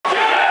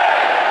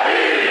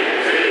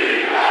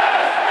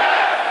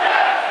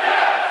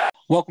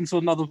Welcome to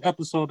another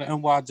episode of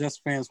NY Jets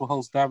Fans with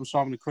host Davin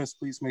Sharman and Chris.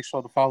 Please make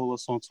sure to follow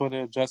us on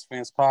Twitter at Jets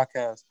Fans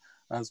Podcast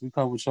as we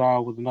come with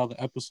y'all with another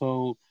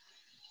episode.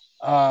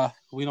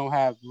 We don't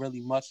have really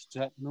much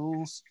Jet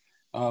news,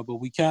 but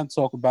we can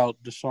talk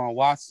about Deshaun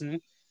Watson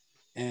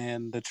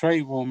and the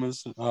trade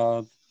rumors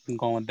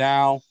going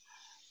down.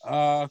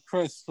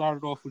 Chris,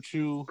 started off with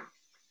you.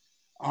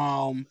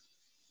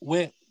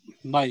 With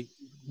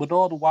with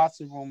all the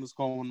Watson rumors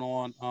going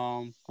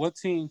on, what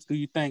teams do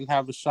you think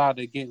have a shot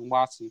at getting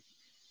Watson?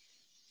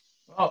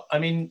 Well, I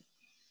mean,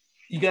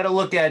 you got to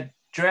look at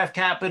draft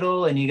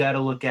capital and you got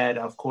to look at,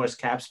 of course,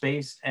 cap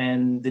space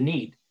and the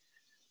need.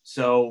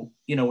 So,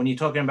 when you're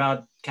talking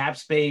about cap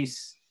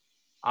space,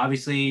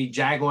 obviously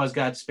Jaguars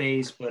got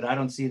space, but I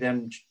don't see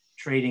them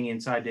trading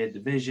inside their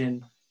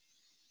division.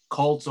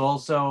 Colts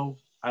also,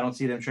 I don't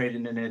see them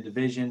trading in their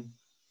division,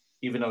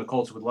 even though the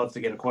Colts would love to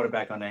get a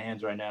quarterback on their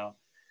hands right now.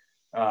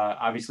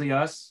 Obviously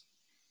us,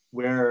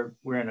 we're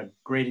in a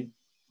great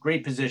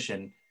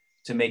position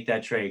to make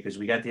that trade because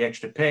we got the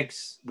extra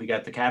picks, we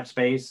got the cap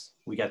space,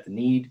 we got the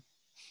need.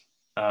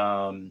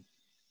 The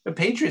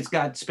Patriots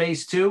got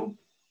space too.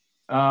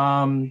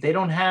 They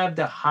don't have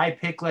the high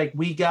pick like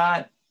we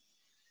got.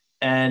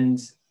 And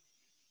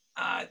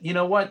you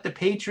know what? The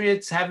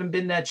Patriots haven't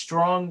been that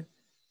strong.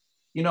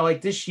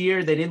 Like this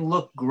year, they didn't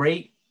look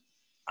great.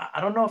 I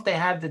don't know if they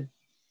have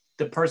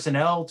the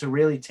personnel to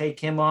really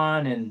take him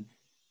on and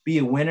be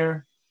a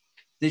winner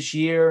this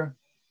year.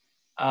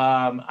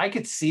 I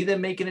could see them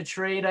making a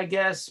trade, I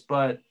guess,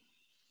 but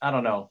I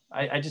don't know.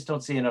 I just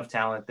don't see enough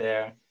talent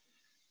there.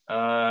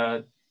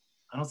 I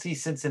don't see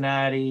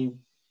Cincinnati.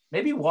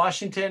 Maybe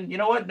Washington. You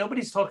know what?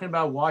 Nobody's talking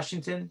about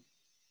Washington.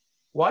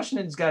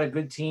 Washington's got a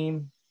good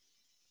team.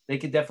 They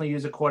could definitely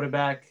use a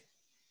quarterback.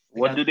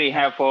 What do they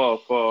have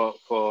for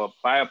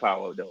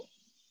firepower though?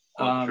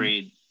 For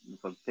trade,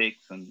 for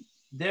picks and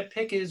their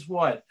pick is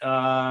what?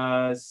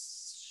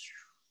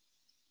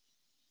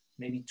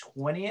 Maybe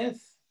 20th.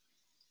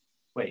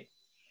 Wait,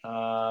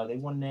 they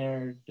won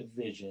their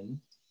division.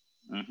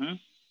 Mm-hmm.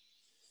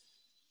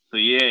 So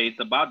yeah,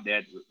 it's about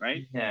that,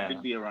 right? Yeah, it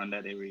could be around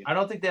that area. I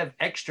don't think they have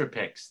extra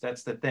picks.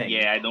 That's the thing.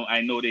 Yeah,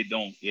 I know they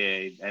don't.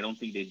 Yeah, I don't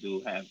think they do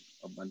have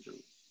a bunch of.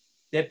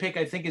 Their pick,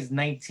 I think, is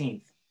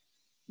 19th.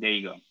 There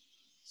you go.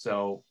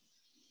 So,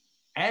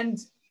 and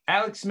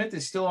Alex Smith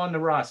is still on the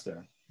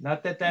roster.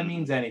 Not that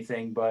means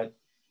anything, but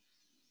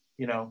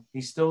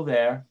he's still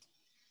there.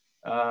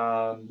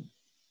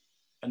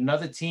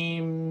 Another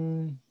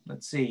team,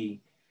 let's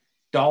see,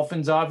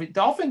 Dolphins.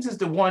 Dolphins is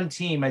the one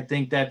team I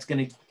think that's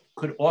could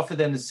offer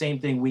them the same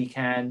thing we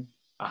can,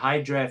 a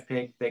high draft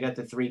pick. They got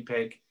the 3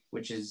 pick,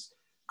 which is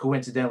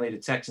coincidentally the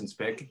Texans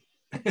pick.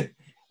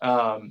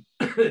 That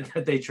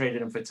they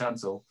traded him for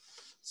Tunsil.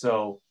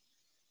 So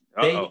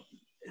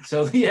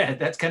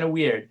that's kind of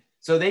weird.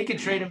 So they could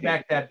trade him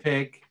back that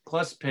pick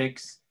plus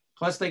picks.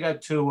 Plus they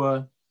got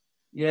Tua.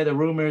 Yeah, the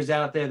rumors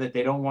out there that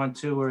they don't want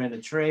Tua in a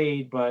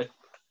trade, but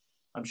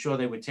I'm sure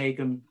they would take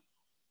him.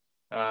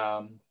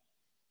 Outside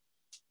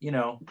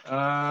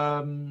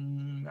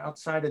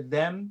of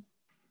them,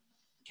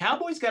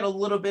 Cowboys got a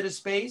little bit of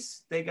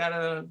space. They got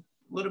a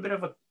little bit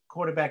of a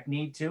quarterback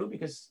need too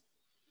because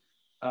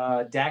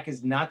Dak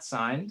is not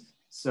signed.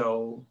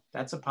 So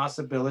that's a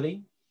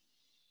possibility.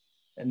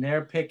 And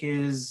their pick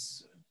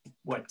is,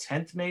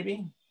 10th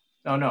maybe?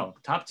 Oh, no,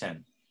 top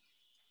 10.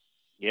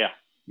 Yeah.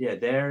 Yeah,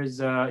 there's,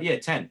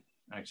 10,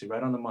 actually,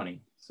 right on the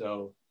money.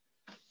 So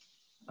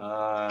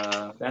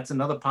that's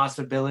another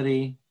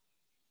possibility.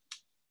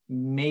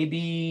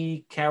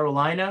 Maybe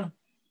Carolina.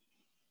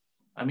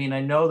 I mean,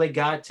 I know they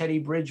got Teddy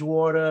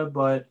Bridgewater,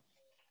 but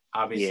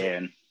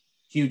obviously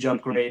huge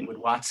upgrade with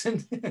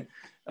Watson.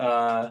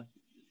 And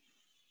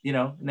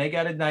they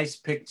got a nice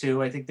pick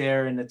too. I think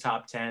they're in the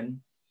top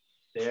 10.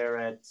 They're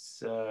at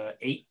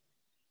 8.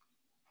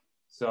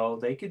 So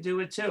they could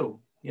do it too.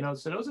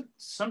 So those are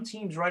some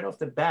teams right off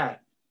the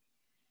bat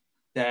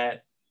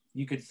that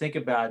you could think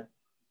about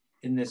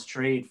in this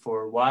trade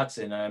for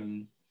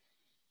Watson.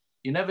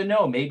 You never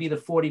know. Maybe the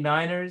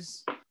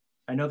 49ers.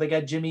 I know they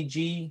got Jimmy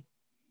G,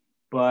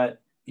 but,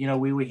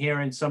 we were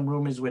hearing some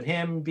rumors with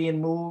him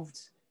being moved.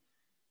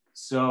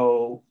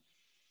 So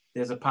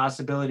there's a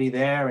possibility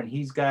there, and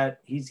he's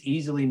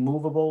easily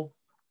movable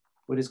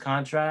with his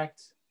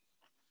contract.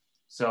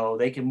 So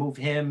they can move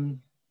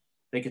him.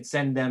 They could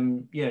send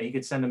them, you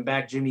could send them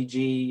back Jimmy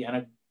G and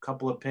a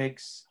couple of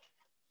picks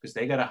because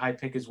they got a high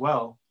pick as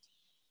well.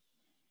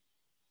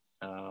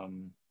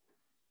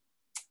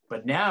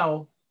 But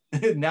now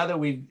that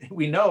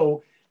we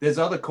know there's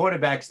other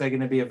quarterbacks that are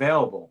going to be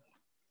available.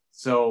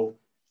 So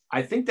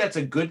I think that's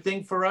a good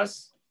thing for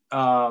us.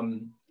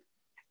 Or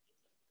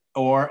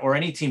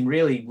any team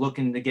really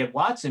looking to get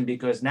Watson,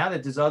 because now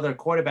that there's other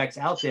quarterbacks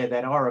out there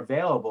that are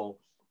available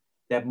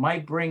that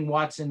might bring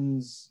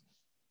Watson's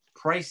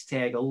price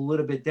tag a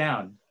little bit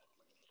down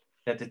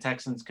that the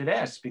Texans could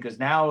ask. Because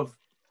now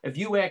if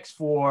you ask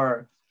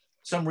for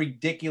some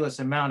ridiculous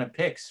amount of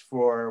picks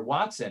for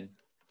Watson,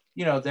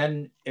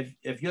 then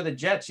if you're the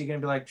Jets, you're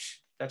going to be like,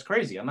 that's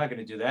crazy. I'm not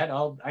going to do that.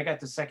 I got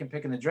the 2nd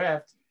pick in the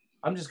draft.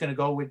 I'm just going to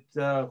go with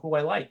who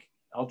I like.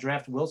 I'll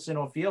draft Wilson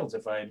or Fields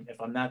if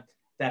I'm not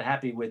that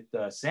happy with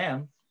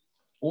Sam.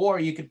 Or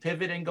you could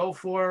pivot and go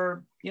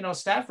for,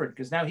 Stafford,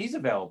 because now he's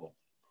available.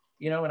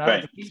 And I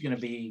don't think he's going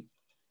to be.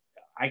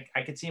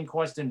 I could see him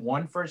costing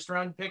 1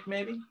 first-round pick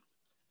maybe,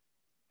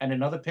 and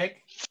another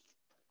pick.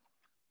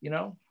 I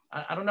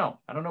don't know.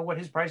 I don't know what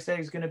his price tag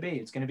is going to be.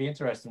 It's going to be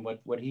interesting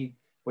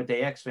what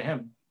they ask for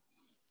him.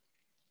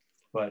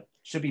 But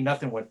should be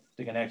nothing what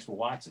they're going to ask for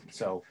Watson.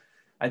 So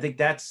I think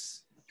that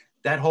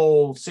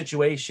whole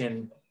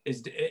situation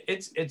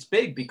it's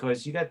big,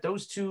 because you got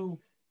those 2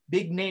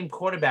 big name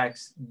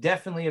quarterbacks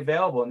definitely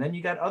available. And then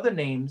you got other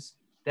names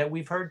that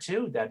we've heard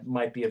too that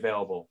might be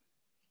available.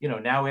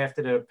 Now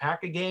after the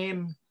Packer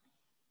game,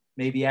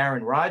 maybe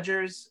Aaron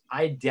Rodgers.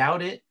 I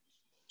doubt it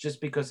just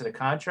because of the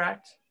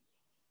contract.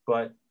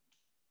 But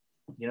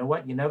you know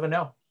what? You never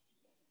know.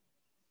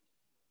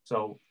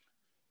 So,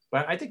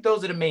 but I think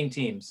those are the main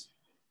teams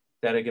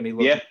that are going to be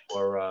looking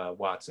for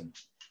Watson.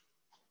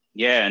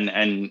 Yeah,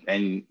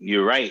 and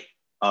you're right.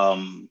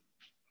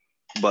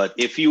 But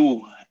if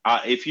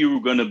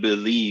you're going to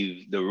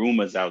believe the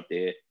rumors out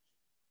there,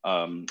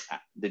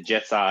 the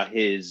Jets are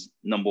his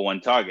number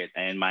 1 target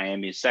and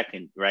Miami is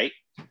second, right?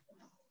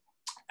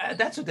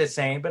 That's what they're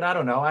saying, but I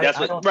don't know.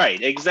 Right,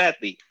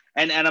 exactly.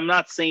 And I'm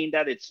not saying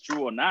that it's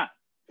true or not.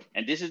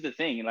 And this is the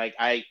thing. Like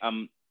as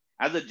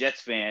a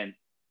Jets fan,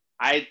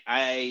 I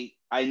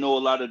know a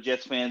lot of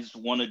Jets fans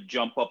want to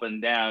jump up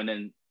and down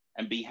and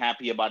be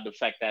happy about the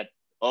fact that,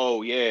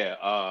 oh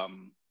yeah,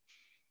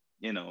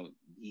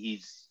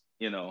 he's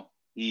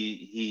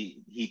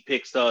he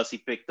picked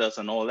us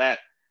and all that.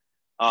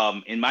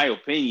 In my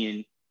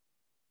opinion,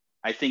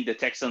 I think the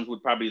Texans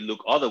would probably look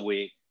another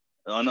way,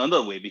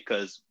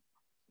 because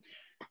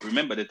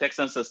remember, the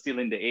Texans are still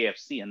in the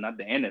AFC and not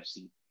the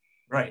NFC.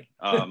 Right.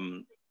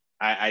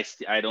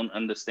 I don't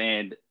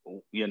understand,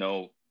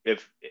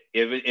 if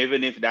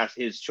even if that's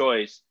his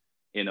choice,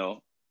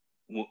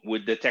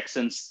 would the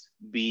Texans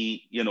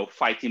be,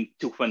 fighting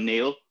tooth and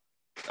nail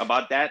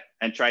about that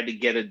and try to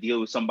get a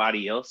deal with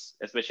somebody else,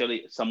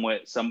 especially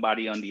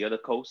somebody on the other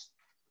coast,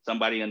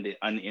 somebody in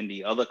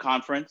the other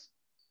conference,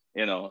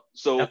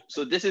 So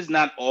this is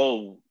not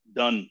all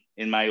done,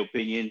 in my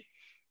opinion,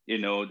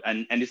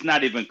 and it's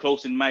not even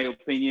close, in my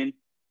opinion.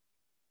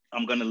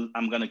 I'm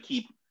gonna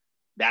keep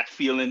that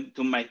feeling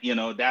to my,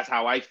 that's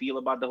how I feel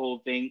about the whole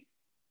thing,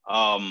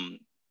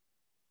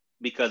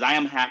 because I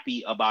am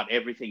happy about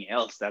everything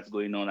else that's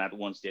going on at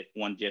One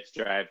Jets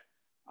Drive.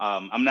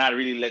 I'm not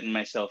really letting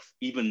myself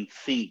even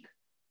think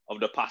of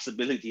the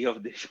possibility of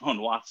Deshaun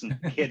Watson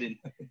getting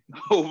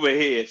over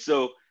here.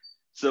 So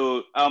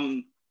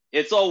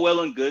it's all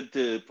well and good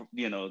to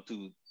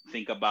to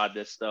think about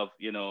this stuff.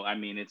 I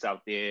mean, it's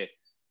out there.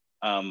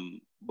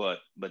 But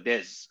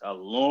there's a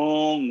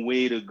long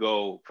way to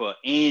go for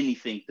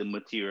anything to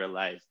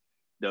materialize.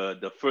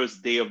 The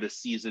first day of the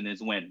season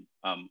is when?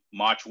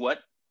 March what?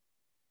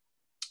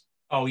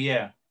 Oh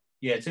yeah.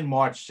 Yeah, it's in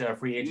March,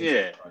 free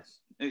agency.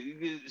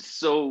 Yeah.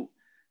 So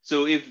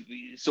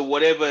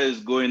whatever is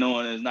going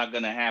on is not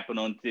gonna happen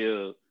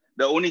until,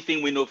 the only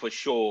thing we know for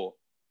sure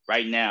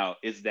right now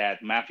is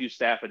that Matthew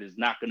Stafford is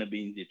not gonna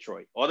be in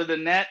Detroit. Other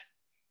than that,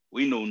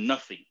 we know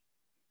nothing.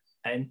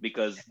 And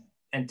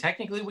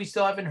technically, we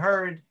still haven't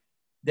heard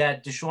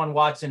that Deshaun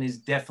Watson is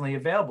definitely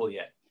available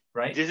yet,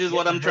 right? This is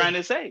what I'm trying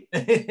to say.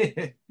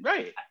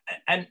 Right.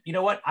 And you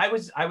know what? I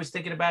was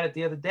thinking about it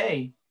the other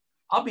day.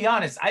 I'll be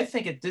honest. I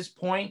think at this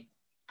point,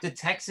 the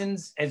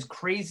Texans, as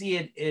crazy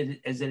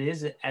as it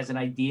is as an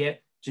idea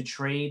to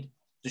trade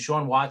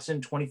Deshaun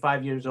Watson,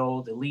 25 years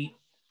old, elite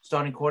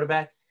starting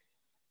quarterback,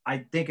 I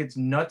think it's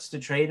nuts to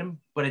trade him.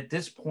 But at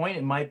this point,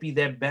 it might be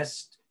their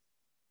best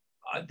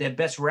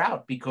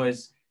route,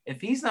 because if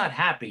he's not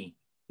happy,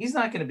 he's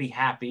not going to be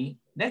happy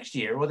next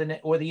year or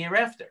the year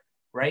after,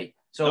 right?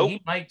 So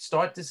He might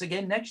start this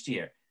again next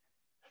year.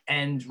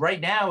 And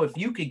right now, if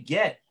you could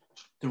get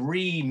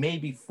 3,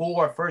 maybe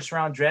 4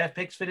 first-round draft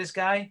picks for this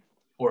guy,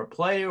 or a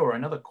player or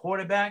another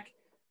quarterback,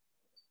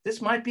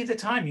 this might be the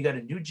time. You got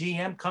a new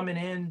GM coming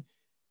in.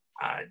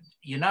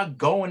 You're not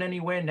going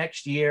anywhere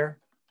next year.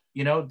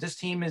 This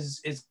team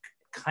is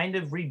kind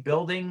of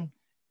rebuilding,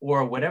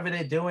 or whatever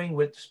they're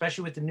doing,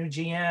 especially with the new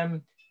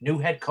GM, new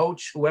head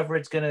coach, whoever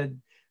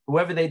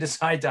they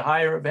decide to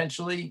hire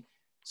eventually.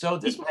 So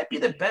this might be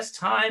the best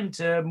time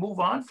to move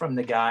on from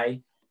the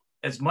guy.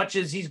 As much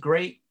as he's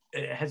great,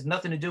 it has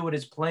nothing to do with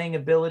his playing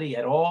ability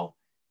at all.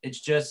 It's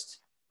just,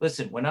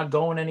 listen, we're not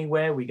going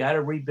anywhere. We got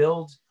to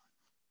rebuild.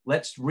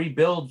 Let's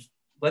rebuild.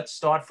 Let's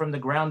start from the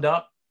ground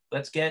up.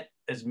 Let's get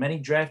as many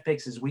draft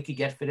picks as we could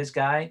get for this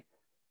guy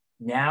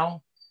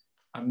now.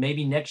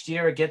 Maybe next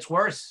year it gets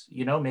worse.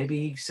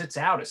 Maybe he sits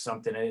out or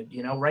something.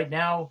 Right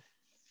now,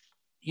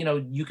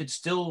 you could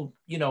still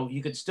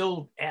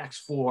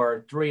ask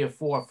for 3 or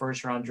 4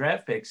 first-round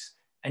draft picks,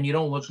 and you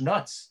don't look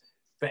nuts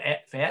for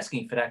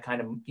asking for that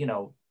kind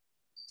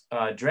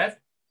of, draft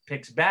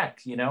picks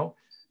back,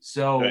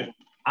 So right.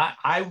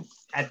 I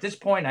at this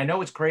point, I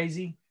know it's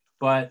crazy,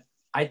 but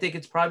I think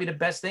it's probably the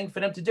best thing for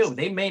them to do.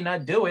 They may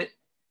not do it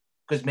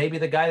because maybe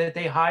the guy that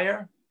they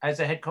hire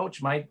as a head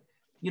coach might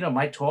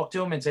talk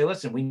to him and say,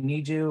 listen, we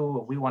need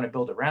you. We want to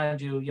build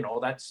around you, all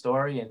that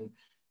story. And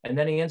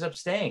then he ends up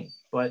staying.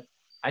 But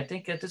I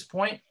think at this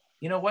point,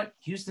 you know what?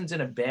 Houston's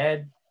in a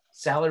bad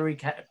salary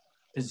cap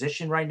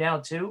position right now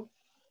too.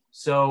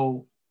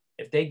 So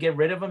if they get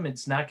rid of him,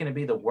 it's not going to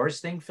be the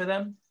worst thing for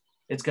them.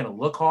 It's going to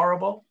look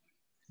horrible,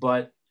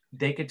 but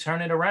they could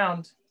turn it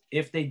around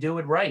if they do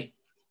it right.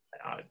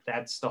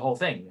 That's the whole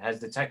thing. Has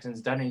the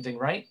Texans done anything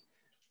right?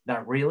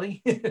 Not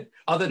really,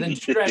 other than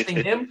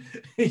drafting him,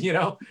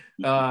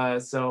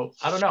 So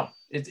I don't know.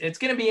 It's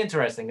going to be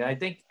interesting. I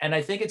think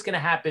it's going to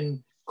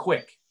happen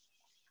quick,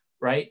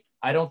 right?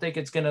 I don't think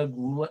it's going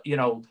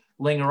to,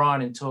 linger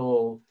on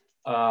until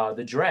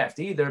the draft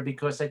either,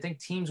 because I think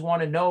teams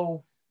want to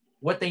know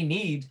what they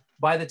need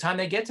by the time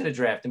they get to the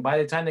draft and by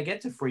the time they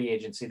get to free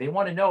agency. They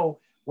want to know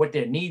what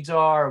their needs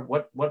are,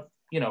 what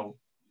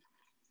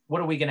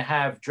are we going to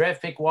have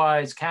draft pick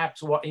wise, cap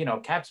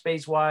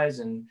space wise,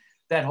 and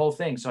that whole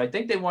thing. So I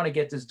think they want to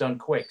get this done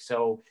quick.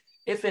 So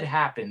if it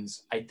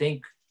happens, I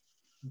think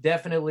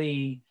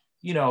definitely,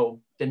 the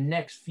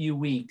next few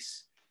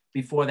weeks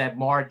before that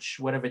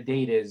March, whatever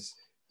date is,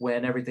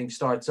 when everything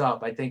starts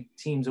up, I think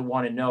teams will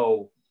want to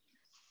know,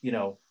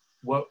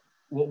 what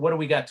do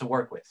we got to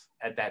work with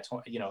at that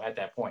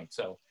point.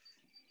 So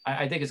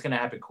I think it's going to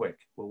happen quick,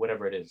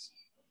 whatever it is.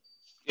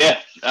 Yeah.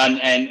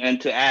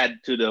 And to add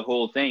to the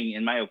whole thing,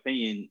 in my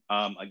opinion,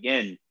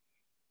 again,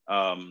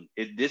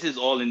 this is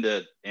all in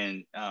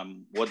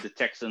what the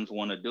Texans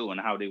want to do and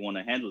how they want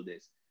to handle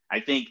this. I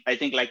think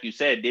like you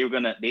said, they're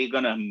gonna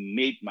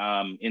make,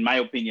 in my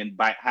opinion,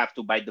 have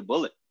to bite the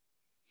bullet,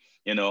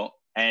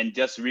 and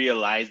just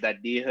realize that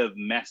they have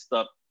messed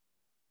up,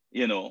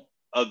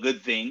 a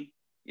good thing,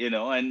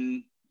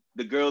 and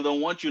the girl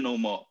don't want you no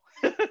more.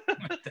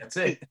 That's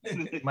it.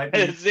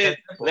 That's it.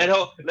 Let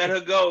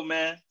her go,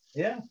 man.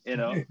 Yeah.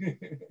 You've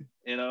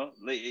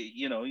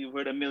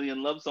heard a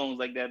million love songs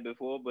like that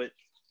before, but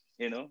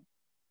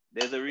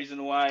there's a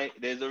reason why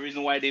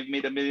they've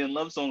made a million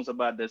love songs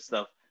about this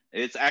stuff.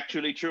 It's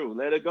actually true.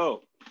 Let it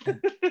go.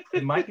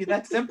 It might be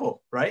that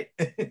simple, right?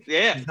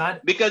 Yeah.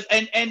 Because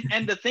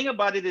and the thing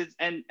about it is,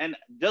 and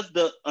just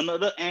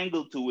another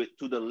angle to it,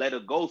 to the let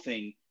it go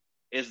thing,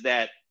 is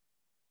that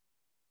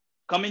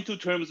coming to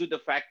terms with the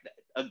fact that,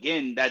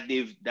 again, that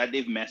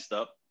they've messed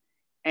up,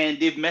 and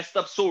they've messed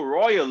up so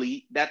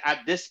royally that at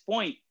this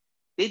point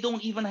they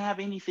don't even have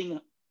anything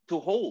to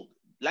hold.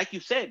 Like you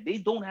said, they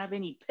don't have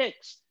any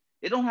picks.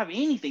 They don't have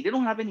anything. They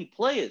don't have any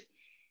players.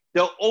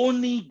 The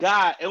only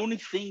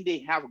thing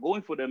they have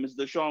going for them is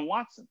Deshaun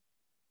Watson.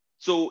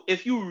 So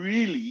if you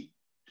really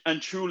and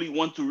truly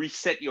want to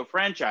reset your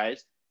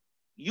franchise,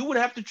 you would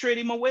have to trade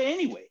him away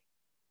anyway,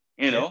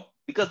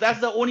 because that's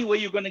the only way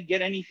you're going to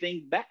get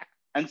anything back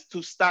and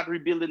to start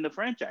rebuilding the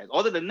franchise.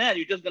 Other than that,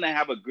 you're just going to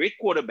have a great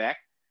quarterback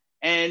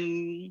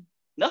and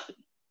nothing.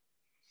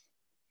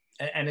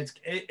 And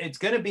it's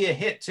going to be a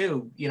hit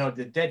too,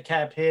 the dead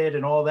cap hit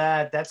and all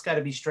that. That's got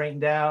to be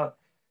straightened out.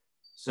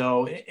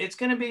 So it's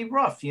going to be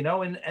rough,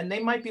 and they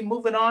might be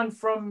moving on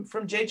from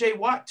JJ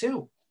Watt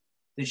too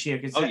this year.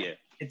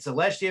 It's the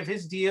last year of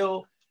his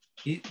deal.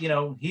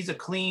 He's a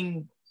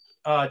clean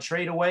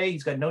trade away.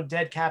 He's got no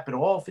dead cap at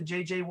all for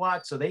JJ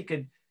Watt. So they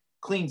could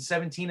clean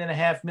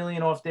 $17.5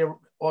 million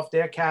off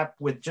their cap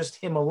with just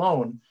him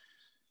alone.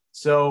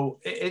 So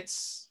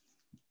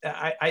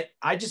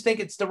I just think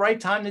it's the right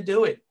time to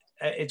do it.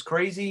 It's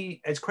crazy.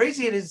 As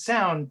crazy it is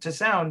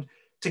to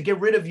get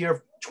rid of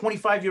your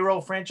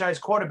 25-year-old franchise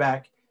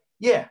quarterback.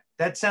 Yeah,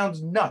 that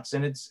sounds nuts.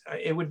 And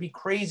it would be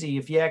crazy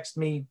if you asked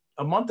me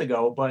a month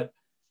ago, but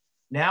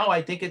now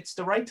I think it's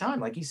the right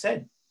time. Like he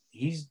said,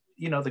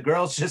 the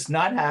girl's just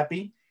not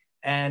happy.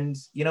 And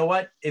you know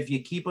what? If you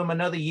keep him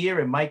another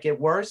year, it might get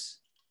worse.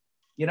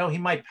 He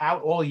might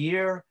pout all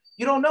year.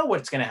 You don't know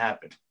what's going to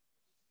happen.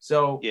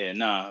 So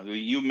yeah,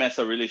 you mess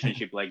a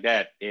relationship like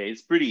that. Yeah,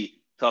 it's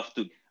pretty tough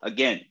to.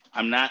 Again,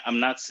 I'm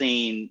not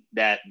saying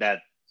that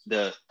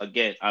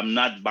I'm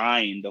not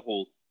buying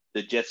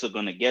the Jets are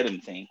going to get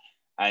him thing.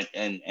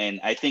 And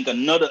I think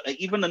another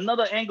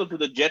angle to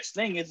the Jets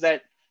thing is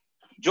that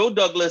Joe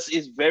Douglas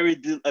is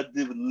a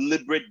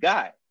deliberate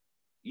guy.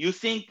 Do you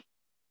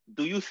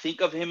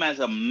think of him as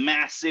a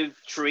massive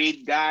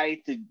trade guy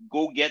to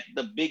go get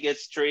the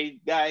biggest trade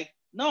guy?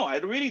 No, I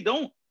really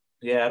don't.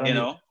 Yeah, I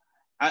don't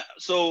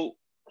so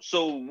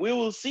we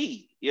will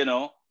see,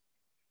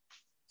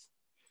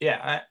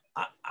 Yeah,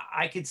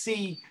 I could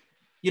see,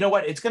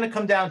 what, it's going to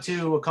come down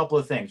to a couple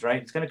of things,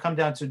 right? It's going to come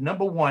down to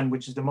number one,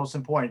 which is the most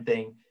important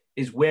thing,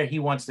 is where he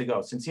wants to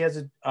go. Since he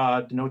has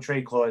a no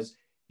trade clause,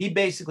 he's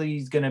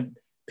going to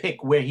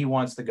pick where he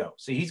wants to go.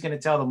 So he's going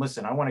to tell them,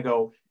 listen, I want to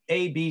go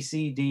A, B,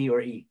 C, D, or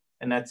E.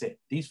 And that's it.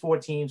 These 4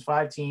 teams,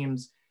 5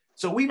 teams.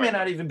 So we may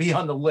not even be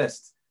on the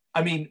list.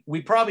 I mean,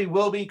 we probably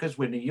will be because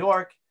we're New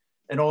York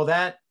and all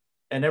that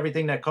and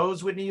everything that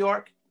goes with New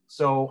York.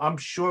 So I'm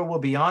sure we'll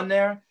be on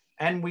there.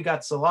 And we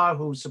got Salah,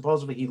 who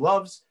supposedly he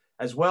loves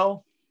as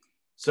well.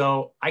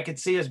 So I could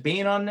see us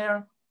being on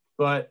there.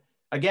 But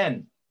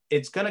again,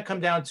 it's going to come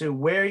down to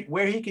where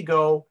he could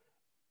go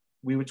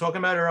we were talking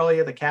about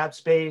earlier, the cap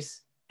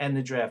space and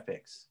the draft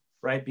picks,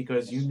 right?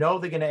 Because they're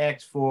going to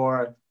ask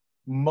for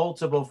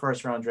multiple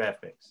first-round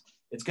draft picks.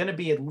 It's going to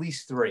be at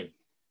least 3.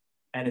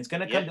 And it's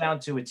going to come down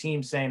to a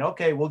team saying,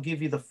 okay, we'll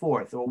give you the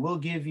 4th, or we'll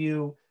give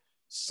you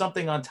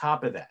something on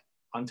top of that,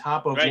 on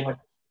top of what,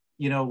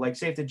 like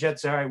say if the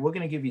Jets, all right, we're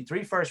going to give you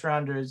 3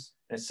 first-rounders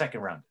and a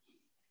second-rounder.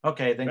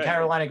 Okay, then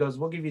Carolina goes,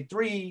 we'll give you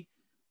 3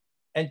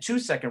 and 2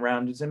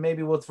 second-rounders, and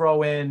maybe we'll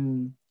throw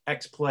in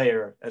X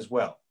player as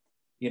well.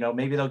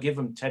 Maybe they'll give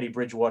him Teddy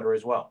Bridgewater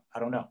as well. I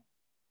don't know.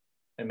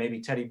 And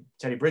maybe Teddy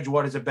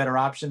Bridgewater is a better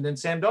option than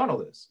Sam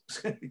Darnold is,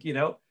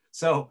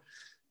 So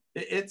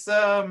it's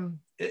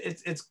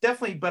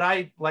definitely,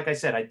 but like I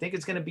said, I think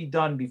it's going to be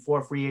done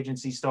before free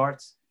agency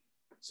starts.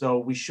 So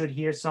we should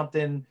hear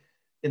something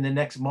in the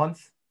next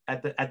month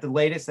at the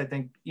latest. I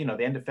think, the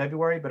end of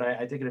February, but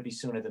I think it'll be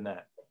sooner than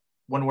that,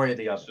 one way or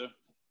the other,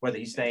 whether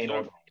he's staying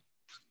or not.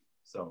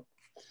 So,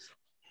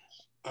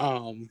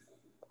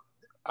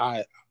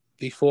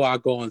 before I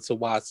go into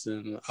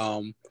Watson,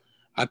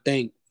 I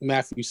think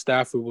Matthew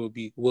Stafford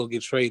will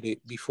get traded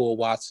before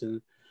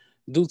Watson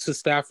due to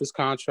Stafford's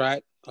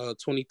contract,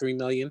 $23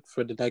 million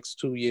for the next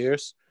 2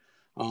 years,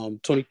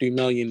 $23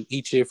 million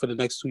each year for the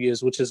next 2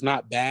 years, which is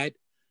not bad.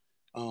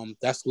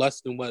 That's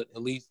less than what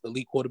elite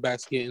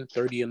quarterbacks getting,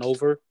 30 and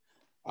over.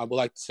 I would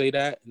like to say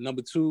that.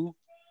 Number 2,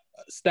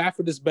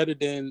 Stafford is better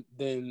than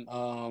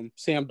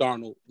Sam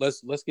Darnold.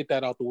 Let's get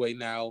that out the way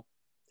now.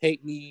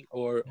 Hate me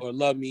or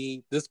love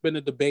me. This has been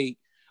a debate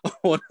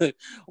on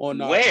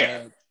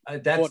where.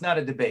 That's not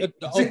a debate.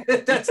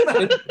 That's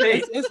not a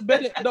debate. It's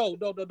better. No.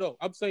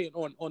 I'm saying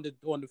on the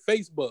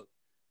Facebook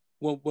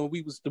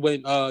that's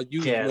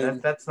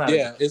not.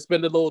 It's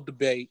been a little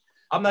debate.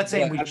 I'm not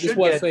saying we should. I just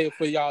want to say it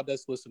for y'all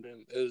that's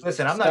listening.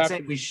 Listen, I'm not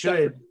saying we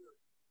should.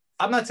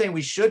 I'm not saying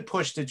we should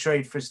push the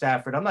trade for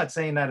Stafford. I'm not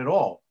saying that at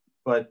all.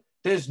 But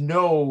there's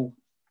no.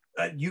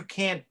 You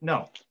can't.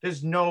 No.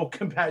 There's no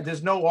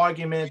There's no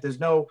argument. There's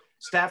no.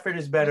 Stafford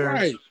is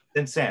better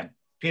than Sam.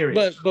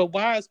 Period. But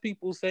why is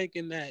people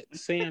thinking that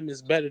Sam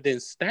is better than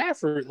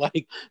Stafford?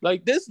 Like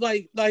this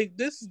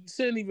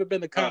shouldn't even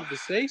been a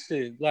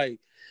conversation. I'm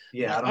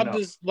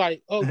just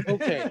like, oh,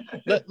 okay.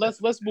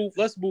 let's move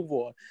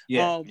on.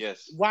 Yeah.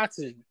 Yes.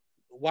 Watson.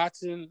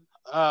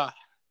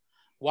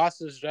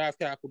 Watson's draft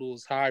capital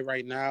is high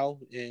right now,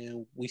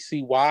 and we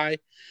see why.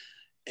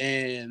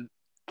 And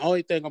the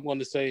only thing I'm going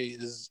to say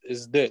is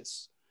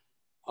this.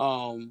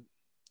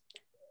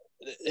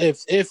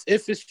 If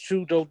it's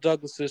true Joe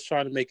Douglas is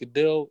trying to make a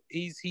deal,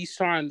 he's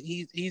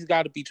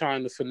got to be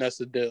trying to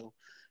finesse a deal,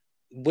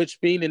 which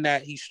meaning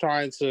that he's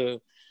trying to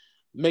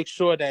make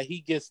sure that he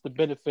gets the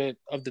benefit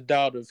of the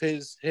doubt of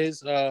his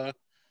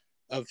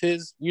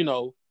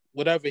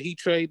whatever he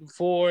traded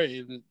for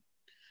and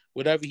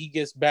whatever he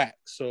gets back.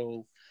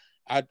 So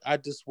I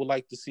just would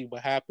like to see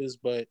what happens,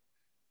 but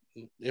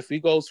if he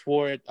goes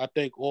for it, I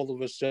think all of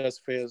us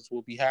Jets fans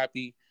will be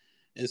happy.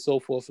 And so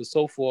forth and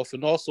so forth.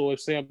 And also,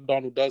 if Sam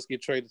Darnold does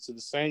get traded to the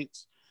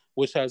Saints,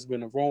 which has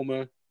been a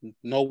rumor,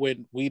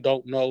 we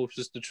don't know if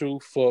it's the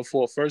truth for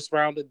a first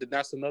rounder, then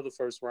that's another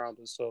first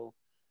rounder. So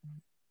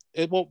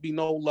it won't be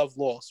no love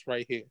lost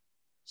right here.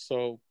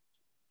 So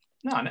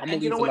I'm gonna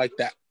leave it like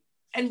that.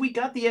 And we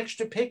got the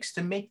extra picks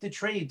to make the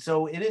trade,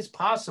 so it is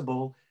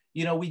possible.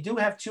 We do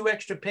have 2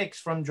 extra picks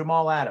from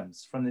Jamal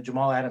Adams from the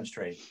Jamal Adams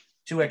trade,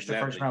 2 extra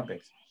first round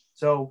picks.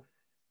 So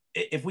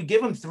if we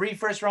give them 3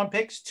 first-round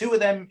picks, 2 of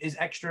them is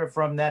extra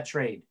from that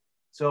trade.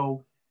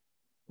 So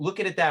look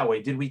at it that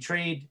way. Did we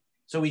trade?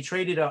 So we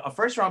traded a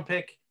first-round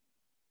pick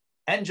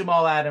and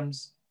Jamal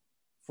Adams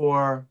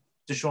for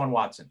Deshaun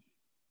Watson,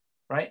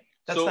 right?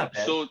 That's not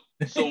bad. So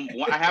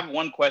I have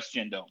one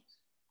question, though.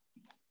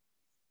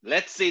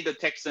 Let's say the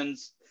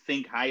Texans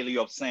think highly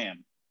of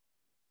Sam,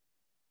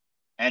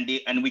 and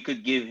we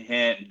could give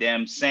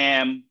them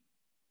Sam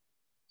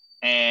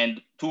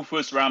and 2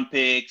 first-round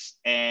picks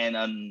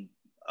and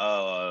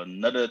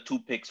another 2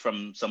 picks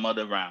from some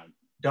other round.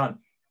 Done.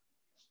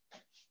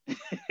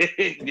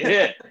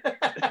 Yeah.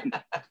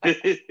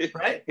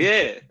 Right?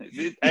 Yeah.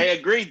 I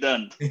agree,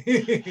 done.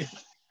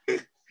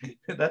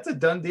 That's a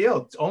done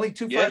deal. It's only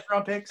 2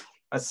 first-round picks,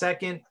 a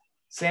second,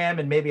 Sam,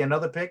 and maybe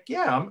another pick.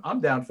 Yeah,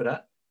 I'm down for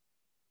that.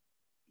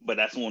 But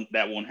that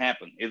won't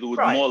happen. It would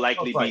more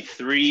likely be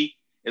 3.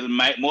 It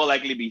might more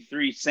likely be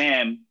 3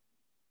 Sam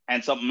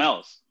and something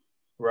else.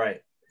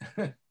 Right.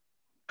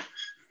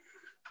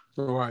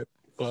 Right.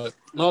 But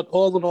not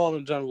all in all,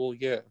 in general,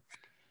 yeah.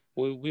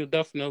 We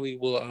definitely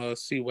will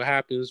see what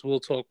happens. We'll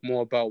talk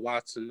more about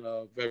Watson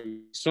very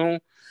soon.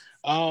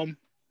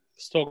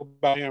 Let's talk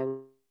about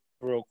him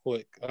real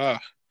quick. We're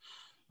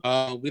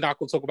not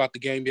going to talk about the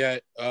game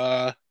yet.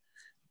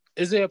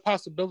 Is there a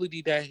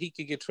possibility that he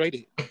could get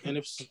traded? And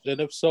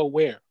if so,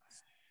 where?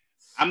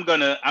 I'm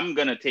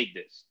gonna take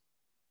this.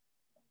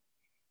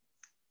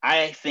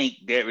 I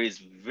think there is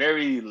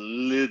very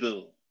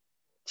little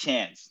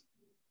chance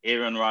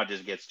Aaron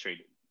Rodgers gets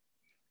traded.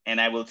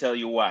 And I will tell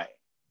you why.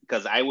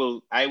 Because I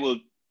will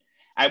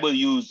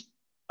use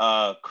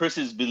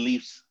Chris's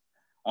beliefs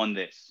on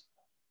this.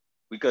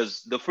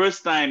 because the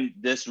first time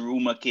this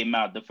rumor came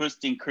out, the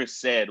first thing Chris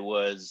said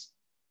was,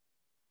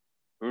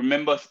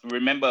 remember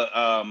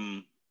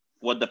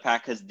what the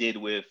Packers did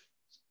with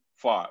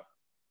Favre.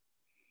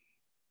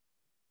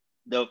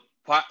 The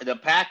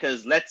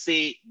Packers, let's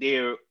say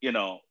they're,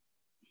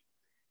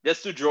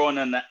 just to draw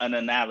an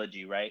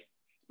analogy, right?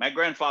 My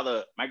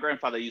grandfather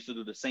used to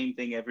do the same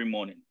thing every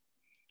morning,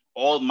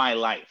 all my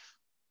life,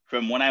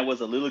 from when I was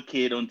a little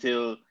kid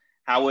until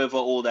however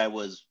old I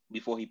was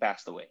before he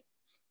passed away.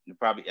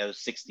 Probably I was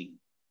 16.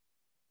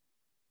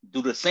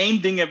 Do the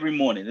same thing every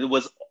morning. It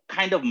was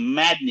kind of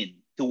maddening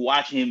to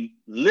watch him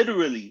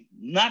literally,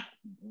 not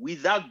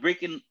without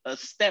breaking a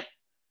step,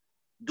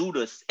 do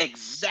the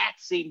exact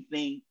same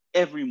thing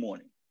every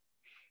morning.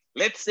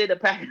 Let's say the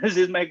Packers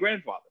is my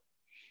grandfather.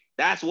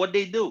 That's what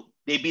they do.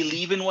 They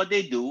believe in what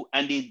they do,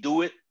 and they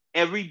do it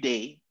every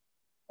day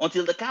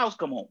until the cows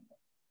come home.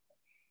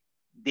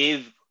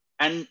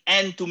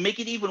 And to make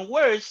it even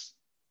worse,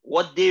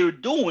 what they're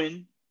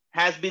doing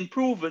has been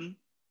proven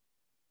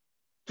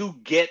to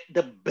get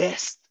the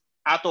best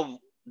out of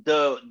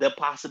the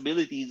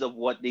possibilities of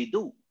what they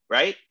do,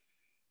 right?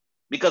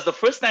 Because the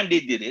first time they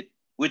did it,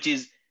 which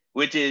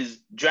is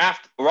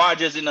draft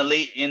Rodgers in a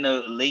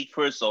late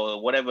first or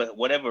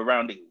whatever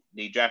round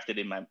they drafted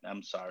him.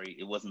 I'm sorry,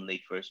 it wasn't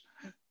late first.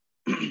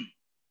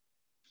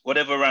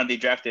 Whatever round they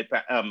drafted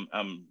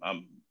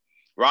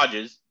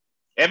Rodgers,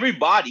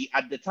 everybody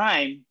at the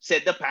time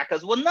said the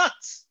Packers were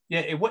nuts. Yeah,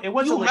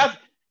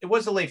 it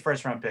was a late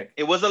first round pick.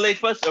 It was a late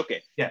first.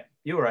 Okay. Yeah,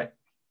 you were right.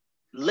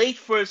 Late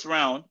first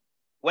round.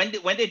 When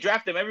they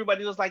drafted him,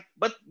 everybody was like,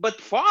 but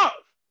Favre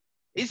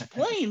is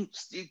playing.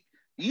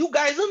 You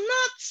guys are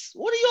nuts.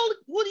 What are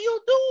y'all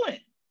doing?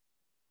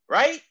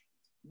 Right?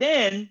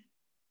 Then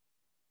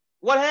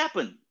what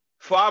happened?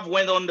 Favre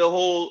went on the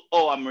whole,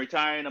 I'm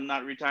retiring, I'm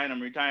not retiring,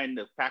 I'm retiring.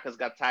 The Packers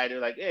got tired. They're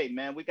like, hey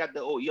man, we got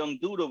the young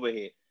dude over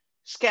here,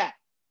 Scat.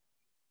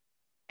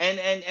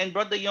 And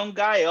brought the young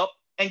guy up.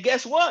 And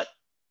guess what?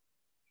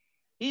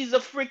 He's a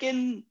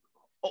freaking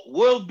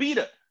world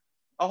beater,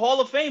 a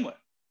Hall of Famer.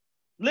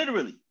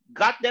 Literally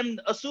got them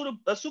a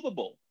Super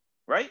Bowl,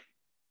 right?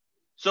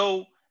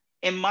 So,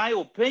 in my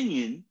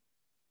opinion,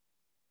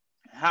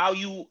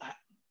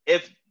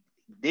 if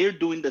they're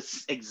doing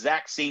the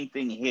exact same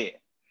thing here,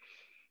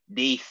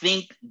 they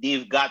think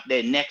they've got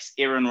their next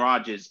Aaron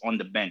Rodgers on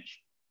the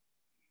bench,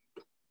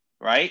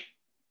 right?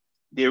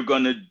 They're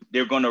gonna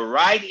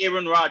ride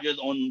Aaron Rodgers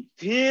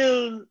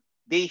until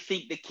they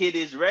think the kid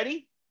is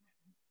ready,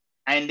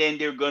 and then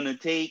they're gonna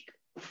take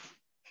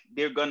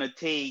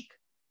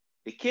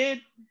the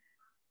kid,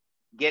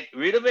 get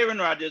rid of Aaron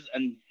Rodgers,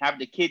 and have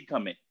the kid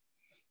come in.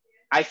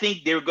 I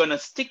think they're going to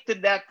stick to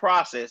that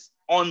process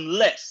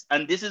unless,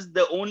 and this is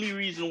the only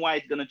reason why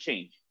it's going to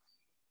change,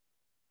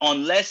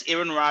 unless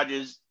Aaron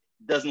Rodgers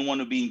doesn't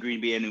want to be in Green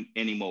Bay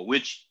anymore,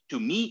 which to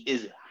me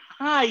is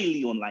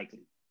highly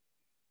unlikely.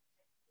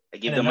 I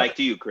give the mic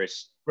to you,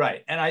 Chris.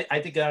 Right. And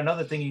I think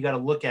another thing you got to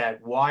look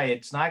at why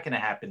it's not going to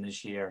happen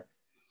this year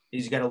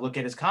is you got to look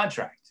at his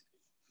contract.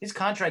 His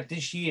contract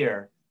this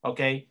year,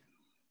 okay,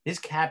 his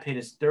cap hit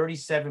is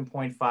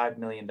 $37.5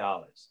 million.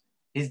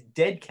 His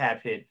dead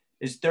cap hit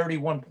is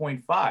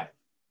 31.5.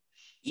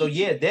 So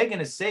yeah, they're going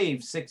to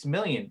save $6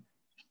 million,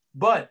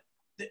 but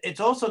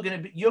it's also going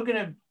to be, you're going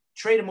to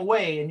trade him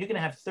away and you're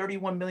going to have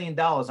 $31 million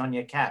on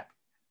your cap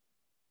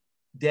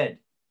dead.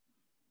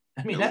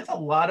 I mean, that's a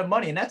lot of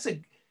money. And that's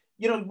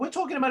we're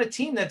talking about a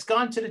team that's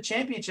gone to the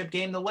championship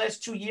game the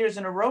last 2 years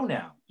in a row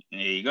now. There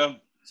you go.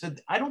 So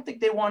I don't think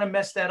they want to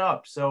mess that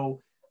up.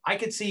 So I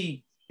could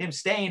see him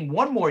staying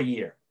one more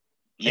year.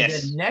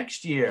 Yes. And then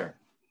next year,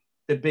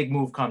 the big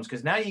move comes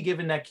because now you're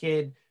giving that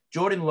kid,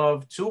 Jordan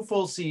Love, 2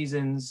 full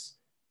seasons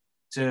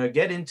to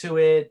get into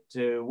it,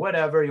 to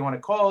whatever you want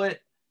to call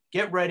it,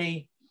 get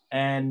ready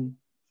and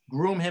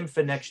groom him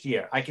for next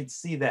year. I could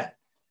see that.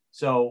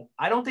 So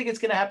I don't think it's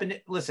going to happen.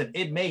 Listen,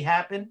 it may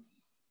happen,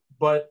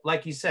 but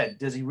like you said,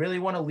 does he really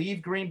want to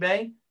leave Green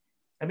Bay?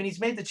 I mean, he's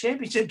made the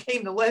championship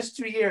game the last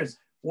 2 years.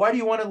 Why do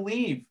you want to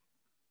leave?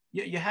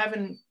 You're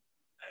having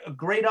a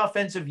great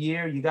offensive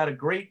year. You got a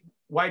great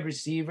wide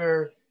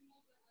receiver,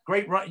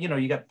 great run.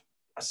 You got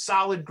a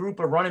solid group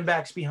of running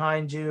backs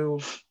behind you,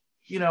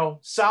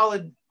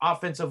 solid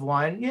offensive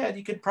line. Yeah,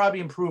 you could probably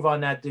improve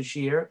on that this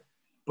year,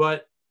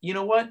 but you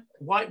know what?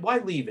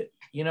 Why leave it?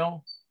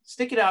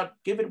 Stick it out,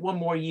 give it one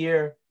more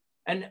year.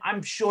 And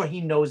I'm sure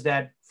he knows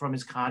that from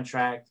his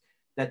contract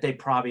that they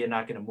probably are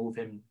not going to move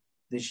him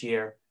this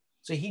year.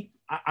 So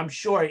I'm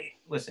sure,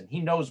 listen,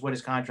 he knows what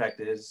his contract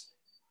is.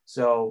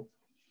 So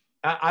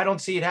I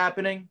don't see it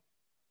happening,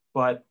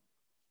 but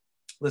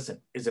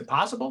listen, is it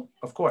possible?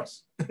 Of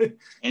course.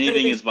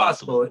 Anything is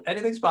possible.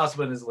 Anything's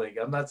possible in this league.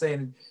 I'm not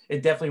saying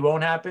it definitely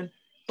won't happen,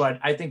 but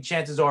I think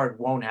chances are it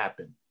won't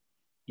happen,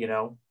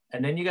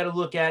 And then you got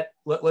to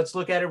let's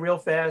look at it real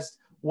fast.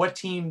 What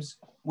teams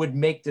would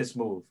make this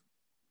move?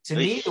 To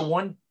me, the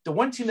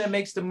one team that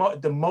makes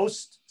the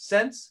most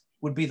sense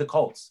would be the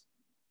Colts.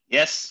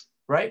 Yes.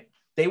 Right?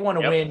 They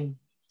want to win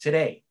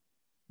today.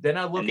 They're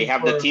not looking. And they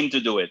have the team to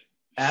do it.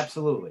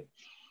 Absolutely.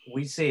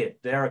 we see it.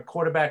 They're a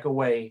quarterback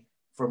away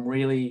from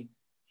really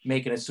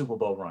making a Super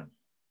Bowl run.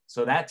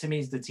 So that to me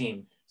is the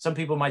team. Some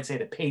people might say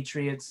the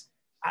Patriots.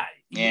 I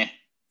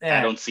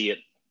don't see it.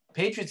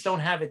 Patriots don't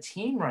have a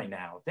team right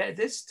now.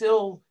 They're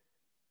still,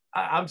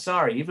 I'm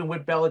sorry, even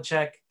with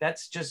Belichick,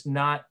 that's just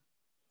not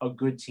a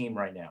good team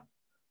right now.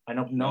 I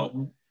don't know.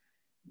 No.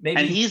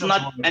 Maybe And he's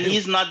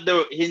not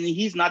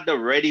the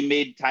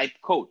ready-made type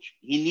coach.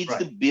 He needs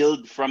to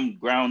build from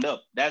ground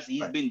up. That's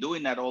been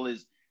doing that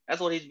that's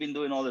what he's been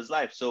doing all his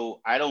life. So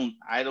I don't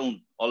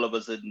all of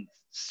a sudden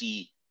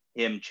see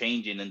him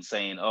changing and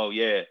saying, oh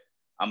yeah,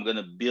 I'm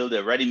gonna build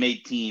a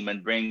ready-made team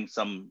and bring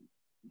some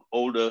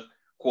older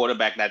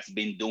quarterback that's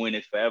been doing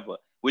it forever.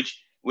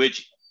 Which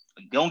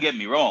don't get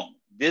me wrong,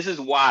 this is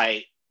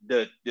why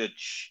the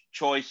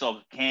choice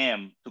of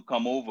Cam to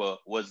come over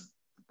was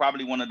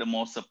probably one of the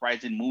most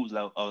surprising moves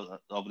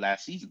of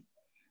last season,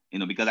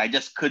 because I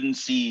just couldn't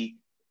see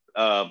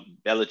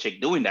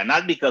Belichick doing that.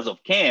 Not because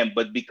of Cam,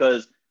 but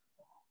because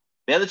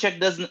Belichick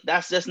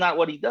that's just not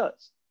what he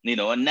does,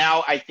 and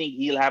now I think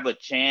he'll have a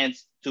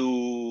chance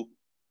to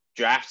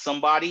draft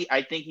somebody.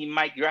 I think he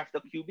might draft a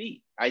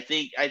QB. I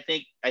think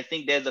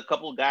there's a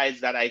couple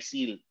guys that I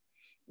see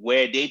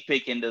where they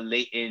pick in the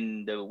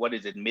what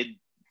is it, mid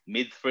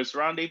first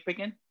round they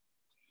picking?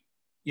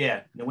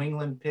 Yeah, New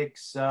England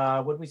picks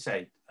what did we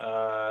say?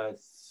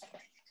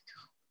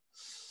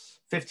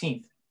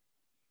 15th.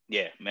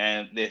 Yeah,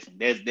 man.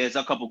 There's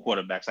a couple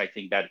quarterbacks I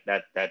think that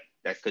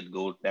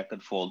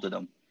could fall to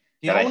them.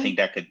 I think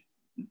that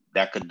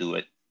could do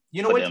it.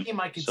 You know what team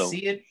I could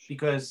see it,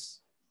 because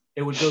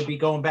it would be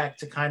going back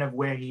to kind of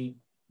where he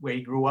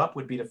grew up,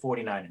 would be the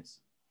 49ers.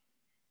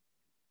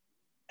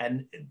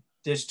 And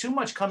there's too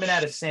much coming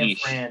out of San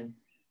Fran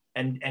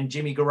and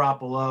Jimmy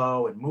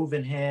Garoppolo and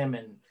moving him,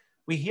 and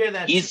we hear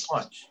that too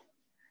much.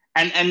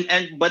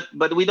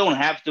 But we don't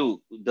have to.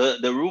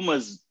 The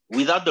rumors,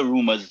 without the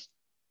rumors,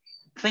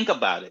 think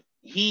about it.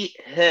 He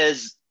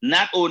has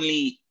not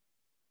only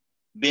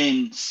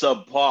been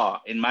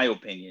subpar, in my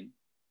opinion,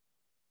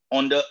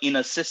 in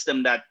a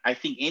system that I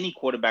think any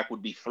quarterback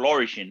would be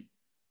flourishing,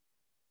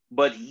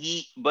 but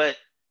his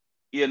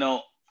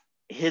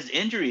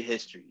injury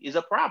history is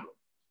a problem.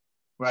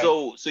 Right.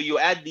 So you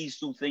add these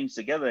two things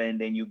together, and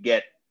then you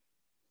get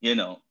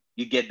the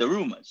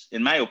rumors.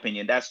 In my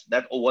opinion, that's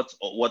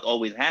what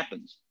always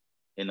happens.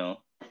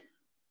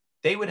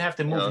 They would have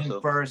to move him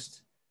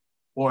first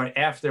or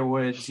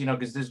afterwards,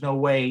 because there's no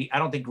way. I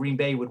don't think Green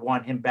Bay would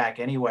want him back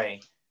anyway,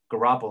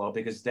 Garoppolo,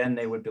 because then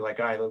they would be like,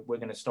 all right, we're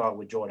going to start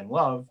with Jordan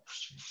Love,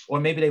 or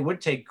maybe they would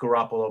take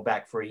Garoppolo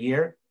back for a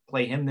year,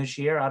 play him this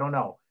year. I don't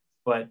know,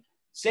 but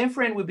San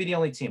Fran would be the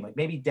only team, like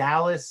maybe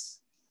Dallas.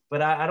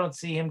 But I don't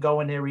see him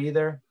going there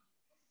either.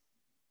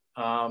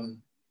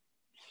 There's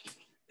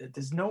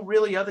no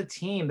really other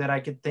team that I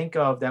could think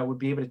of that would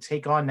be able to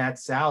take on that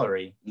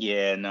salary.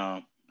 Yeah,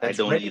 no, I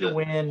don't ready to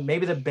win.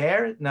 Maybe the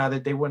Bears. No,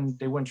 that they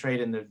wouldn't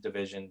trade in the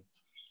division.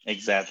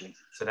 Exactly.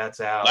 So that's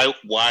out.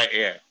 Why?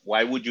 Yeah.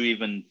 Why would you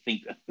even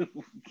think?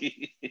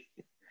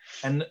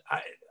 And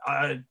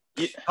a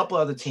couple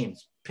other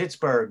teams,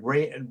 Pittsburgh.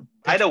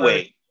 Either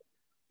way.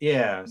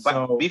 Yeah. But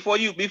so before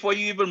you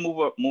even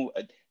move,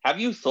 have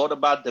you thought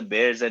about the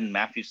Bears and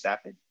Matthew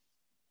Stafford?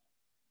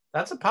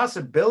 That's a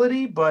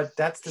possibility, but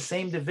that's the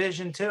same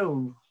division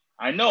too.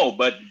 I know,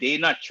 but they're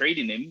not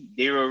trading him.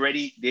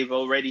 They've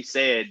already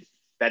said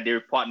that they're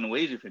parting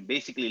ways with him,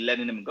 basically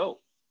letting him go.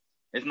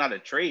 It's not a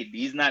trade.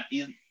 He's not.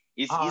 I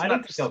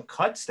don't think they'll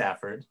cut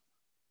Stafford.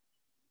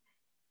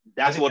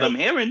 That's what I'm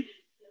hearing.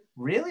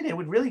 Really? They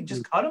would really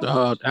just cut him?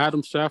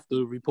 Adam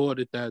Schefter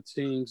reported that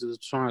teams is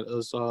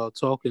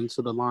talking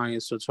to the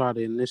Lions to try to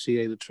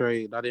initiate a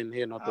trade. I didn't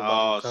hear nothing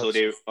about so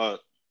they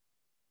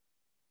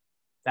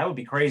that would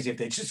be crazy if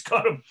they just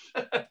cut him.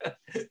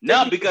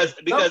 No, because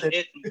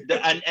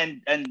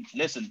and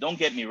listen, don't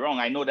get me wrong.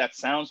 I know that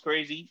sounds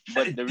crazy,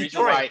 but the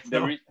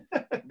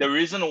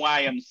reason why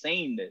I'm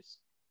saying this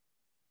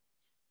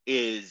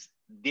is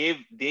they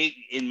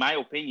in my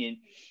opinion,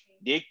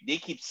 they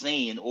keep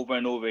saying over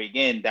and over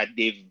again that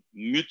they've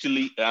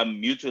mutually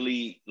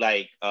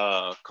like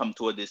come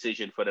to a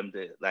decision for them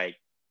to like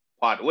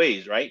part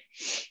ways, right?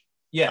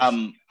 Yes.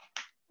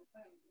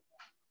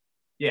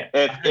 Yeah.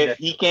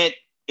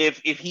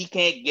 If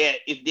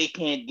they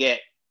can't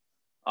get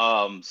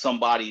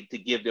somebody to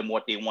give them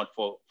what they want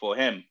for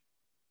him,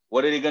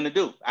 what are they gonna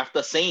do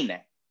after saying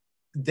that?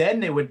 Then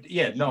they would,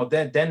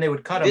 then they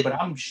would cut him. But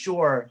I'm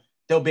sure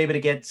they'll be able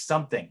to get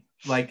something.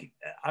 Like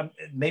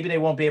maybe they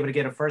won't be able to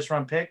get a first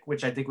round pick,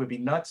 which I think would be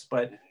nuts.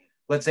 But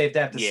let's say if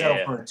they have to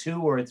settle for a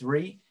 2 or a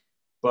 3,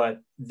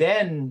 but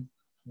then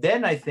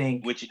I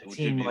think a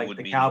team like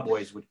the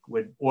Cowboys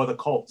would or the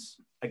Colts.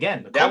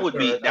 Again, that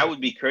would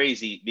be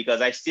crazy,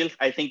 because I think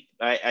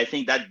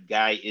that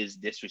guy is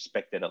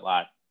disrespected a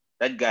lot.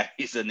 That guy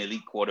is an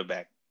elite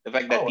quarterback. The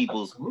fact that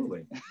people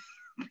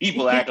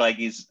act like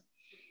he's,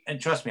 and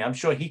trust me, I'm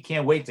sure he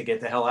can't wait to get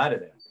the hell out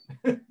of there.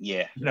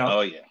 Yeah. Oh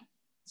yeah.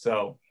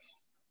 So,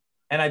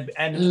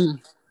 so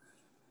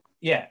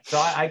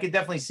I could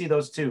definitely see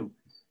those two,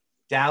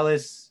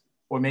 Dallas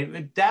Or maybe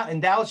in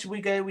Dallas,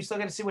 we still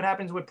got to see what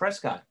happens with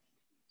Prescott.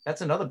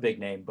 That's another big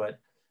name, but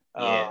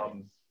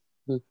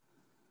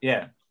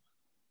yeah.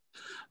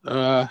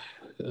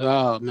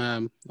 Oh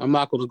man, I'm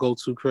not gonna go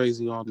too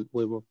crazy on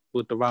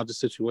with the Rodgers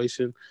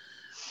situation.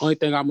 Only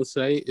thing I'm gonna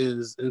say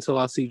is until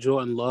I see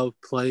Jordan Love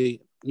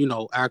play,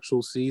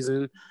 actual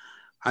season,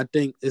 I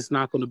think it's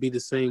not gonna be the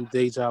same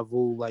deja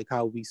vu like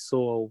how we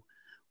saw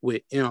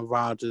with Aaron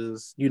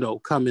Rodgers,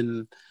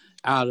 coming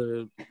out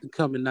of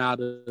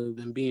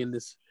and being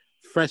this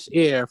fresh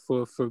air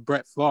for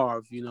Brett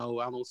Favre.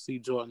 I don't see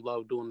Jordan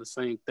Love doing the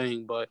same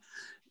thing, but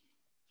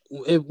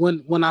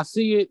when I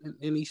see it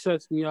and he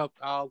shuts me up,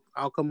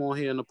 I'll come on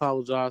here and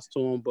apologize to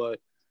him. But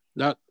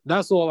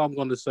that's all I'm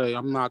gonna say.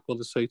 I'm not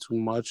gonna say too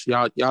much.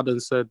 Y'all done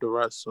said the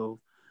rest, so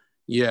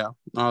yeah,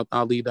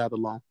 I'll leave that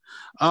alone.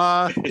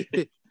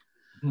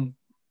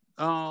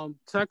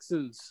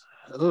 Texans.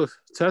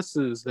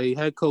 They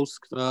head coach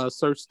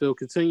search still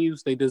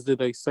continues. They just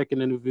did a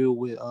second interview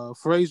with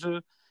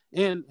Frazier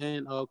and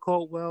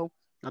Caldwell.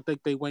 I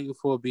think they waiting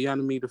for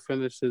Bieniemy to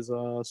finish his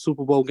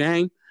Super Bowl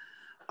game.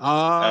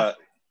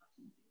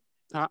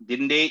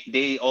 Didn't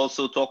they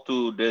also talk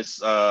to this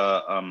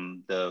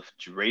the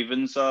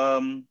Ravens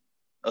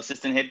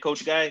assistant head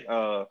coach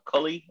guy,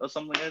 Cully or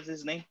something like that's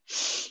his name?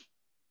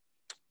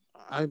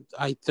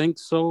 I think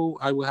so.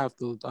 I would have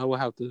to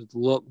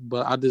look,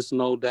 but I just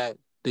know that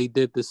they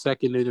did the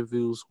second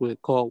interviews with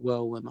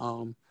Caldwell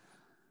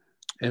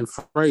and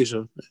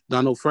Frazier.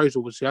 I know Frazier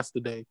was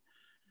yesterday.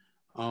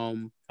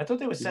 I thought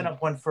they would set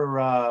up one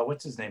for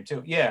what's his name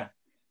too? Yeah.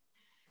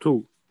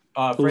 Who's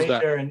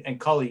Frazier and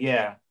Cully,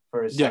 yeah,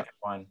 for his second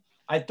one.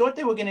 I thought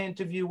they were going to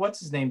interview what's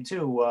his name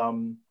too,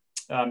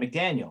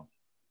 McDaniel.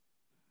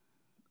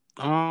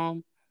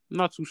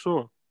 Not too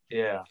sure.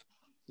 Yeah,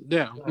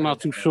 I'm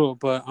not too sure,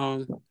 but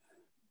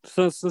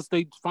since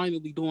they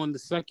finally doing the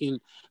second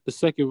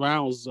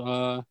rounds,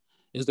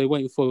 is they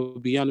waiting for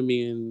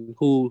Bieniemy and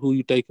who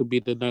you think could be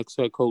the next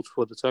head coach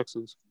for the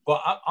Texans?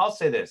 Well, I'll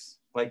say this: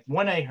 like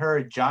when I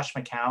heard Josh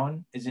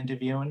McCown is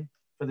interviewing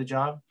for the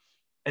job,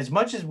 as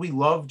much as we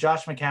love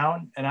Josh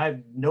McCown, and I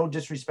have no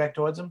disrespect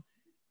towards him,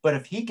 but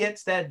if he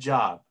gets that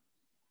job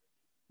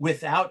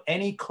without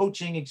any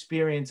coaching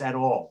experience at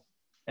all,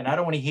 and I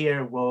don't want to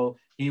hear, well,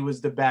 he was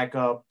the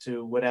backup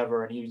to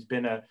whatever, and he's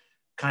been a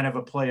kind of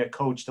a player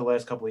coach the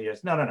last couple of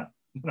years. No.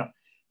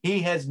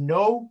 He has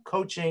no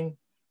coaching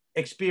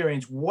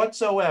experience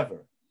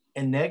whatsoever,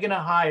 and they're going to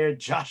hire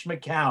Josh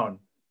McCown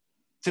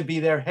to be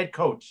their head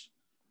coach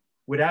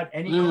without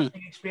any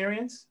coaching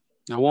experience.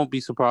 I won't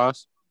be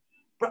surprised.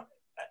 Bro,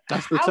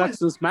 that's the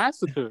Texans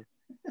massacre.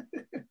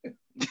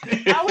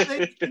 How would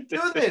they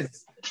do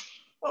this?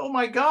 Oh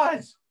my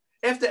gosh.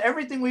 After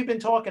everything we've been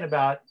talking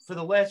about for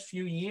the last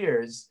few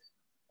years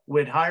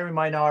with hiring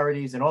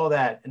minorities and all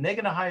that, and they're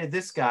going to hire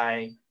this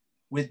guy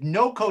with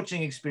no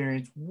coaching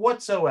experience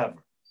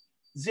whatsoever.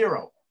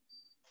 Zero.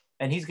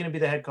 And he's going to be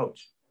the head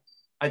coach.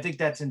 I think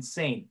that's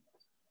insane.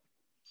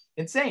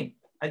 Insane.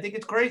 I think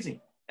it's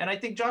crazy. And I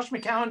think Josh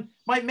McCown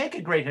might make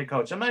a great head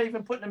coach. I'm not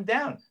even putting him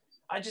down.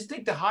 I just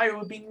think the hire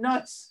would be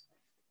nuts.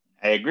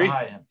 I agree.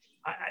 I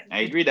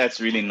agree. That's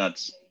really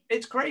nuts.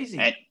 It's crazy.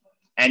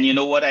 And you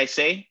know what I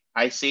say?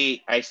 I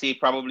say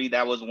probably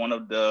that was one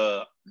of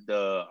the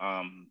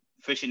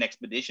fishing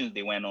expeditions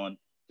they went on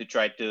to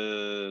try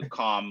to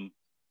calm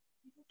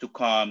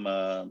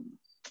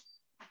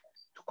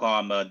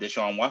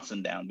Deshaun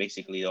Watson down,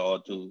 basically, or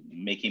to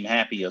make him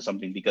happy or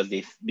something,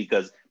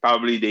 because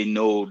probably they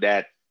know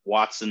that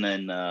Watson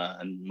and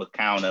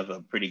McCown have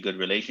a pretty good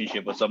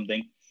relationship or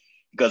something.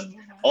 Because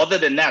other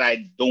than that,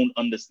 I don't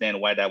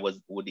understand why that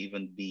would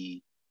even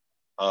be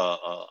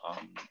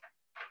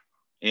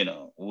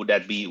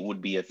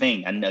would be a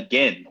thing. And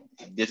again,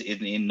 this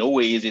is in no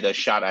way is it a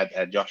shot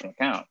at Josh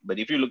McCown. But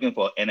if you're looking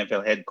for an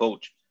NFL head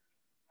coach,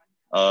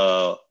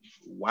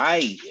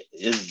 why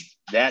is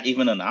that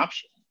even an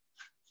option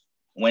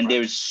when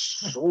there's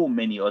so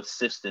many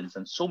assistants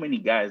and so many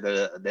guys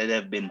that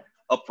have been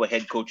up for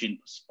head coaching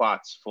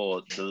spots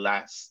for the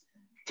last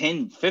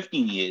 10,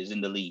 15 years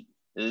in the league?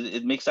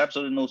 It makes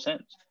absolutely no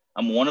sense.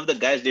 I'm one of the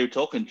guys they're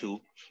talking to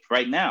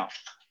right now,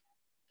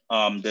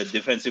 the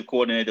defensive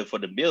coordinator for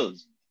the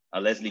Bills,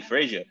 Leslie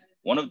Frazier.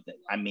 I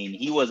think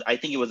he was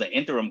an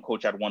interim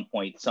coach at one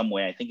point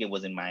somewhere. I think it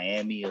was in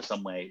Miami or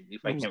somewhere.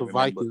 If I can't remember.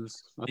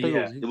 Vikings.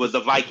 It was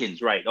the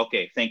Vikings, right?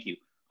 Okay, thank you.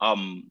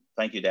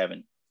 Thank you,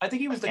 Devin. I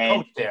think he was the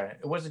coach there.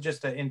 It wasn't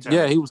just an intern.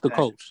 Yeah, he was the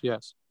coach.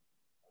 Yes.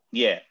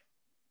 Yeah.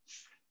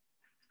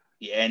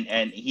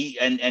 And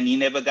he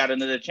never got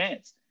another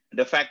chance.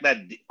 The fact that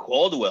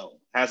Caldwell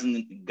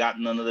hasn't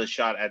gotten another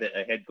shot at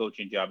a head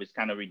coaching job is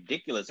kind of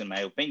ridiculous, in my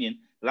opinion.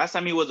 Last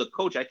time he was a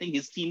coach, I think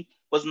his team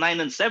was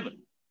 9-7,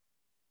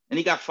 and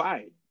he got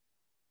fired.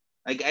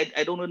 I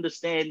don't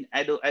understand.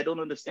 I don't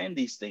understand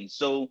these things.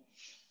 So,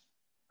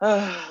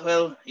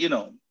 the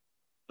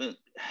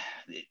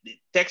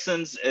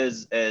Texans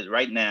is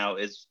right now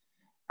is.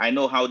 I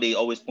know how they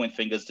always point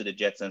fingers to the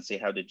Jets and say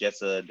how the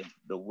Jets are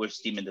the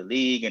worst team in the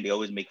league, and they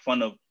always make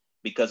fun of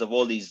because of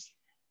all these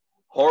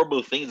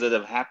horrible things that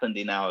have happened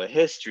in our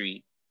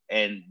history.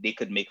 and they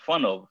could make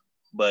fun of.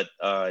 But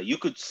you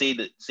could say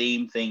the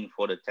same thing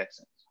for the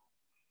Texans,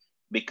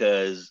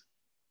 because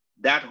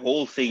that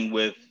whole thing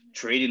with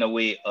trading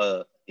away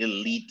a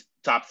elite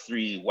top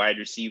 3 wide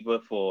receiver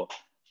for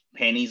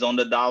pennies on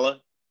the dollar,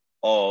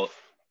 or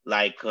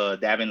like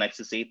Davin likes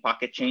to say,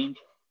 pocket change.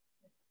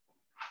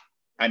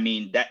 I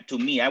mean, that to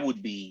me, I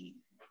would be,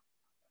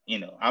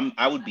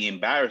 I would be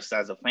embarrassed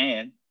as a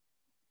fan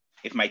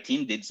if my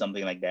team did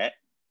something like that.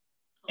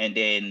 And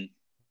then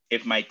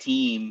if my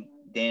team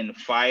then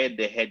fired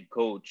the head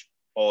coach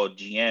or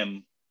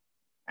GM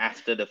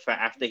after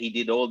after he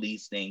did all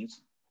these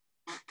things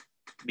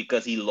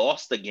because he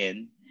lost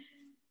again,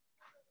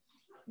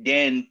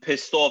 then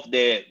pissed off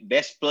their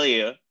best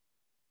player,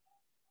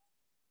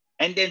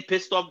 and then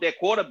pissed off their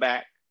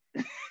quarterback.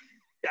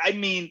 I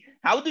mean,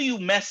 how do you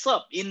mess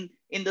up in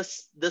the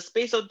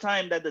space of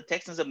time that the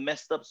Texans have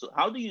messed up? So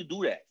how do you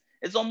do that?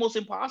 It's almost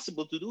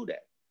impossible to do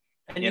that.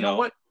 And you know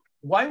what?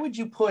 Why would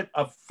you put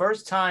a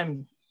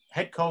first-time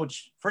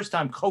coach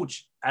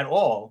at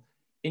all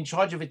in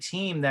charge of a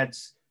team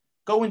that's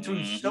going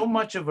through so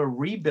much of a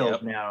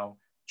rebuild now,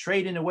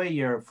 trading away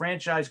your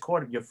franchise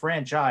quarterback,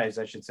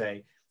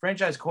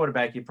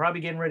 you're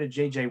probably getting rid of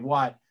J.J.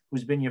 Watt,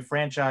 who's been your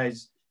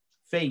franchise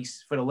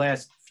face for the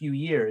last few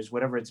years,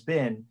 whatever it's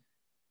been,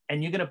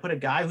 and you're going to put a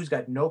guy who's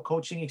got no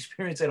coaching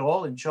experience at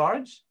all in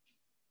charge?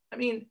 I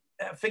mean,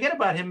 forget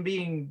about him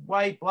being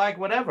white, black,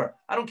 whatever.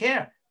 I don't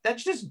care.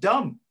 That's just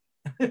dumb.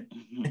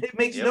 It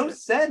makes no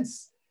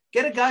sense.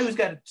 Get a guy who's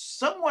got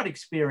somewhat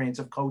experience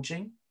of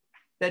coaching,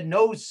 that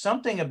knows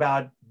something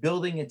about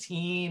building a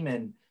team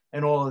and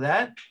all of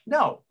that.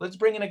 No, let's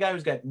bring in a guy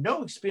who's got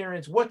no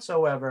experience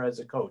whatsoever as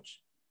a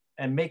coach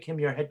and make him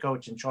your head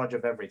coach in charge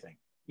of everything.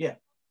 Yeah.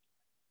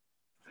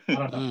 I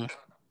don't know.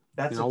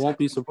 I won't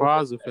be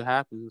surprised if it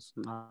happens.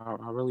 I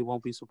really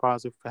won't be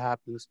surprised if it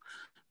happens.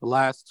 The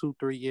last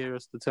 2-3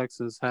 years, the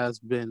Texans has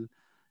been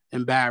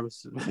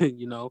embarrassing,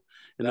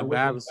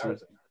 embarrassing.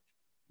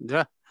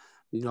 Yeah,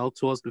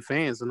 towards the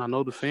fans. And I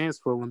know the fans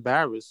feel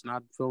embarrassed,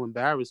 not feel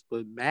embarrassed,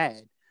 but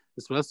mad,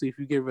 especially if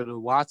you get rid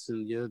of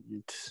Watson, your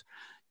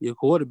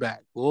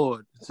quarterback.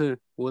 Lord,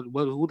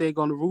 who they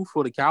going to root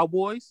for? The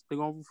Cowboys? They're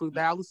going to root for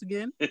Dallas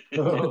again?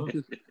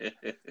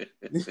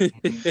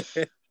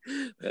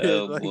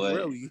 Oh boy.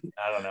 Really?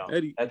 I don't know.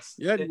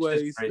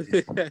 Anyways,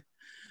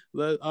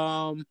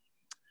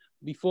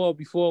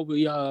 before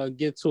we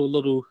get to a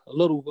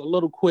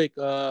little quick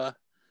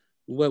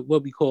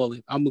what we call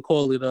it, I'm gonna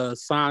call it a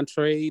sign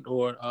trade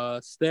or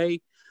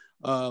stay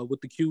with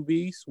the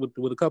QBs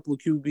with a couple of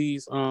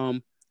QBs.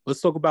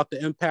 Let's talk about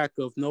the impact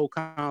of no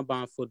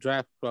combine for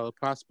draft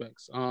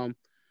prospects.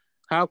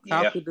 How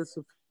could this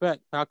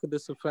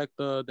affect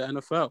the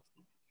NFL?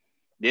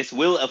 This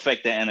will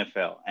affect the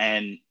NFL,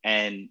 and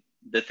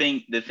the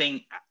thing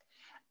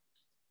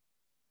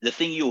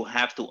you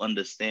have to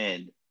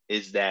understand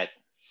is that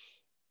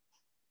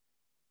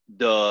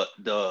the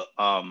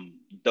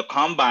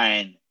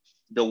combine,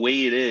 the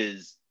way it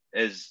is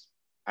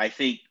I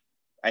think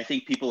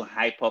people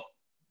hype up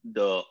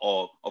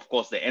of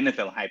course the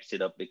NFL hypes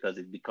it up because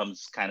it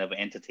becomes kind of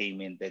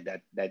entertainment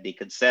that they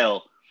could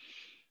sell.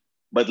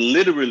 But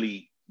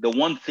literally the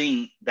one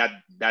thing that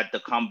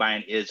the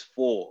combine is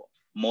for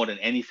more than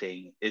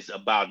anything is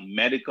about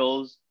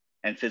medicals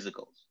and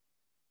physicals,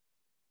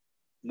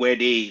 where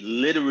they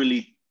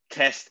literally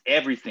test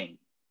everything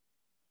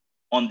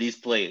on these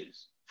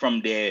players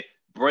from their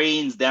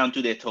brains down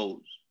to their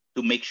toes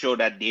to make sure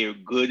that they're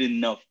good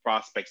enough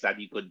prospects that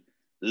you could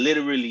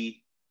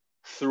literally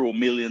throw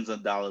millions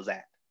of dollars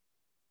at.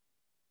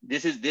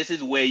 This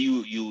is where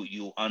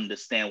you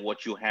understand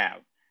what you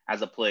have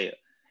as a player.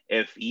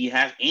 If he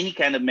has any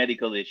kind of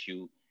medical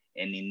issue,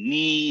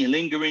 any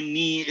lingering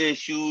knee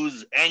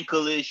issues,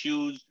 ankle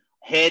issues,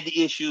 head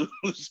issues,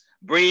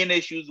 brain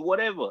issues,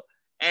 whatever,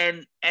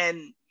 and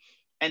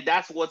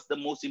that's what's the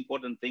most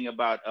important thing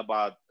about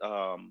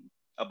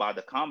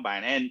the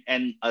combine.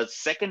 And a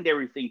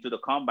secondary thing to the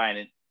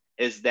combine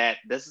is that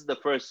this is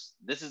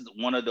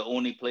one of the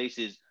only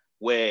places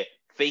where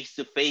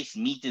face-to-face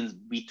meetings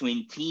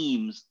between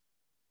teams,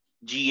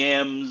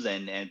 GMs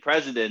and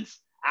presidents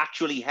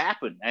actually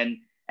happen. And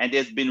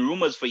there's been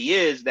rumors for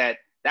years that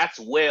that's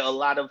where a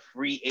lot of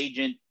free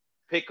agent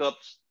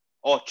pickups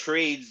or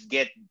trades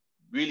get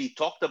really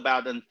talked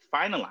about and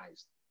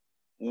finalized,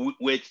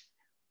 which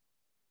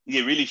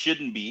it really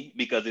shouldn't be,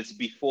 because it's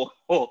before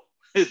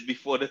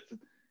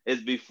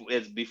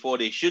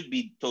they should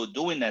be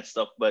doing that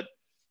stuff. But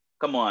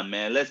come on,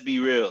 man, let's be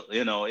real.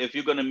 If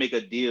you're gonna make a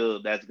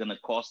deal that's gonna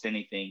cost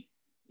anything,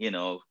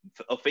 a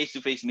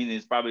face-to-face meeting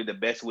is probably the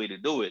best way to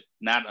do it,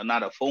 not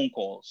a phone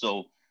call.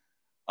 So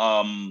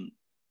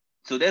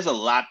there's a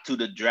lot to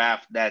the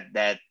draft that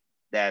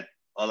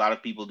a lot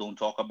of people don't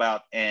talk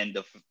about, and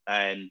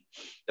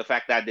the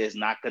fact that there's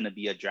not going to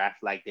be a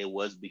draft like there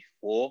was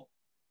before.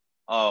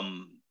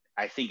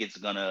 I think it's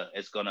gonna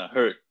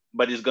hurt,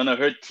 but it's gonna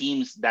hurt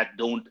teams that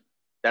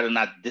are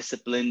not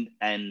disciplined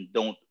and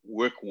don't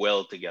work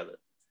well together.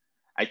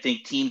 I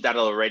think teams that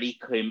already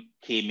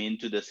came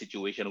into the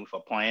situation with a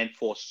plan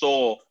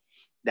foresaw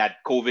that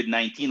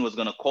COVID-19 was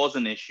going to cause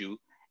an issue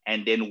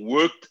and then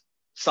worked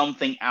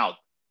something out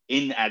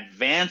in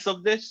advance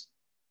of this,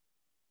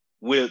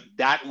 will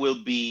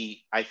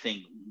be, I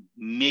think,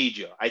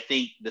 major. I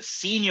think the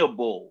Senior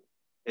Bowl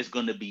is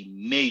going to be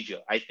major.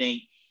 I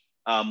think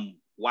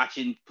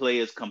watching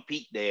players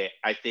compete there,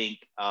 I think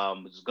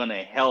is going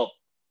to help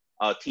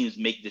teams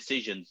make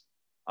decisions.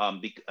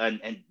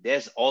 And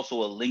there's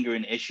also a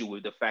lingering issue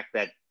with the fact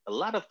that a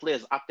lot of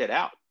players opted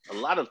out. A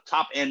lot of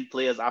top end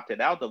players opted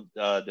out of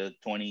the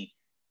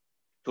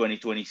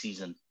 2020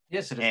 season.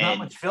 Yes, so there's not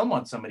much film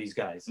on some of these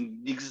guys.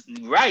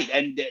 Right,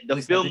 and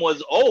the film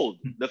was old.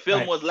 The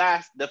film was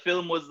The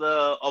film was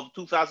of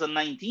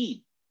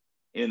 2019.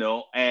 You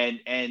know,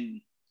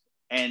 and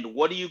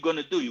what are you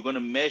gonna do? You're gonna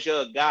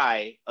measure a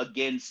guy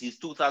against his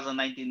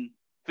 2019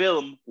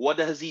 film. What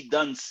has he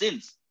done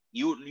since?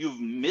 You've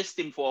missed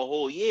him for a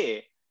whole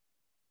year.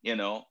 You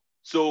know,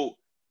 so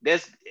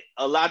there's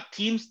a lot of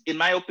teams, in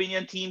my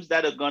opinion, teams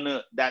that are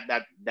gonna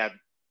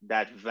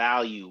that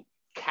value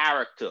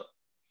character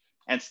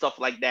and stuff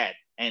like that,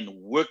 and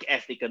work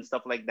ethic and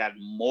stuff like that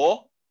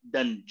more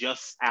than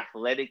just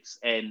athletics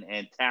and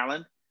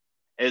talent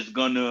is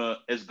gonna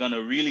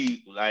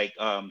really like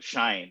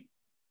shine.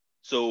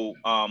 So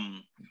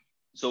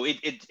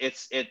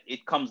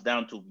it comes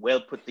down to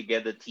well put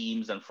together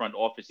teams and front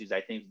offices.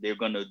 I think they're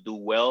gonna do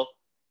well.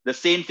 The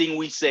same thing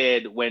we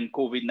said when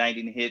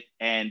COVID-19 hit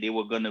and they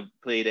were gonna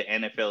play the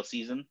NFL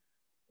season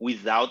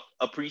without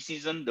a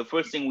preseason. The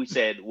first thing we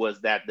said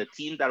was that the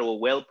teams that were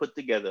well put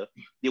together,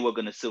 they were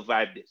going to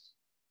survive this.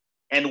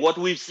 And what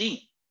we've seen,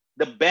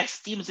 the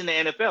best teams in the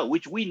NFL,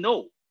 which we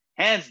know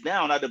hands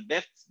down are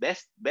the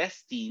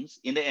best teams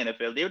in the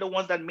NFL, they're the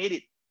ones that made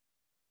it.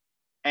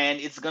 And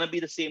it's going to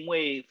be the same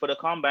way for the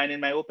combine,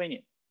 in my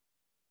opinion.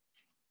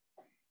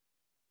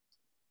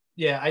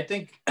 Yeah, I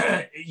think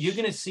you're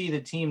going to see the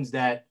teams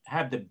that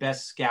have the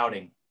best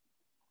scouting.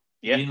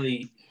 Yeah.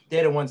 Really,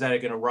 they're the ones that are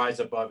going to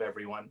rise above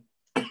everyone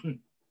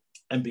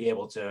and be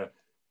able to,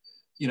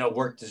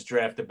 work this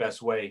draft the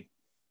best way.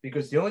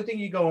 Because the only thing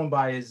you're going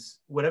by is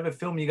whatever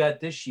film you got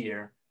this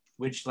year,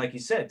 which, like you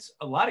said,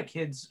 a lot of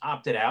kids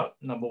opted out,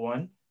 number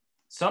one.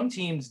 Some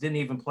teams didn't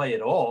even play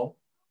at all,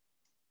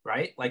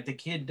 right? Like the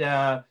kid,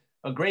 a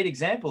great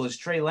example is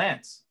Trey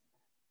Lance.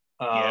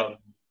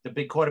 The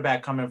big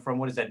quarterback coming from,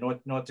 what is that,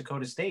 North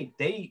Dakota State.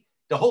 The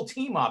whole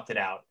team opted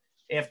out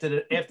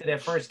after their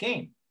first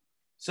game.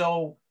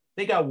 So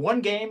they got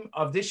one game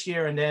of this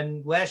year and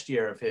then last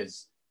year of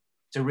his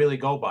to really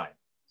go by.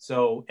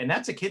 So, and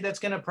that's a kid that's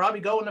going to probably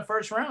go in the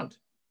first round,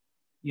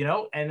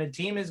 and the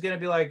team is going to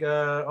be like,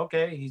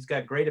 okay, he's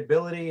got great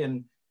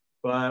ability,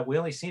 but we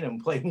only seen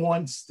him play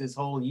once this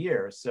whole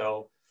year.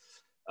 So,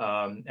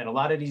 and a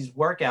lot of these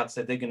workouts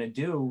that they're going to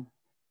do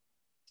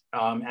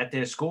at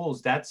their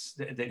schools, they're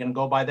going to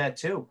go by that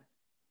too,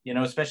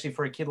 especially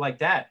for a kid like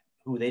that,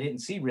 who they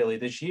didn't see really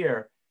this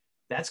year.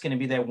 That's going to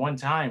be their one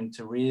time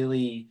to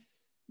really,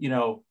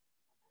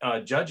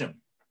 judge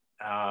them.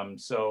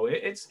 So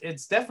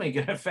it's definitely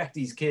going to affect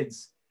these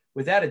kids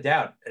without a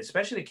doubt,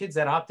 especially the kids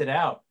that opted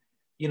out,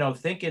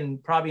 thinking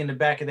probably in the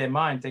back of their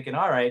mind, thinking,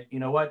 all right, you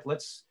know what,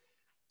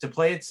 to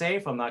play it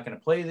safe, I'm not going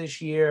to play this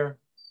year,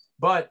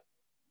 but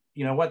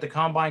you know what, the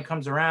combine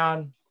comes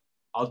around,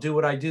 I'll do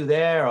what I do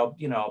there.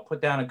 I'll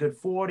put down a good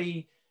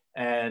 40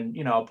 and,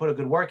 I'll put a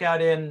good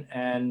workout in,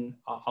 and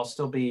I'll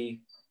still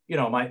be,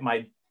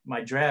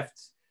 my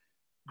draft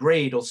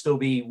grade will still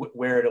be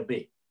where it'll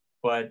be.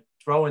 But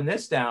throwing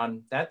this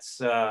down, that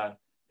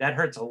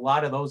hurts a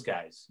lot of those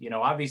guys.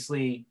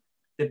 Obviously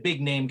the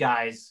big name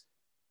guys,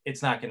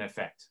 it's not going to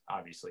affect,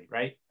 obviously,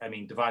 right? I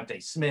mean,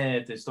 Devontae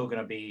Smith is still going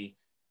to be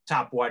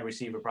top wide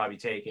receiver probably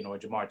taken, or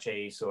Jamar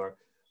Chase or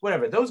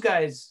whatever. Those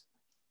guys,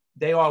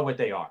 they are what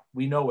they are.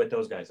 We know what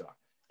those guys are.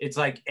 It's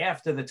like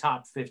after the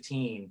top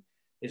 15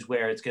 is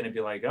where it's going to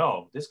be like,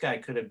 oh, this guy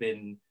could have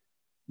been,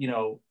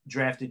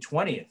 drafted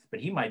 20th, but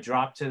he might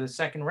drop to the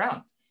second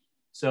round.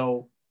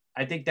 So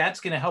I think that's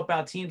going to help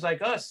out teams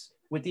like us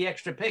with the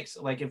extra picks.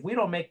 Like if we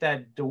don't make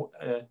that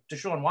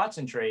Deshaun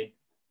Watson trade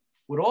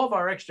with all of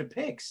our extra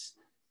picks,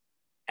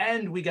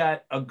 and we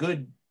got a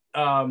good,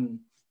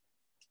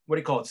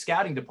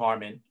 scouting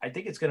department, I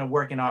think it's going to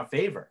work in our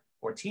favor,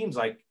 or teams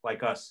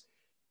like us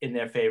in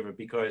their favor,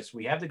 because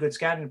we have the good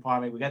scouting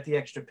department. We got the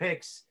extra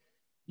picks.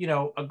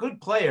 A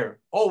good player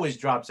always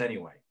drops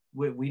anyway.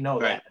 We know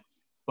that.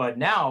 But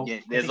now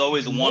there's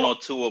always one or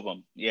two of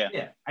them.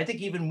 Yeah. I think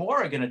even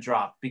more are going to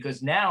drop,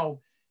 because now,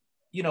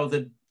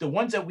 the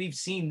ones that we've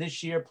seen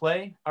this year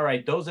play, all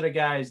right, those are the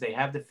guys, they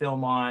have the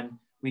film on,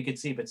 we could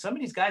see. But some of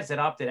these guys that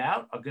opted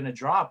out are going to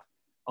drop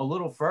a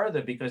little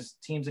further, because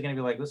teams are going to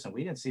be like, listen,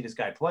 we didn't see this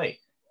guy play.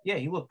 Yeah,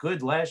 he looked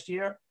good last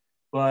year,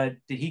 but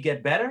did he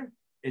get better?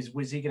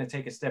 Was he going to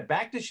take a step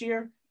back this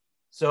year?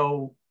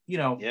 So,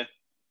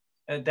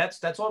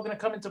 that's all going to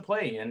come into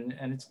play,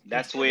 and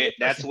that's where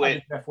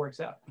that works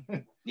out.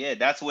 Yeah,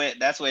 that's where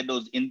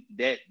those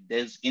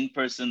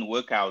in-person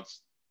workouts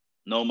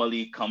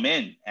normally come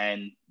in,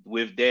 and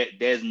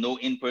there's no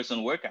in-person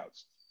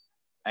workouts,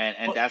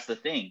 and that's the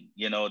thing,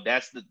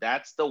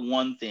 that's the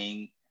one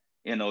thing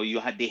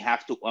they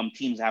have to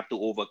teams have to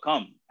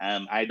overcome.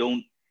 I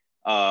don't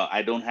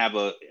have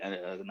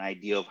an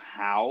idea of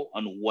how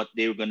and what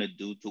they're gonna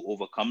do to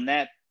overcome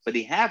that, but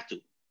they have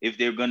to if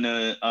they're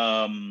gonna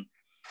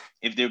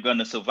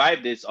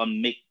survive this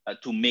on make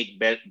to make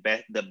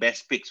the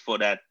best picks for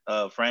that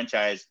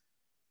franchise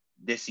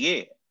this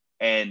year.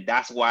 And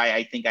that's why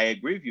I think I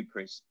agree with you,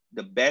 Chris.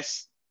 The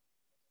best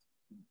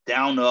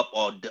down up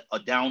or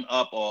down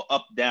up or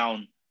up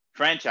down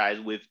franchise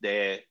with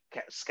their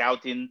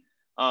scouting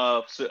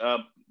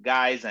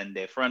guys and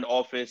their front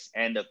office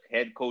and the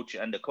head coach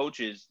and the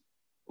coaches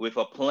with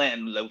a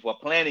plan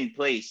in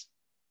place,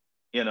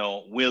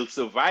 will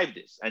survive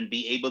this and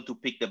be able to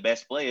pick the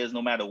best players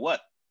no matter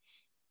what.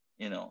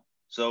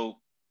 So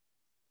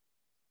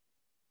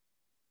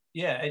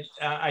yeah,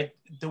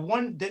 the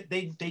one that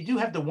they do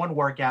have the one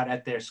workout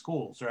at their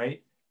schools,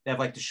 right? They have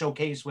like the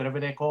showcase, whatever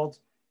they're called.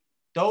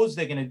 Those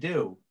they're gonna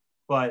do,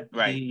 but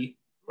right.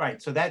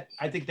 So that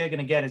I think they're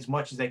gonna get as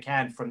much as they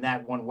can from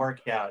that one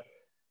workout,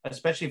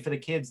 especially for the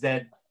kids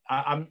that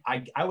I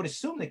would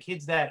assume the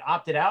kids that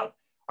opted out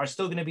are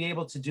still gonna be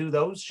able to do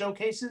those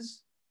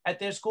showcases at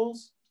their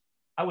schools.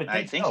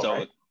 I think so.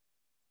 Right?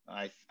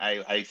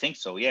 I think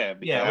so, yeah,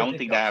 because I don't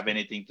think that have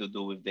anything to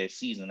do with their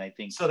season. I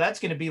think so. That's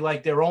going to be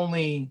like their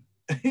only,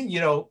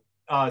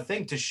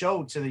 thing to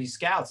show to these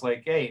scouts.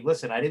 Like, hey,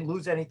 listen, I didn't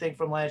lose anything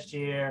from last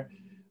year.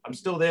 I'm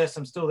still this.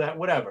 I'm still that.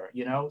 Whatever,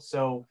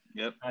 So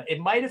yep.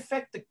 It might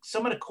affect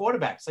some of the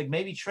quarterbacks, like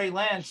maybe Trey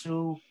Lance,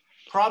 who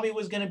probably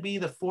was going to be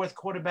the fourth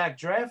quarterback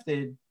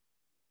drafted.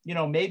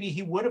 Maybe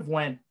he would have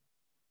went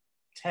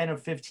 10 or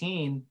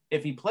 15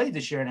 if he played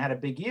this year and had a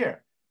big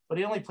year, but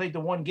he only played the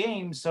one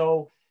game,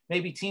 so.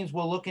 Maybe teams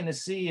were looking to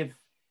see if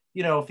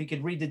he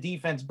could read the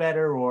defense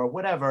better or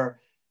whatever.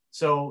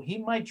 So he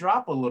might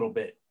drop a little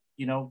bit.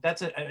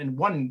 That's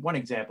one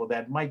example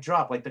that might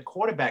drop. Like the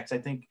quarterbacks, I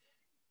think,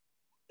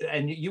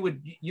 and you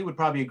would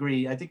probably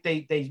agree. I think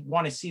they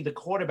want to see the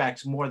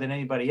quarterbacks more than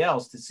anybody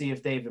else to see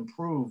if they've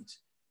improved,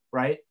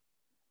 right,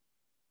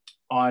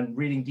 on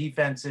reading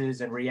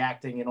defenses and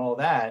reacting and all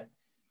that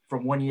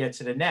from one year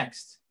to the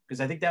next.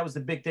 Because I think that was the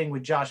big thing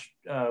with Josh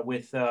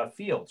with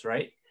Fields,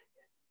 right?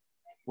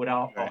 With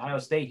Ohio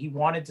State, he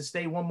wanted to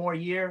stay one more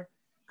year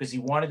because he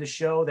wanted to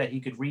show that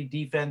he could read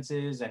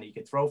defenses and he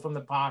could throw from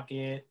the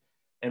pocket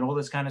and all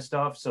this kind of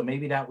stuff. So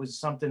maybe that was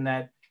something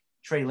that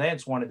Trey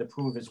Lance wanted to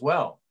prove as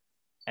well.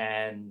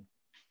 And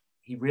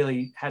he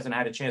really hasn't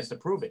had a chance to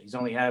prove it. He's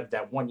only had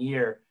that 1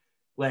 year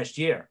last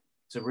year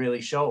to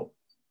really show.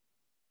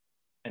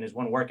 And his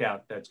one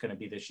workout that's going to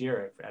be this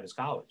year at his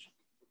college.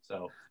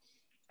 So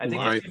I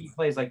think it's going to be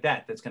plays like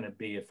that that's going to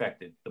be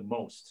affected the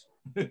most.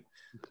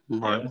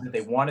 Right. That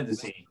they wanted to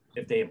see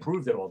if they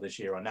improved it all this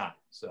year or not.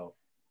 So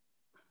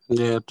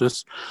yeah,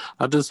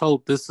 I just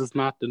hope this is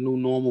not the new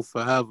normal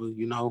forever.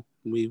 We're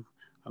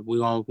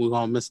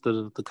gonna miss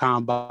the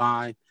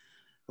combine,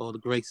 all the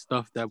great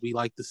stuff that we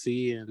like to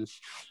see, and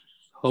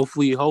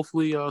hopefully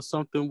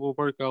something will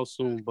work out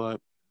soon. But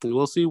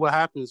we'll see what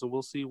happens, and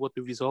we'll see what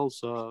the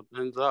results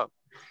ends up.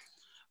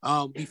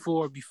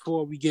 Before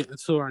we get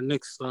into our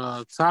next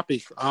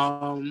topic,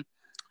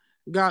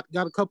 got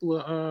a couple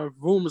of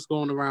rumors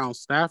going around.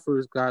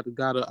 Stafford's got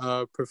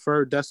a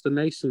preferred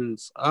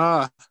destinations.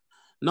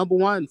 Number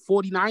 1,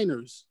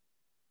 49ers.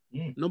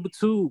 Number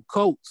 2,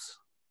 Colts.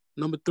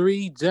 Number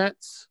 3,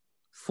 Jets.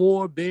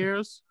 4,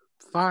 Bears.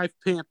 5,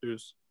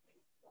 Panthers.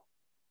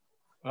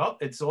 Well,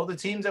 it's all the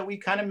teams that we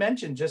kind of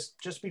mentioned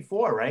just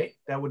before, right?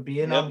 That would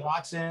be in on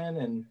Watson,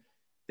 and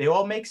they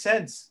all make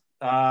sense.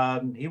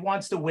 He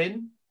wants to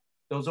win.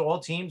 Those are all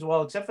teams,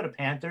 well, except for the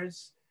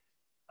Panthers.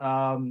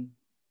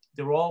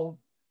 They're all,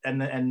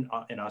 and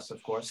us,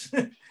 of course.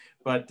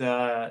 But,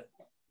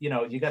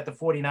 you got the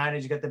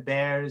 49ers, you got the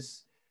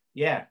Bears.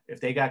 Yeah, if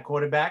they got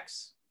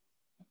quarterbacks,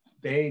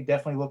 they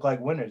definitely look like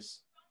winners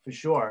for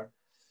sure.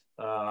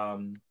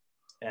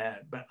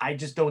 But I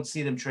just don't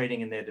see them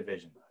trading in their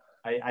division.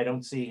 I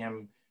don't see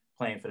him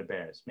playing for the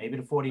Bears. Maybe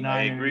the 49ers.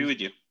 I agree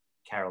with you.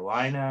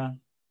 Carolina.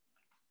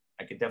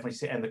 I could definitely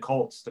see, and the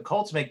Colts. The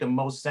Colts make the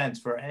most sense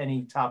for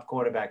any top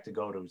quarterback to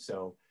go to.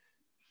 So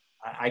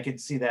I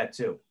could see that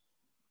too.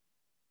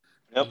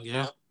 Yep.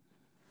 Yeah.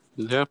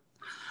 Yep.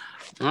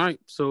 All right.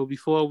 So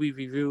before we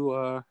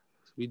review,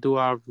 we do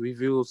our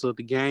reviews of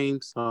the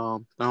games. I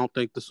don't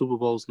think the Super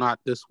Bowl's not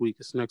this week.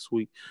 It's next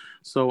week.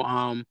 So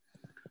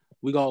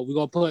we're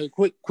gonna play a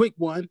quick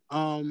one.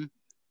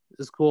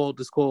 It's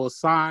called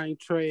sign,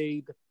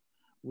 trade.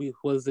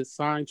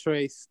 Sign,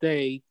 trade,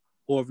 stay,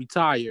 or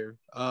retire?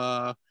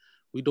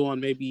 We're doing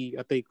maybe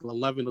I think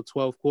 11 or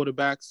 12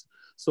 quarterbacks.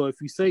 So if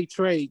you say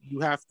trade, you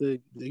have to.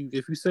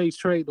 If you say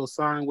trade or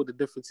sign with a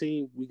different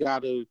team, we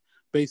gotta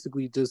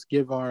basically just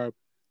give our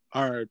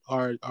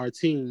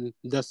team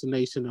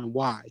destination and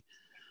why.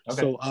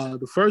 Okay. So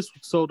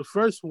the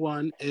first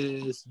one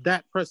is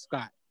Dak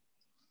Prescott.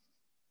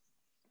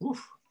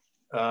 Oof.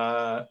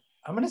 I'm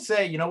gonna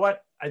say, you know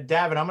what,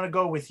 Davin, I'm gonna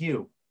go with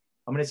you.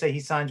 I'm gonna say he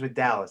signs with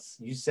Dallas.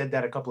 You said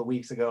that a couple of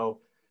weeks ago.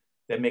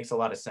 That makes a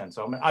lot of sense.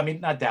 So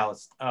not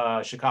Dallas,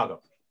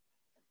 Chicago.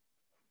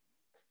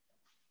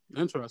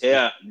 Interesting.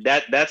 Yeah,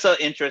 that's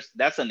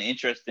an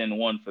interesting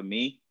one for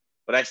me.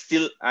 But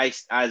I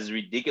as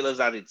ridiculous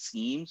as it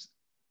seems,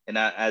 and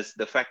as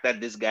the fact that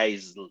this guy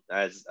is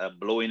as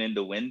blowing in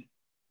the wind,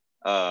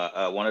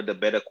 one of the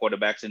better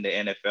quarterbacks in the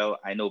NFL.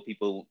 I know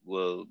people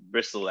will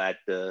bristle at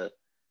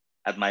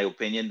my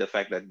opinion, the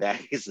fact that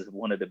Dak is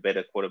one of the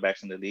better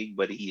quarterbacks in the league,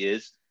 but he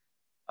is.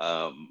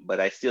 But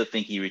I still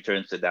think he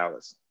returns to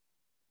Dallas.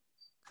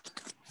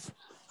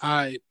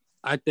 I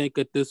I think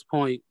at this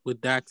point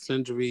with Dak's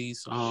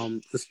injuries,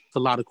 there's a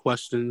lot of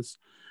questions.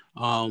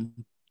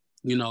 Um,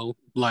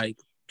 like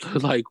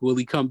like will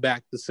he come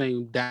back the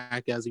same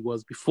Dak as he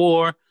was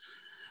before?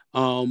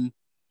 Um,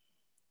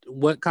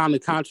 what kind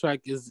of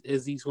contract is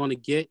he's going to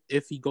get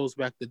if he goes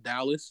back to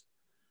Dallas?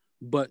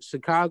 But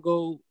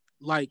Chicago,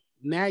 like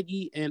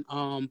Nagy and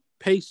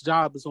Pace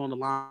job is on the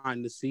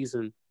line this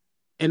season,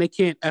 and they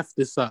can't f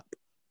this up.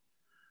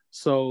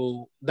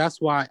 So that's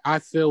why I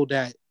feel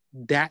that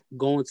Dak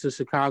going to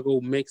Chicago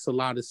makes a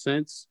lot of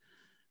sense.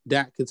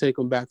 Dak can take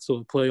them back to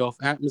a playoff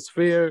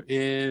atmosphere,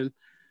 and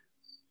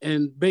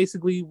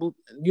basically,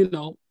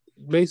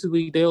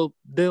 basically they'll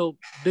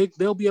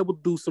be able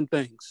to do some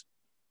things.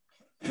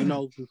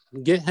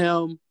 Get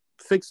him,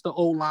 fix the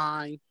O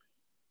line,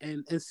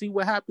 and see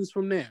what happens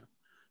from there.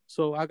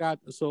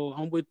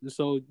 I'm with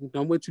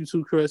you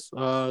too, Chris.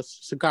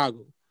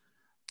 Chicago.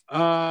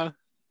 The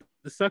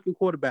second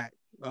quarterback,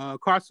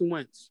 Carson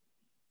Wentz.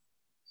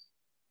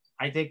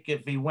 I think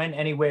if he went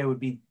anywhere, it would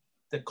be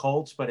the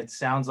Colts, but it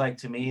sounds like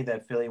to me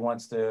that Philly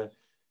wants to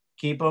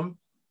keep him.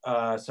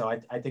 So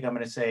I think I'm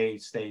going to say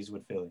stays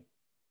with Philly.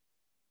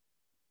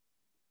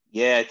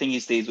 Yeah, I think he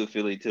stays with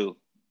Philly too.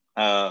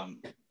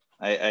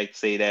 I'd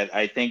say that.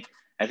 I think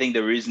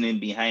the reasoning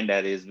behind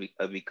that is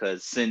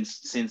because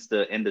since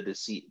the end of the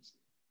season,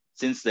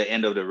 since the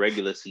end of the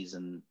regular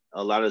season,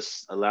 a lot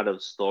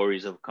of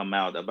stories have come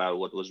out about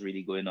what was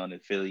really going on in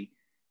Philly,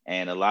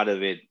 and a lot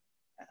of it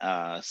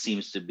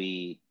seems to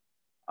be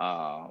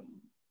more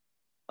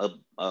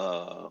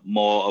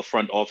a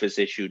front office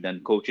issue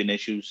than coaching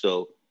issue.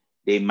 So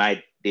they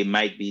might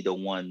be the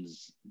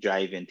ones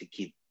driving to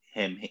keep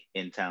him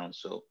in town.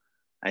 So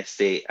I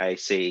say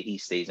he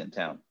stays in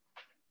town.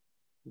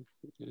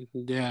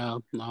 Yeah,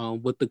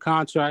 with the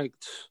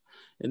contract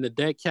and the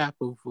dead cap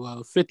of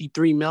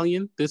 $53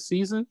 million this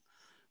season,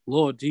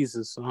 Lord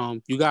Jesus,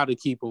 you got to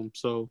keep him.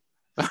 So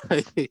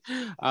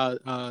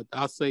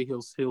I'll say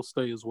he'll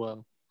stay as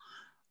well.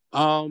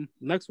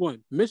 Next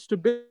one, Mitch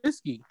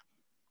Trubisky.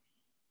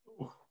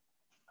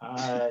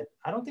 I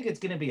don't think it's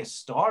going to be a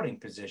starting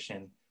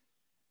position.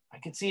 I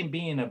could see him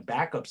being a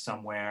backup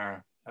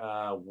somewhere.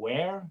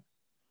 Where?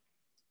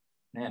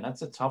 Man,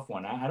 that's a tough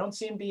one. I don't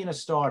see him being a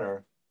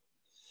starter.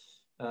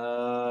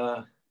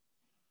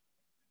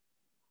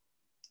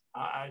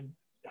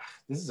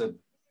 This is a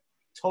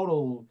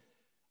total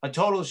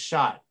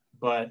shot,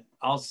 but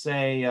I'll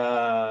say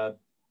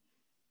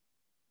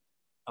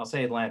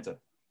Atlanta.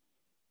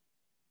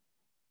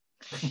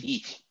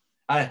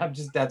 I'm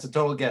just, that's a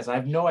total guess. I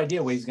have no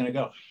idea where he's going to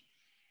go.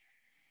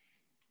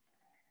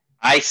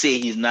 I say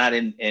he's not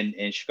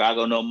in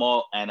Chicago no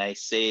more, and I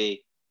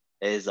say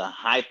there's a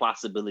high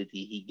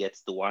possibility he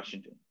gets to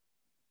Washington.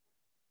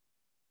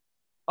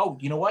 Oh,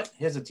 you know what?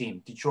 Here's a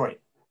team, Detroit.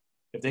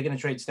 If they're going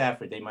to trade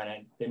Stafford, they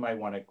might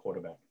want a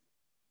quarterback.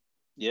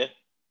 Yeah,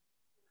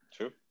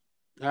 true.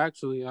 I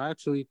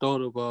actually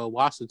thought of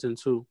Washington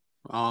too.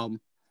 The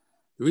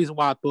reason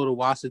why I thought of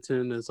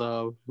Washington is,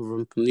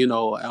 we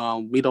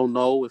don't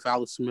know if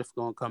Alex Smith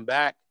gonna come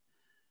back,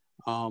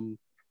 and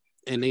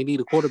they need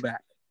a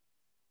quarterback.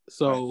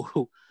 So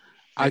right.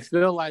 I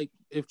feel like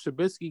if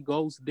Trubisky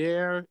goes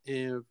there,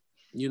 and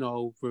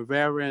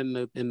Rivera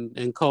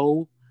and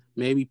Cole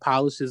maybe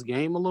polish his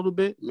game a little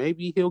bit,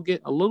 maybe he'll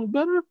get a little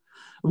better.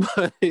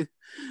 But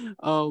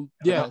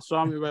yeah,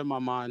 Shami read my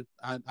mind.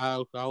 I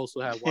also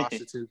have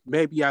Washington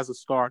maybe as a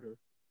starter.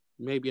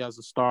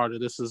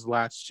 This is his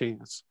last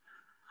chance.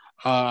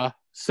 Sam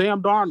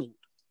Darnold.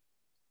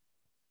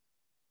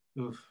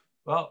 Oof.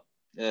 Well,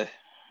 yeah,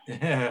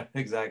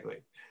 exactly.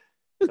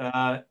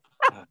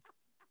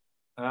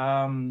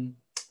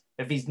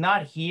 If he's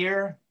not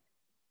here,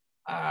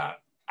 I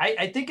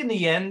think in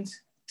the end,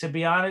 to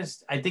be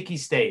honest, I think he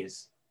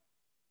stays.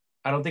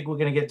 I don't think we're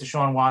going to get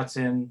Deshaun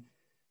Watson.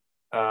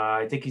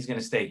 I think he's going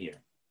to stay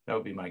here. That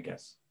would be my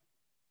guess.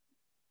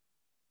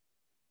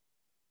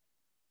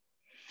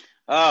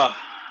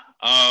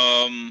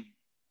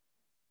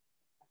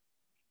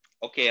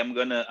 Okay, I'm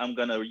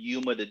gonna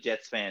humor the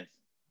Jets fans.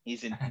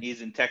 He's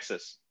in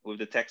Texas with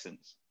the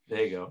Texans.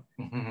 There you go.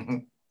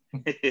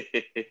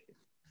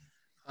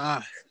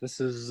 This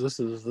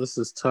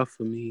is tough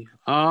for me.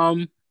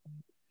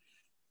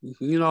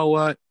 You know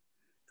what?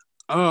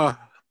 I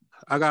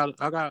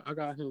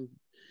got him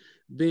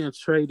being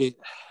traded,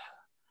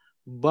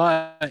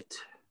 but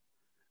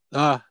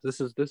this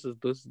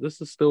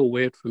is still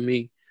weird for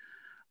me.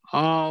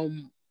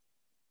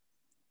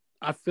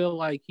 I feel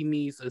like he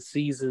needs a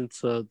season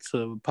to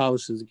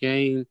polish his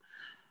game.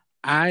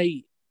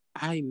 I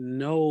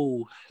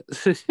know.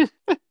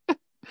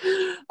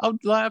 I'm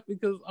laughing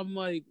because I'm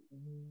like,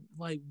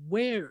 like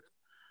where?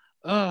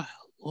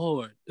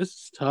 Lord, this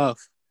is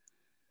tough.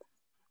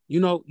 You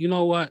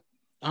know what?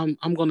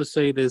 I'm gonna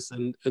say this,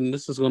 and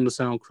this is gonna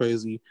sound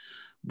crazy,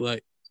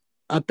 but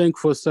I think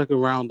for a second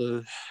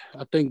rounder,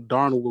 I think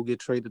Darnold will get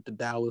traded to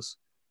Dallas.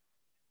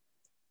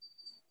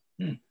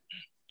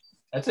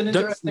 That's an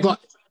interesting.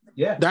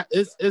 Yeah, that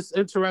is it's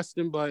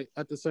interesting, but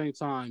at the same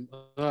time,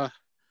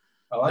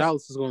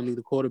 Dallas is going to need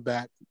a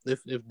quarterback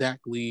if Dak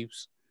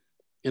leaves,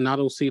 and I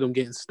don't see them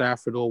getting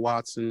Stafford or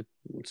Watson.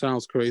 It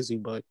sounds crazy,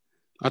 but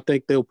I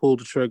think they'll pull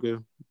the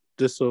trigger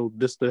just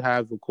to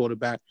have a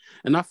quarterback.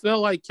 And I feel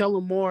like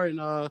Kellen Moore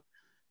and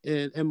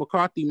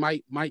McCarthy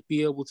might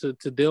be able to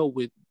deal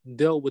with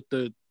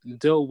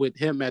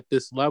him at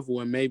this level,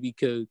 and maybe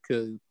could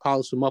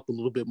polish him up a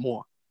little bit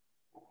more.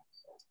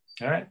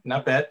 All right,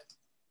 not bad.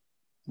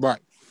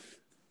 Right.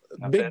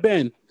 Big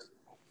Ben.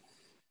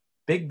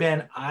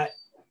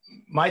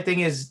 My thing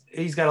is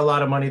he's got a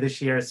lot of money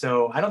this year,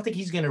 so I don't think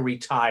he's going to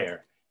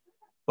retire.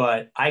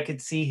 But I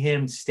could see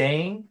him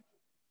staying,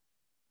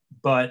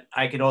 but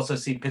I could also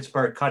see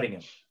Pittsburgh cutting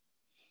him.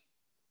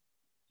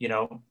 You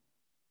know,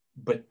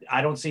 but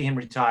I don't see him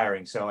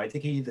retiring. So I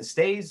think he either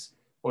stays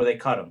or they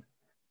cut him.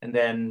 And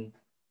then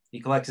he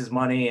collects his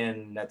money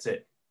and that's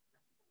it.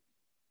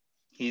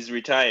 He's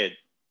retired.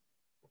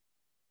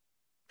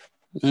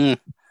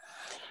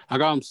 I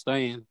got him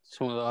staying.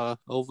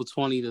 Over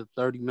 20 to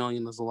 30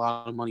 million is a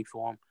lot of money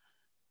for him.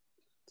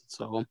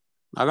 So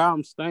I got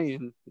him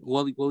staying.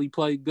 Will he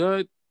play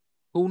good?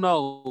 Who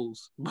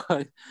knows?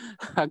 But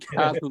I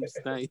got him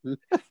staying.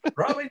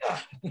 Probably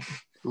not.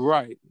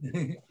 Right.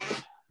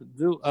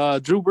 Drew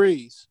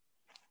Brees.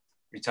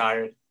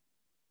 Retired.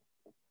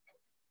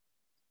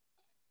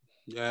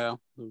 Yeah,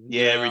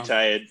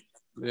 retired.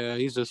 Yeah,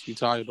 he's just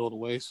retired all the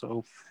way.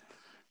 So,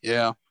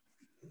 yeah.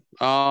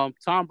 Tom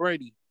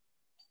Brady.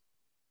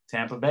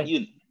 Tampa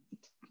Bay.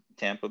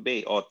 Tampa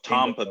Bay or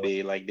Tampa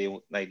Bay, like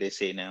they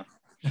say now.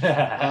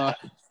 The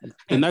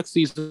next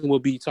season will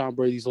be Tom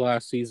Brady's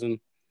last season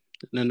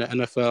in the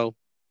NFL.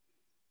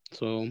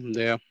 So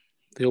yeah,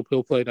 he'll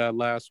play that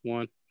last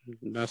one.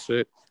 That's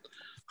it.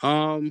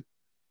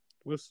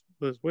 Where's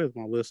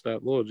my list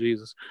at? Lord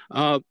Jesus.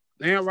 Aaron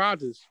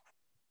Rodgers.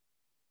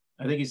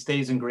 I think he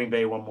stays in Green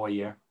Bay one more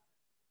year.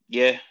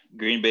 Yeah,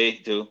 Green Bay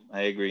too.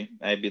 I agree.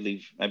 I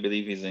believe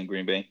he's in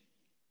Green Bay.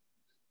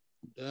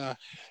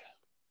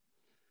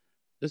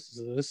 This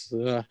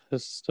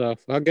is tough.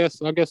 I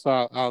guess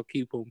I'll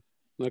keep him.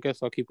 I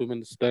guess I'll keep him in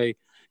the stay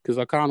because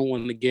I kind of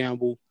wanted to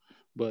gamble,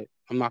 but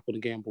I'm not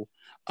going to gamble.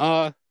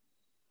 Let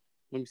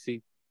me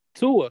see.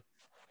 Tua.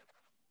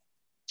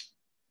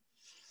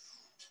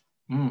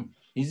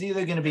 He's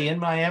either going to be in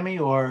Miami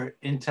or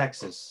in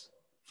Texas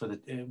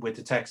with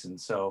the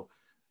Texans. So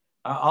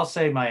I'll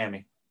say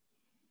Miami.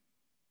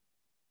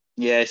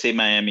 Yeah, I say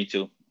Miami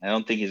too. I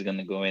don't think he's going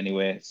to go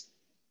anywhere.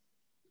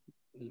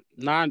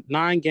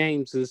 Nine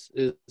games is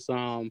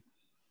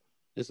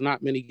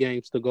not many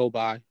games to go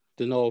by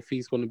to know if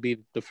he's going to be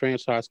the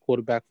franchise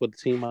quarterback for the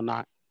team or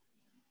not.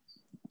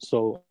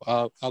 So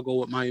I'll go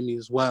with Miami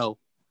as well.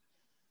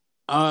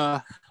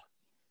 The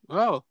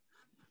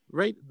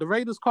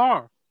Raiders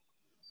car.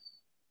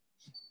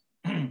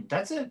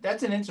 That's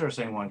an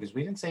interesting one because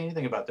we didn't say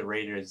anything about the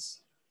Raiders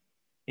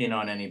in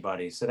on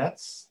anybody. So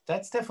that's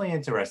definitely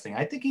interesting.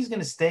 I think he's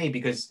going to stay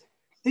because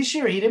this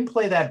year he didn't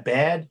play that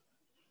bad.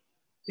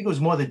 I think it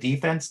was more the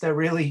defense that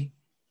really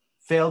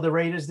failed the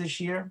Raiders this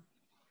year.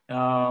 But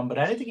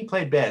I didn't think he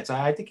played bad. So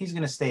I think he's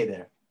going to stay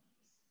there.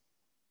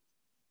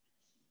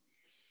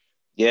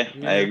 Yeah,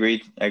 I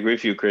agree. I agree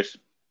with you, Chris.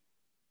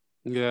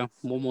 Yeah,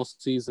 one more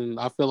season.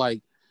 I feel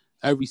like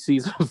every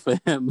season for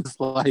him is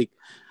like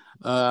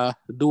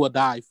do or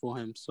die for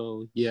him.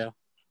 So yeah,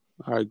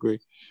 I agree.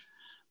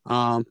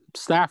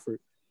 Stafford.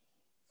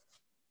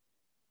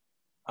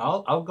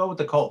 I'll go with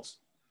the Colts.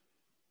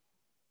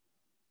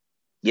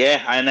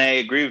 Yeah, and I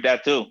agree with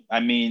that too. I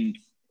mean,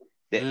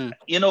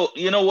 you know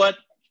what?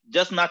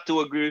 Just not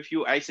to agree with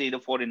you, I say the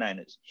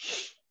 49ers.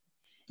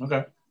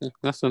 Okay.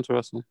 That's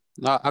interesting.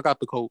 I got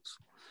the Colts.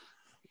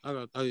 I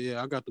got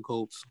the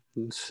Colts.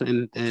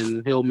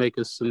 And he'll make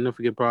a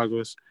significant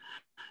progress.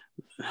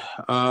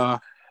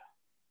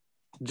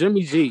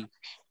 Jimmy G.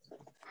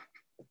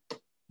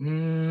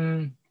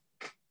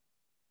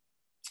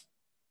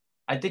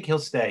 I think he'll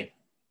stay.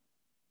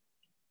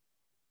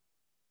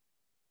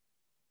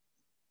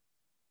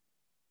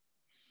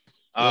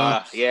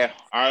 Yeah.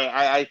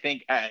 I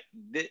think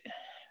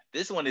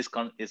this one is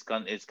kind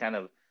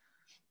of.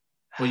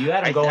 Well, you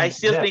had him going. I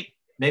still think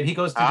maybe he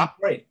goes to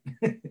Detroit.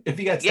 If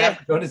he got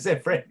Stafford going to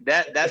San Fran.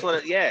 That's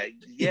what. Yeah.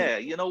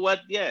 You know what?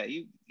 Yeah.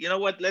 You know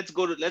what? Let's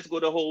go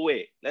the whole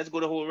way. Let's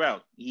go the whole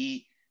route.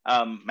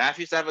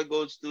 Matthew Stafford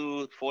goes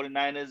to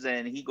 49ers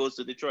and he goes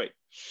to Detroit.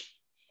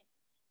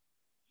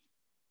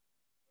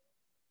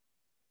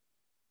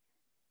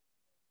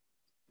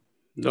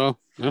 No,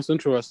 that's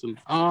interesting.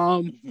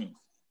 I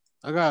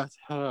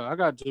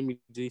got Jimmy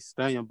G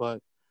staying,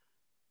 but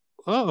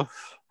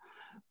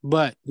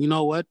you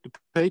know what? The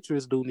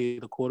Patriots do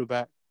need a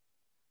quarterback,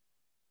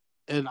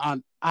 and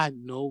I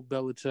know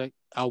Belichick.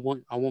 I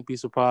won't be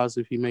surprised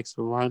if he makes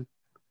the run.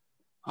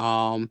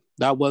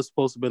 That was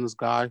supposed to be his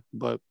guy,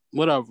 but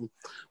whatever.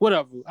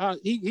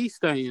 He's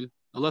staying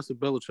unless the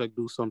Belichick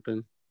do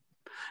something.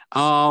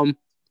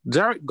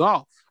 Jared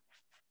Goff.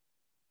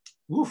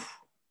 Oof.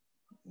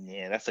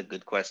 Yeah, that's a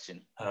good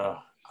question.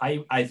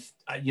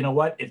 You know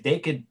what? If they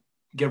could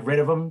get rid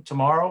of him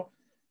tomorrow,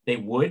 they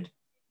would.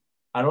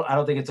 I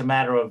don't think it's a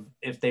matter of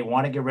if they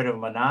want to get rid of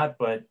him or not,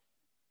 but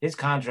his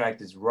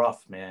contract is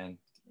rough, man.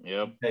 Yep.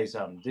 Let me tell you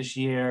something. This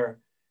year,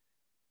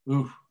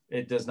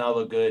 it does not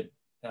look good.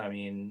 I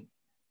mean,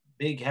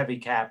 big heavy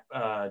cap,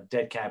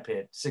 dead cap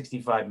hit,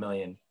 65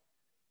 million.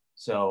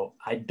 So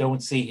I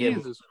don't see him.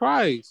 Jesus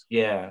Christ.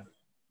 Yeah.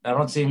 I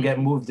don't see him get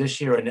moved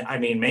this year. And I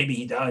mean, maybe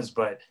he does,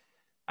 but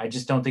I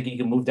just don't think he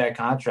can move that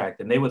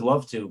contract. And they would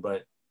love to,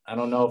 but I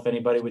don't know if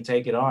anybody would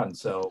take it on.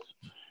 So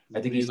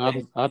I think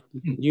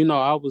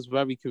I was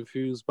very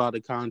confused by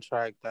the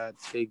contract that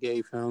they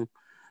gave him.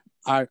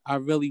 I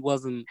really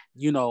wasn't,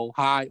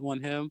 high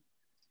on him.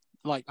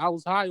 Like, I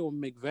was high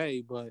on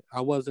McVay, but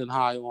I wasn't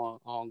high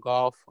on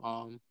Goff.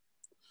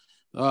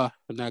 In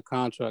that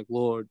contract,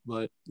 Lord.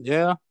 But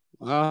yeah,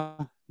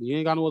 you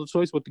ain't got no other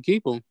choice but to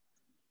keep him.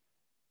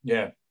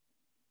 Yeah.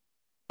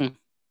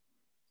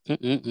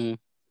 Mm-mm-mm.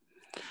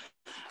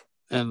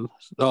 And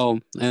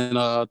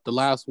the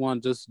last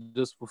one, just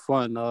for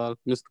fun,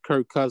 Mr.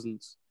 Kirk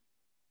Cousins.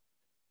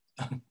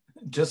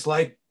 Just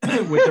like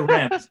with the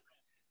Rams.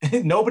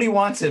 Nobody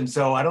wants him,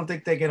 so I don't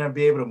think they're going to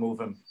be able to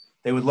move him.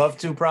 They would love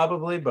to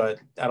probably, but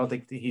I don't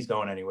think he's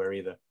going anywhere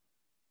either.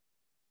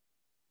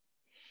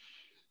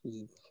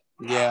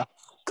 Yeah.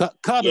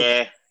 Cut him.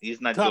 Yeah, he's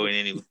not going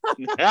anywhere.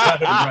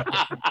 I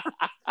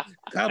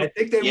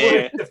think they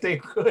would if they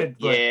could.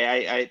 But...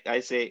 Yeah, I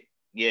say,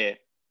 yeah.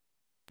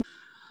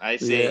 I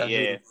say,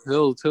 yeah.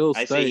 He'll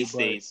I stay, say he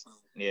stays.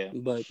 Yeah.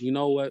 But you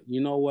know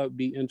what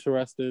be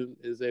interesting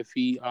is if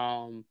he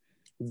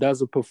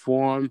doesn't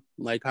perform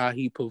like how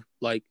he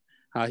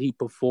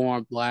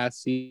performed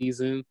last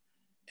season,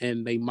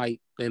 and they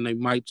might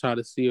try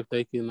to see if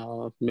they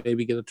can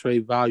maybe get a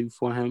trade value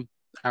for him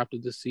after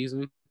this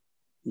season.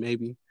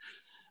 Maybe.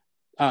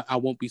 I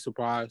won't be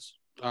surprised.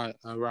 I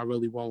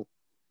really won't.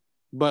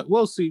 But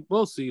we'll see.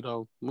 We'll see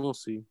though. We'll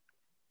see.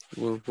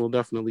 We'll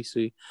definitely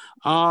see.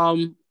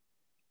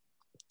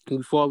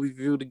 Before we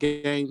review the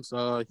games,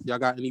 y'all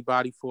got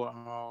anybody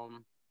for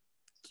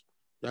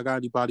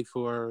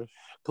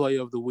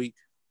player of the week?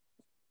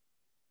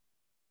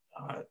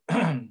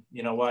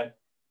 You know what?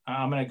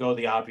 I'm gonna go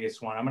the obvious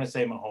one. I'm gonna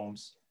say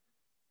Mahomes.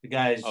 The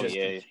guy is just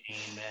a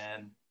machine,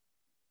 man.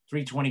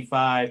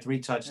 325, 3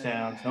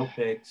 touchdowns, no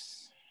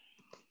picks.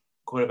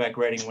 Quarterback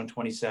rating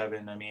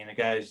 127. I mean, the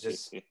guy is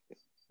just.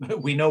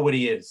 We know what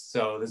he is,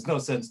 so there's no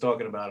sense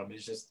talking about him.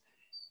 He's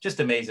just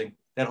amazing.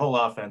 That whole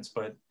offense,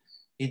 but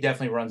he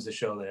definitely runs the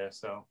show there.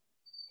 So.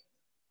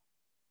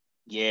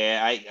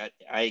 Yeah,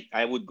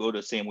 I would go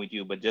the same with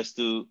you, but just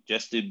to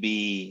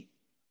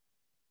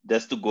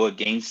go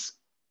against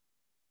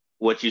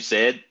what you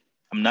said.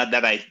 I'm not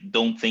that I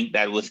don't think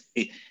that was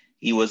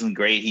he wasn't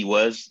great. He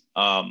was.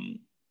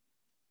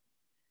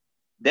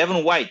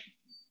 Devin White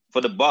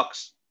for the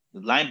Bucks,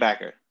 the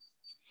linebacker.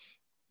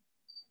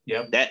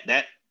 Yep.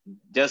 That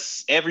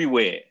just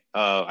everywhere.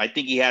 I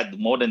think he had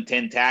more than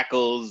 10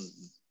 tackles.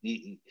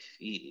 I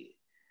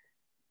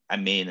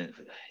mean,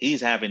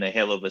 he's having a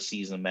hell of a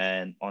season,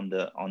 man. On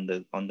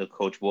the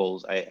Coach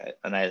Bowles. I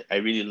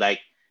really like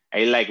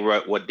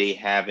what they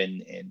have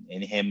in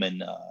him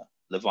and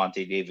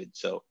Levante David.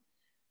 So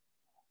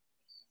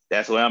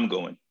that's where I'm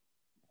going.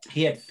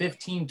 He had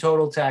 15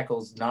 total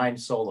tackles, 9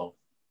 solo.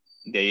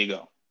 There you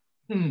go.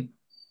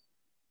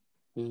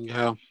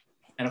 Yeah.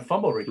 And a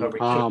fumble recovery.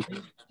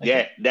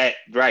 Yeah, that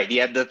right. He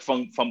had that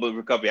fumble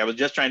recovery. I was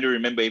just trying to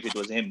remember if it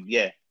was him.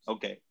 Yeah.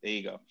 Okay. There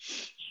you go.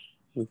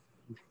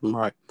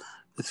 Right.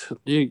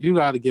 You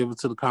got to give it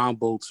to the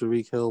combo,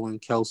 Tyreek Hill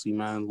and Kelsey,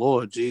 man.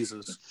 Lord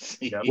Jesus.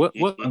 Yep.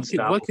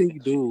 What can you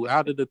do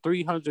out of the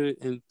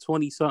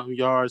 320 something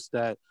yards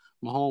that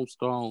Mahomes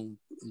thrown?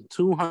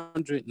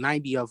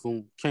 290 of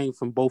them came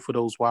from both of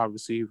those wide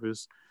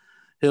receivers.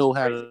 Hill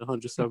had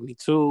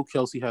 172.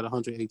 Kelsey had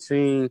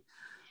 118.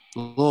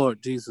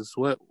 Lord Jesus,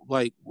 what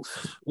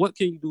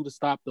can you do to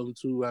stop them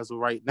two as of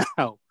right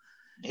now?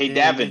 Hey,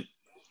 Davin.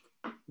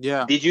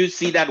 Yeah. Did you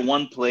see that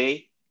one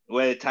play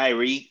where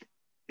Tyreek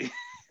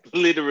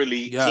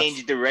literally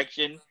changed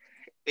direction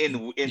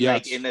the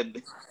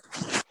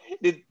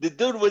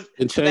dude was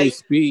and changed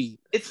speed.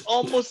 It's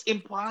almost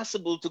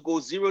impossible to go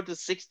 0 to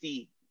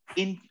 60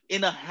 in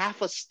a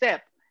half a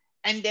step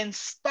and then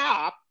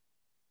stop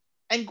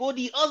and go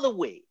the other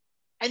way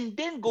and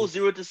then go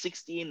 0 to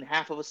 60 in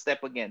half of a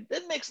step again.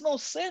 That makes no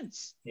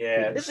sense.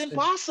 Yeah, it's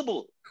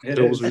impossible. It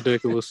was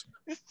ridiculous.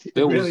 It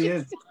really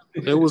is.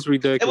 It was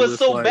ridiculous. It was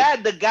so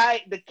bad.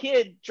 The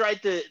kid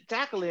tried to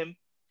tackle him,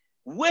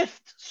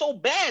 whiffed so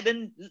bad,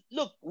 and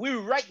look, we're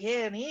right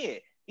here and here.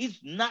 He's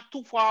not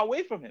too far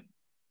away from him.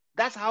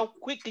 That's how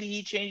quickly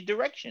he changed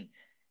direction.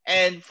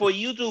 And for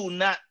you to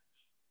not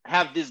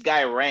have this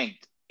guy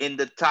ranked in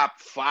the top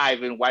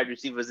 5 in wide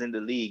receivers in the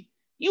league,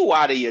 you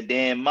out of your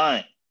damn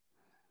mind.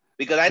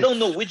 Because I don't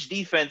know which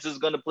defense is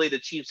going to play the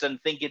Chiefs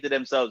and thinking to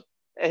themselves,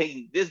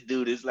 "Hey, this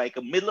dude is like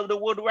a middle of the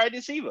road wide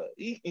receiver.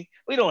 We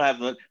don't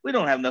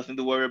have nothing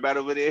to worry about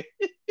over there."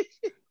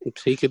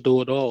 He could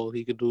do it all.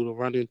 He could do the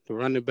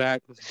running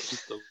back,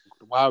 the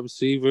wide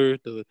receiver,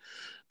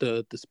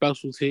 the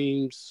special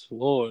teams.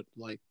 Lord,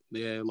 like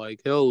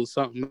Hill was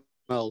something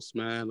else,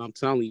 man. I'm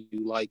telling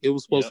you, like it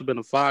was supposed to have been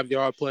a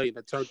 5-yard play and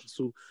it turned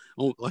into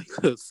like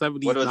a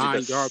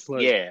 79-yard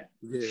play. Yeah.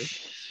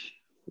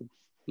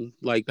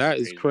 Like that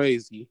is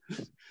crazy.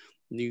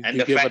 You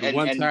give it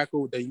one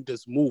tackle, then you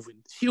just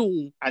moving,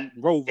 and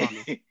roll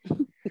running.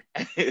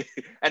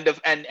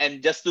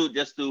 and just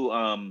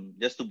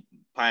to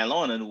pile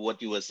on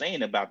what you were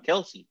saying about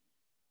Kelce,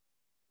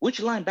 which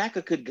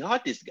linebacker could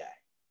guard this guy?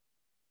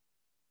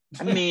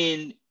 I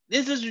mean,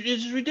 this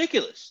is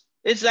ridiculous.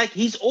 It's like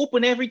he's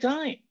open every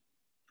time,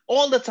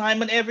 all the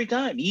time, and every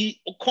time he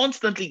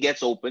constantly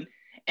gets open,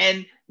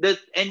 and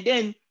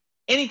then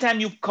anytime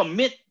you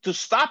commit to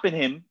stopping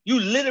him, you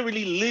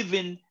literally live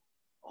in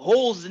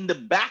holes in the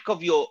back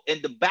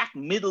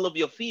middle of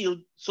your field,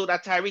 so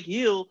that Tyreek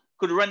Hill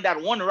could run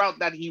that one route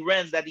that he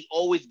runs that he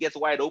always gets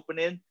wide open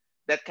in.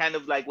 That kind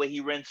of like where he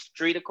runs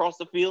straight across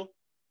the field.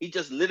 He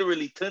just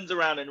literally turns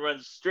around and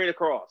runs straight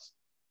across.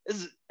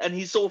 And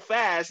he's so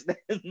fast that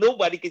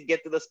nobody can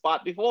get to the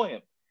spot before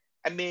him.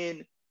 I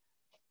mean,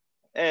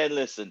 and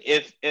listen,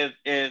 if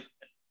and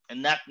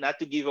not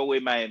to give away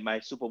my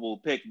Super Bowl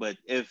pick, but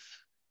if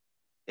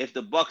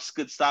the Bucs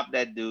could stop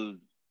that dude,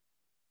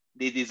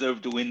 they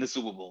deserve to win the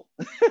Super Bowl.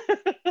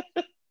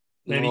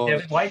 Maybe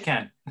Devin White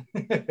can.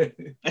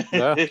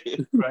 Yeah.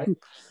 Right?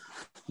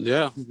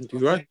 Yeah,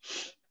 you're right.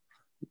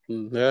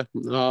 Yeah.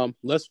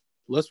 Let's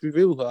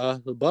review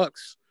the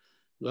Bucs.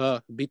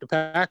 Beat the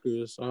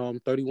Packers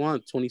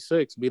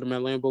 31-26. Beat them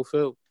at Lambeau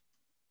Field.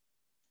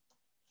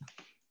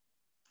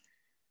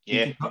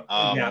 Yeah.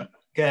 Yeah.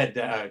 Go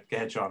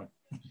ahead, Sean.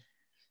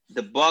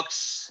 The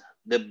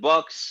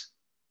Bucs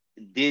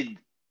did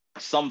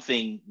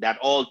something that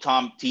all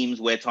teams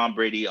where Tom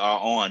Brady are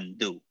on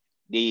do.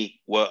 They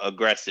were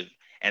aggressive,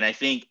 and I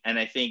think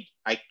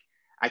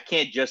I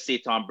can't just say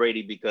Tom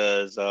Brady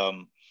because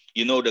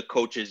the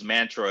coach's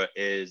mantra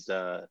is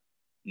don't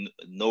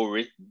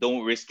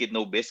risk it,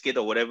 no biscuit,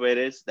 or whatever it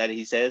is that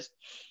he says.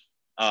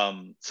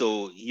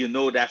 So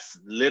that's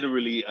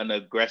literally an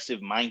aggressive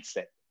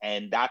mindset,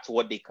 and that's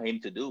what they came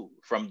to do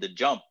from the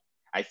jump.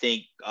 I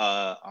think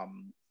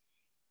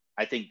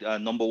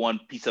number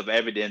one piece of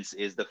evidence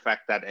is the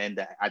fact that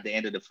at the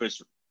end of the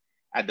first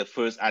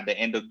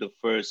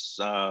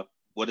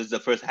what is the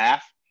first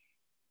half,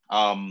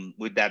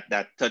 with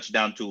that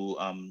touchdown to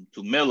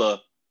Miller,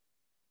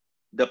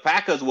 the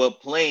Packers were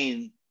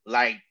playing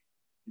like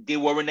they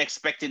weren't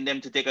expecting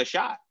them to take a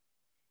shot.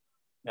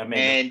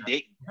 And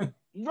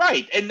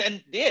right.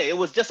 And it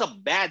was just a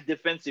bad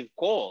defensive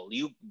call.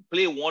 You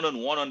play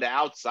 1-on-1 on the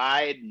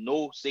outside,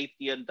 no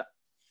safety. And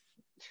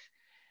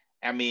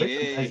I mean,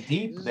 it's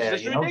deep there.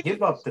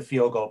 Give up the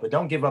field goal, but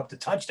don't give up the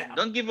touchdown.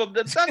 Don't give up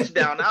the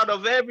touchdown out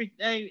of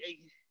everything.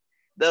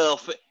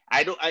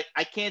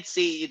 I can't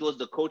say it was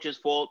the coach's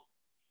fault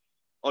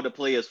or the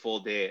player's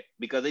fault there,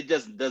 because it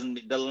just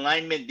doesn't. The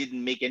alignment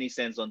didn't make any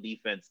sense on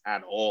defense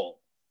at all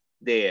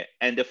there,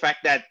 and the fact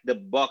that the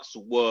Bucs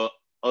were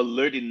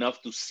alert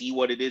enough to see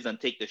what it is and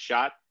take the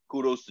shot,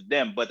 kudos to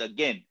them. But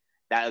again,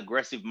 that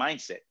aggressive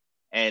mindset.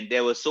 And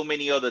there were so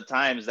many other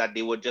times that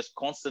they were just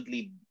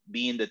constantly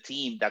being the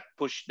team that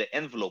pushed the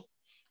envelope,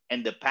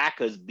 and the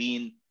Packers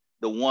being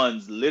the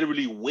ones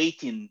literally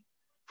waiting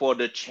for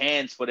the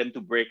chance for them to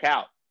break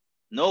out.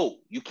 No,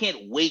 you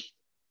can't wait.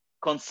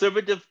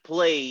 Conservative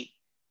play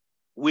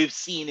we've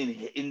seen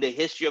in the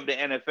history of the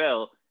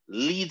NFL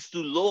leads to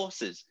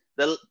losses.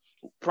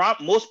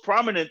 Most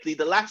prominently,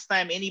 the last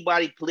time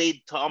anybody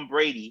played Tom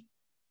Brady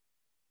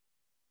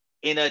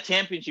in a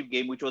championship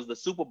game, which was the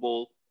Super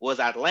Bowl, was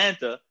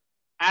Atlanta.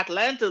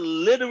 Atlanta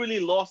literally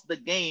lost the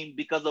game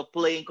because of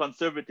playing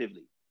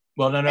conservatively.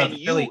 Well,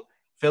 no,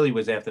 Philly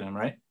was after them,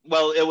 right?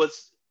 Well,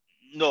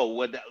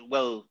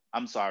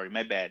 I'm sorry,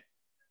 my bad.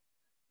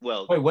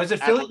 Well, wait, was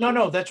it Philly?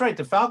 No, that's right.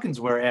 The Falcons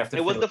were after.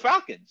 It was the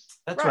Falcons.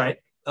 That's right.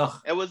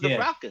 Ugh, it was the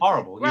Falcons.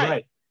 Horrible. You're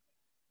right.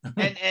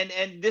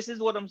 and this is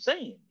what I'm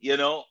saying. You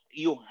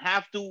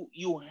have to.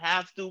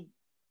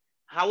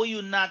 How are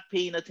you not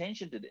paying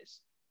attention to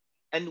this?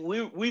 And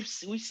we've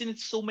seen it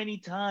so many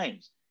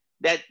times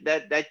that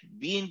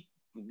being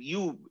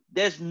you,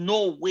 there's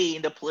no way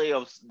in the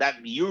playoffs that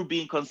you're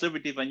being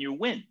conservative and you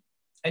win.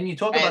 And you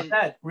talk about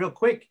that real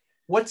quick.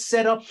 What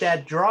set up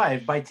that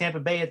drive by Tampa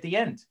Bay at the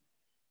end?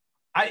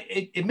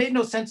 It made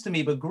no sense to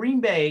me, but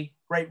Green Bay,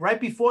 right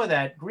before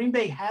that, Green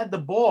Bay had the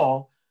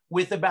ball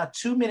with about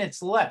 2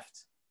 minutes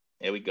left.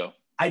 There we go.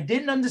 I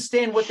didn't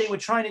understand what they were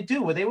trying to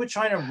do. They were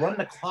trying to run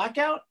the clock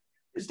out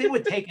because they were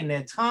taking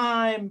their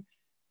time.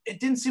 It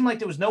didn't seem like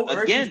there was no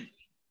urgency. Again,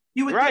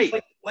 you would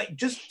think like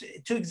just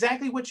to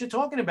exactly what you're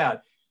talking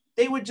about.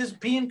 They were just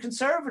being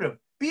conservative.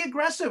 be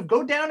aggressive.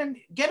 Go down and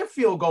get a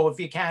field goal if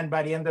you can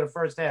by the end of the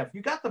first half.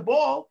 You got the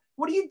ball.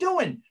 What are you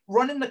doing?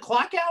 Running the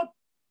clock out?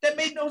 That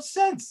made no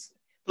sense.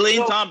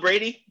 Playing Tom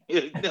Brady?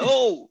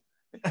 No.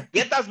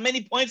 Get as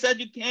many points as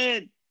you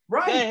can.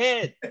 Right. Go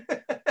ahead.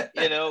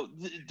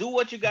 Do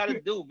what you got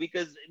to do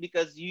because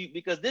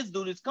this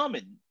dude is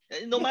coming.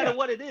 No matter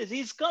what it is,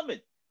 he's coming.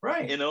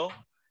 Right.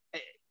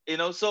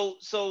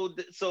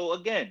 So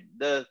again,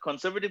 the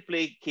conservative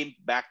play came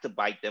back to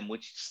bite them,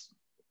 which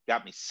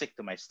got me sick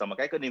to my stomach.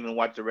 I couldn't even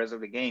watch the rest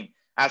of the game.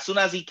 As soon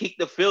as he kicked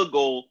the field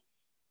goal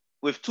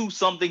with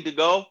 2-something to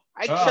go,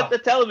 I shut the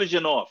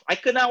television off. I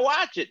could not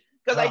watch it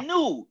because I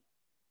knew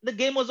the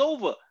game was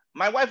over.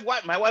 My wife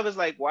is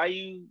like,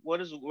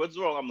 what's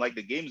wrong? I'm like,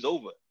 the game's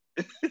over.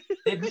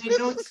 It made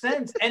no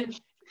sense. And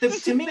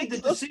to me, the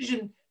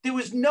decision, there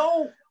was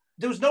no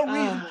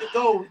reason to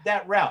go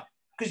that route.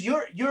 Because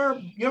your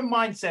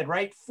mindset,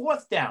 right?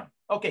 4th down.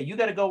 Okay, you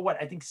got to go,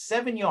 I think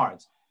 7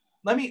 yards.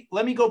 Let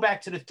me go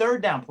back to the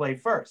 3rd down play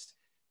first.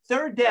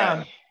 3rd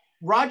down,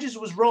 Rodgers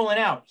was rolling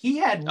out. He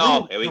had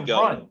room to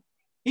run.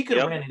 He could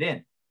have ran it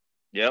in.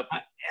 Yep.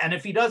 And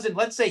if he doesn't,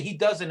 let's say he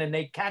doesn't and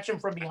they catch him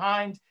from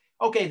behind,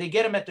 okay, they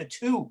get him at the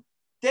 2.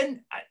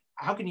 Then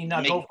how can you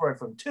not go for it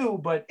from 2?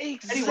 But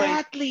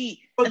exactly. Anyway,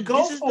 but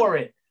go for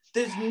it.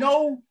 There's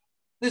no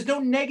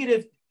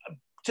negative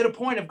to the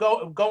point of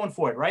going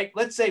for it, right?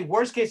 Let's say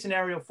worst case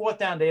scenario, 4th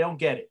down, they don't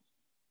get it.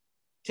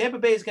 Tampa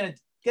Bay is going to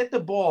get the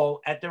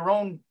ball at their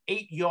own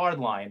 8-yard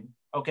line,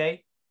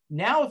 okay?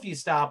 Now if you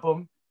stop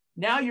them,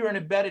 now you're in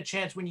a better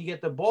chance when you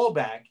get the ball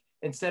back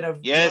instead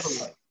of the other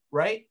way,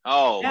 right?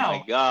 Oh,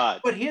 my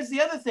God. But here's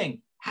the other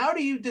thing. How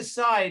do you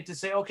decide to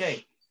say,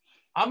 okay,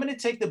 I'm going to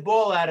take the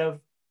ball out of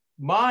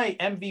my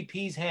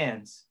MVP's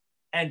hands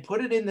and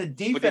put it in the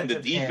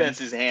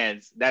defense's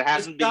hands that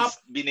hasn't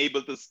been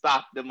able to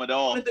stop them at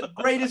all. One of the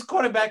greatest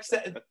quarterbacks,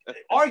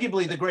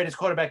 arguably the greatest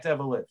quarterback to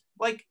ever live.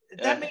 Like,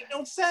 that made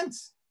no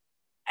sense.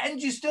 And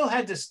you still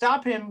had to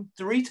stop him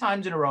 3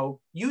 times in a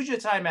row, use your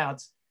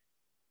timeouts,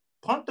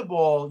 punt the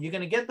ball. You're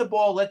going to get the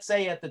ball, let's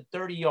say, at the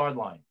 30-yard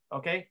line,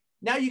 okay?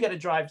 Now you got to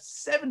drive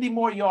 70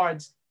 more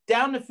yards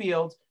down the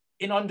field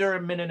in under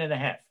a minute and a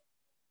half.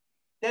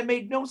 That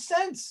made no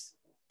sense.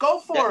 Go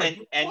for it.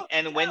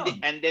 And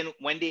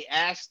when they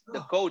asked the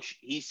coach,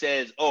 he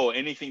says, "Oh,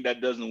 anything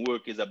that doesn't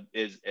work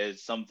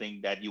is something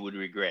that you would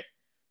regret."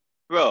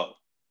 Bro,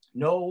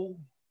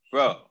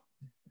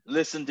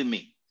 listen to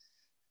me.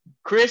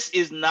 Chris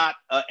is not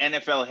an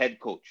NFL head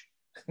coach.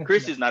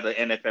 Chris is not an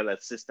NFL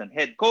assistant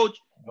head coach.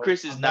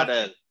 Chris is not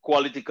a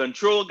quality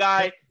control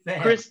guy.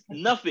 Chris,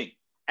 nothing.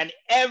 And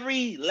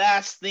every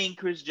last thing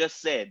Chris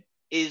just said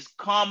is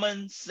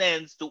common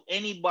sense to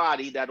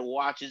anybody that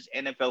watches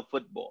NFL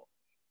football.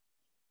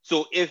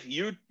 So if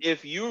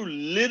you're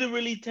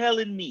literally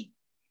telling me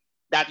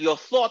that your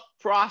thought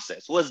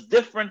process was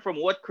different from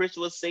what Chris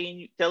was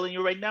telling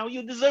you right now,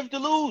 you deserve to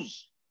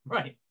lose.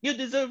 Right. You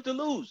deserve to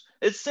lose.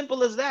 It's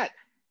simple as that.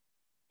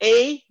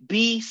 A,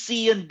 B,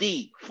 C, and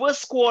D.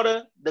 First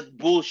quarter, the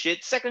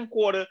bullshit. Second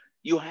quarter,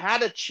 you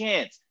had a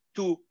chance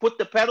to put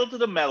the pedal to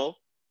the metal,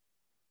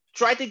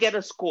 try to get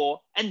a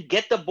score, and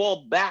get the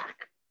ball back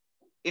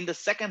in the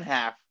second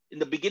half, in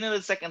the beginning of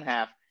the second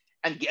half,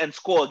 and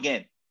score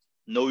again.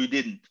 No, you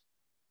didn't.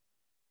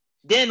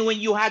 Then when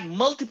you had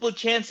multiple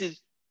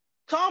chances,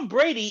 Tom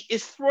Brady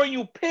is throwing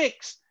you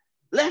picks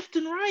left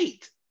and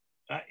right.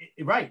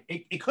 Right.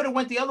 It could have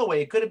went the other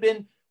way. It could have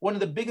been one of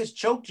the biggest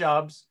choke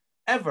jobs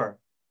ever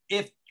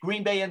if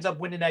Green Bay ends up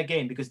winning that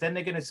game, because then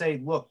they're going to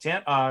say, look,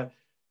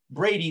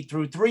 Brady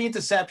threw 3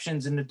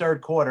 interceptions in the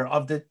 3rd quarter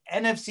of the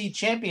NFC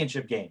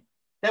Championship game.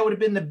 That would have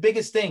been the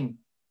biggest thing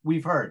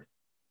we've heard,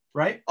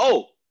 right?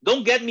 Oh,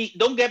 don't get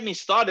me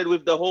started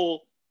with the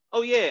whole,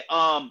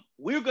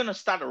 we're going to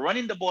start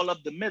running the ball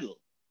up the middle.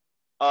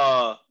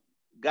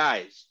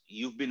 Guys,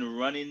 you've been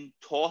running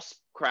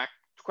crack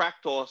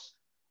toss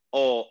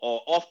or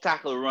off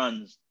tackle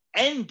runs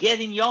and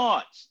getting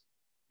yards.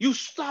 You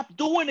stopped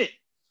doing it.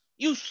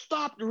 You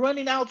stopped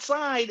running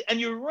outside and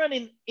you're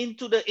running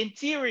into the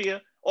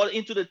interior or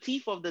into the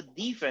teeth of the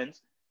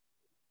defense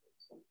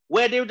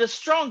where they're the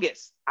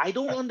strongest. I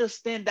don't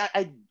understand that.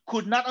 I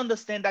could not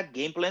understand that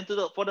game plan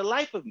for the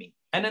life of me.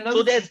 And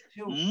so there's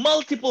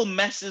multiple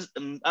messes,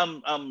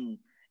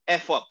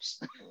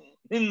 F-ups,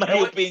 in my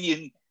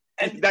opinion,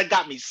 and that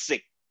got me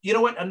sick. You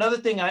know what? Another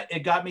thing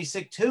it got me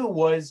sick too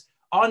was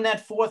on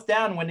that 4th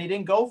down when they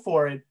didn't go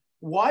for it.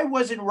 Why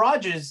wasn't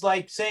Rodgers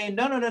like saying,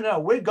 no,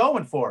 we're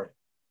going for it?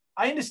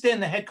 I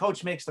understand the head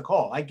coach makes the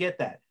call. I get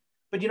that.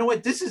 But you know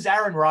what? This is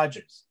Aaron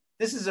Rodgers.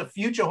 This is a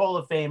future Hall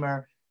of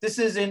Famer. This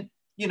isn't,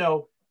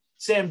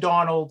 Sam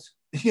Darnold,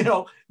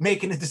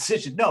 making a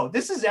decision. No,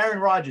 this is Aaron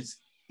Rodgers.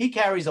 He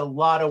carries a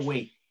lot of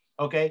weight.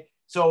 Okay.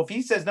 So if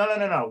he says,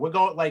 no, we're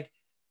going, like,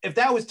 if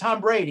that was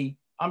Tom Brady,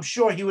 I'm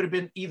sure he would have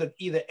been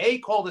either A,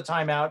 called a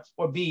timeout,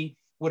 or B,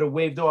 would have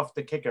waved off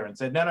the kicker and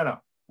said, no,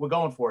 we're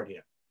going for it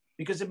here.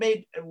 Because it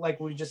made, like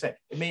we just said,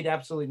 it made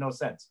absolutely no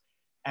sense.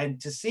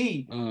 And to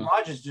see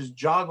Rodgers just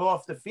jog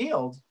off the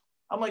field,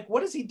 I'm like,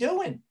 what is he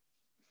doing?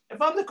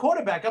 If I'm the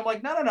quarterback, I'm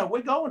like, no,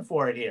 we're going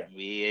for it here.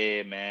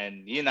 Yeah,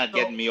 man, you're not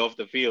getting me off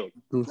the field.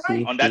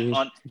 Right. On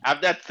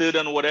after that third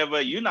and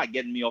whatever, you're not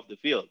getting me off the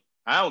field.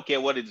 I don't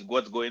care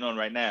what's going on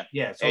right now.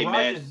 Yeah. So hey,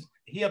 Rodgers, man.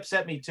 He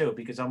upset me too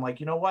because I'm like,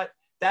 you know what?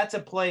 That's a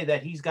play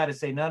that he's got to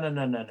say,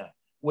 no.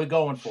 We're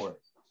going for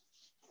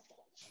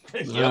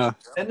it. Yeah.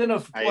 Send in a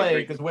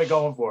play because we're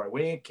going for it.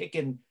 We ain't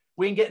getting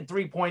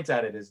 3 points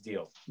out of this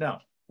deal. No,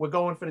 we're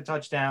going for the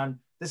touchdown.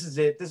 This is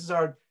it. This is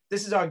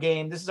our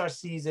game. This is our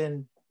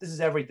season. This is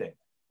everything.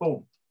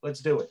 Boom. Let's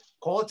do it.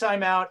 Call a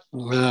timeout.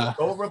 Yeah.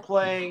 Go over a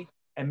play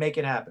and make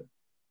it happen.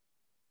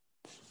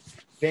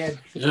 Bad.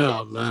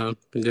 Yeah, man.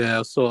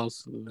 Yeah, so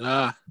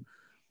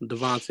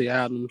Devontae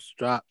Adams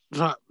drop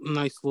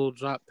nice little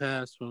drop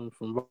pass from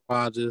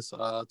Rodgers.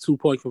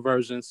 2-point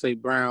conversion.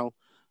 St. Brown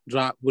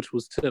drop, which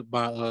was tipped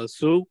by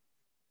Sue,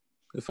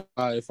 if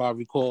I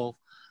recall.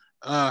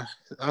 I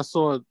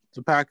saw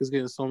the Packers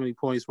getting so many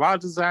points.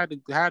 Rodgers had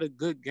a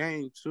good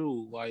game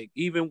too. Like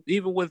even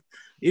with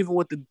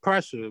the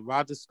pressure,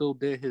 Rodgers still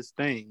did his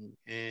thing,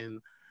 and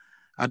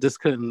I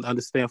just couldn't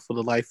understand for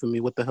the life of me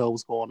what the hell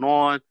was going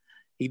on.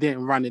 He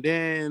didn't run it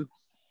in.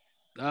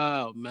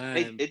 Oh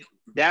man,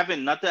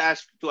 Davin, not to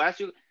ask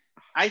you,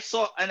 I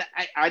saw, and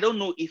I don't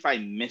know if I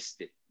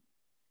missed it.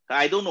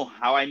 I don't know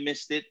how I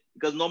missed it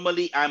because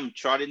normally I'm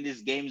charting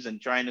these games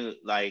and trying to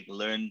like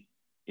learn,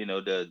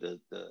 the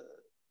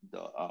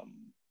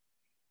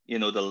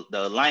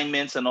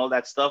alignments and all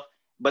that stuff.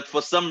 But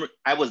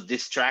I was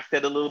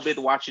distracted a little bit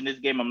watching this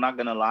game. I'm not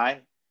gonna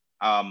lie.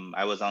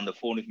 I was on the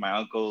phone with my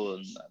uncle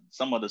and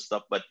some other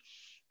stuff. But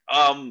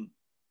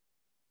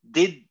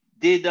did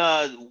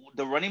the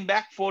running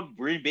back for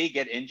Green Bay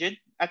get injured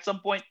at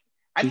some point?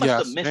 I must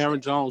have missed Aaron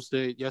it. Jones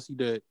did. Yes, he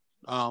did.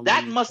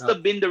 That must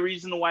have been the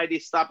reason why they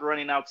stopped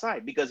running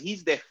outside because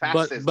he's the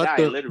fastest guy,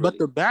 literally. But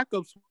the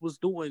backups was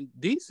doing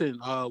decent.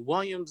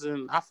 Williams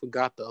and I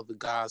forgot the other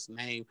guy's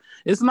name.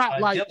 It's not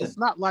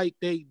like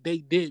they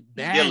did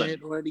bad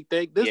Dylan. or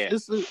anything.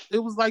 It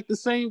was like the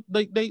same.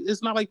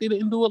 It's not like they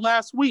didn't do it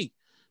last week.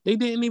 They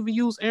didn't even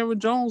use Aaron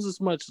Jones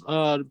as much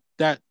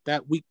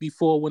that week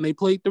before when they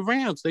played the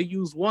Rams. They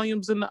used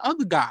Williams and the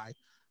other guy.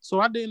 So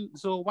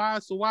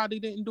why they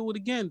didn't do it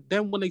again?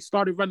 Then when they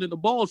started running the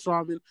ball,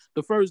 Sharman,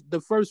 the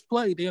first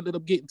play, they ended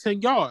up getting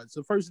 10 yards,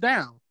 the first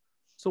down.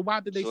 So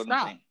why did they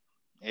stop?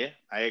 Yeah,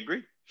 I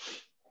agree.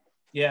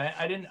 Yeah,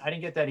 I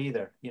didn't get that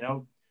either.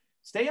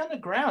 Stay on the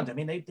ground. I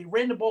mean, they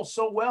ran the ball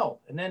so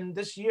well. And then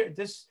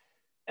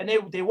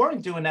they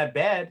weren't doing that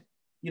bad.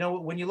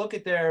 When you look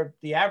at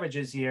the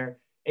averages here,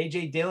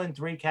 AJ Dillon,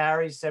 3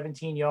 carries,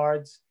 17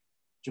 yards,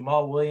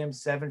 Jamal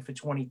Williams, 7 for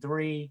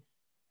 23.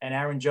 And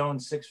Aaron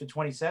Jones 6 for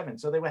 27.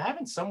 So they were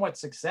having somewhat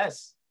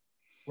success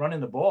running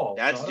the ball.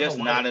 That's just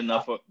not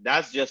enough.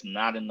 That's just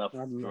not enough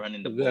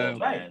running the ball,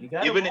 right.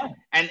 man. Even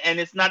and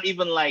it's not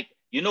even like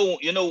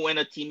when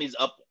a team is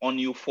up on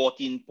you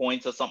 14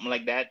 points or something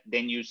like that,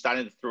 then you're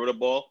starting to throw the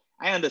ball.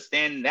 I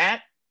understand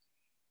that.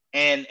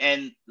 And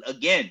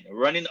again,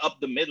 running up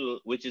the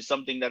middle, which is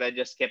something that I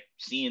just kept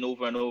seeing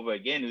over and over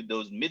again with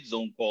those mid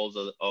zone calls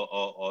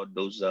or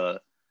those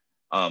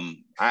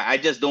I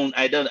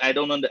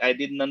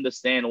didn't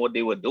understand what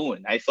they were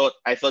doing. I thought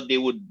they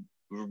would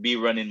be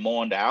running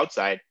more on the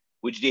outside,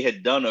 which they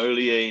had done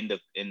earlier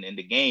in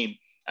the game,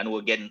 and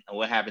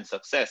we're having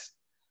success.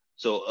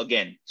 So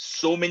again,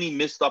 so many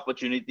missed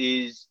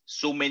opportunities,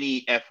 so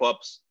many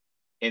F-ups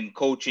in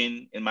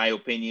coaching, in my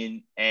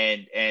opinion,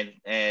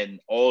 and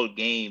all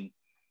game.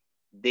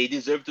 They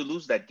deserve to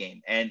lose that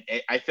game. And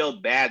I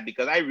felt bad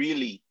because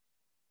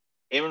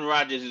Aaron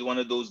Rodgers is one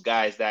of those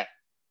guys that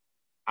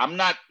I'm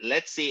not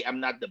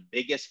the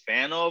biggest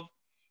fan of,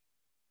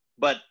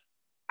 but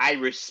I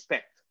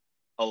respect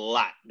a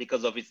lot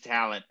because of his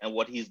talent and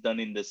what he's done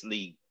in this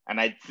league. And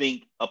I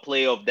think a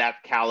player of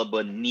that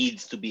caliber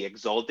needs to be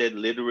exalted,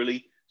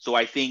 literally. So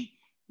I think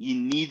he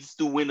needs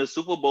to win a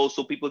Super Bowl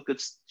so people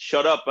could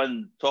shut up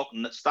and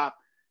stop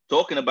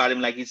talking about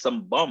him like he's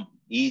some bum.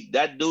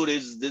 That dude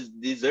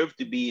deserved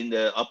to be in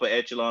the upper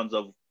echelons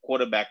of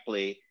quarterback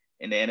play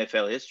in the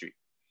NFL history.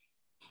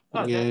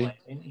 Oh, yeah.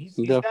 He's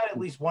got at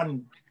least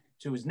one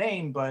to his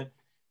name, but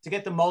to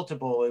get the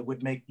multiple, it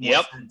would make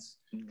more sense.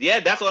 Yeah,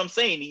 that's what I'm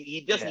saying.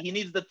 He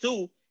needs the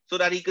 2 so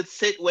that he could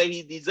sit where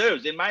he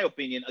deserves, in my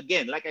opinion.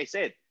 Again, like I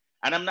said,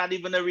 and I'm not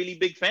even a really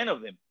big fan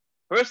of him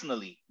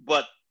personally,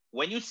 but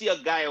when you see a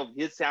guy of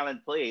his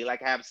talent play,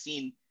 like I have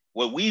seen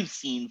what we've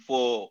seen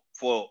for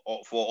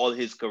all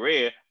his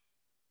career,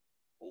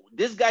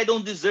 this guy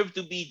don't deserve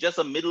to be just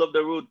a middle of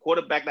the road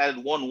quarterback that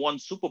had won 1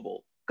 Super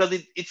Bowl.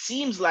 Because it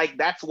seems like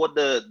that's what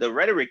the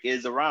rhetoric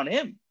is around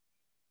him.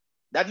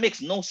 That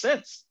makes no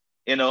sense.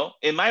 In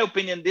my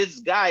opinion, this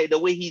guy, the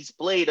way he's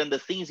played and the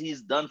things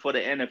he's done for the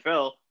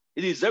NFL,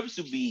 he deserves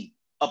to be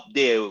up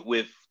there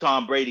with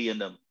Tom Brady and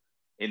them.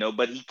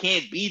 But he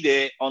can't be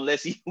there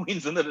unless he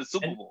wins another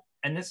Super Bowl.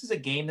 And this is a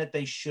game that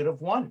they should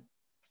have won.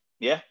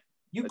 Yeah.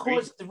 You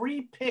caused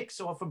 3 picks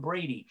off of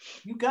Brady.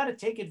 You got to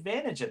take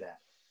advantage of that.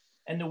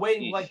 And the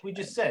way, like we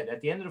just said,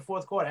 at the end of the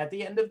fourth quarter, at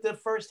the end of the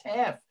first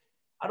half,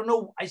 I don't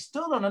know. I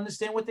still don't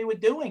understand what they were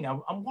doing.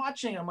 I'm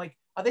watching. I'm like,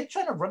 are they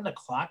trying to run the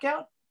clock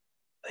out?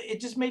 It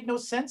just made no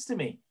sense to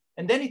me.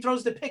 And then he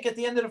throws the pick at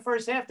the end of the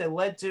first half that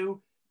led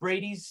to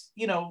Brady's,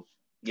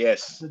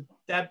 Yes.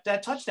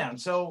 that touchdown.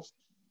 So,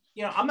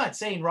 I'm not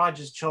saying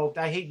Rodgers choked.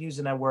 I hate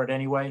using that word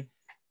anyway,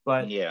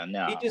 but yeah,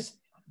 no. He just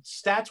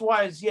stats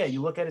wise,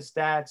 you look at his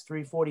stats,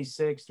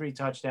 346, 3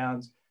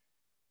 touchdowns.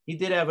 He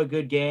did have a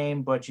good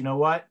game, but you know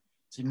what?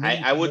 To me,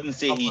 I wouldn't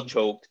say he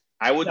choked.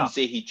 I wouldn't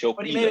say he choked,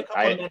 but he made a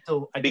couple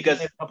he made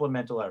a couple of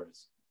mental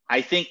errors.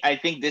 I think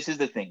this is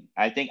the thing.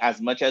 I think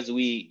as much as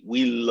we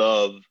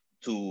love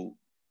to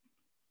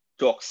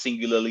talk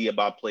singularly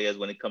about players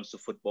when it comes to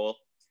football,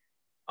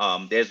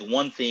 there's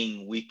one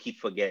thing we keep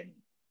forgetting.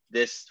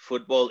 This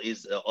football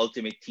is an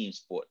ultimate team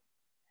sport.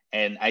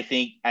 And I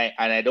think,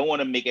 I don't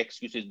want to make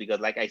excuses because,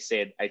 like I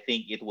said, I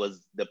think it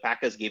was the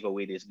Packers gave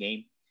away this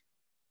game.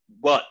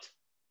 But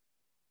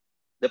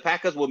the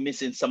Packers were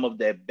missing some of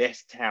their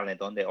best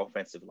talent on their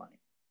offensive line.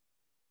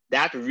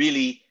 That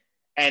really,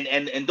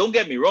 and don't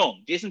get me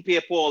wrong, Jason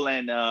Pierre-Paul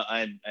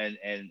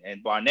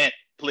and Barnett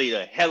played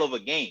a hell of a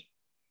game.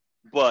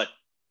 But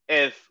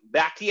if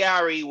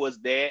Bakhtiari was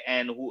there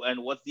and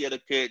what's the other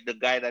kid, the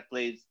guy that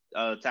plays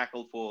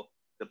tackle for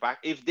the Pack,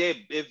 if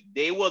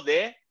they were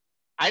there,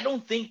 I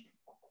don't think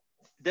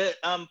the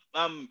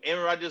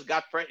Aaron Rodgers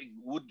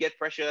would get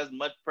pressured as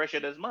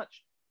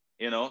much,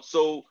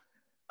 So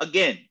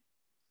again,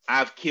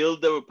 I've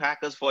killed the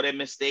Packers for their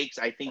mistakes.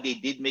 I think they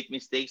did make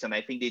mistakes, and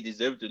I think they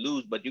deserve to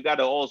lose. But you got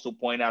to also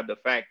point out the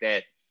fact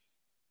that,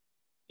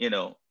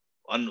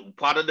 on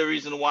part of the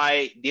reason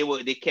why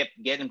they kept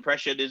getting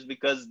pressured is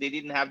because they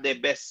didn't have their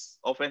best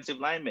offensive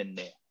linemen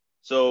there.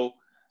 So,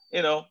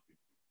 it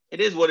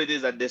is what it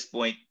is at this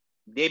point.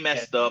 They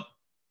messed up.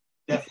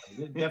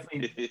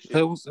 Definitely.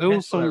 It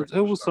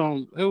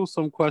was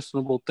some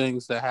questionable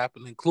things that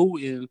happened,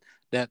 including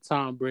that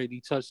Tom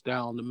Brady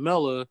touchdown to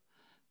Miller.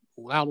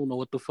 I don't know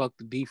what the fuck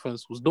the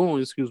defense was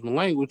doing, excuse my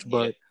language,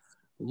 but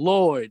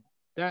Lord,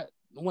 that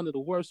one of the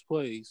worst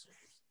plays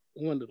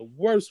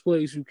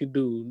you could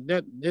do.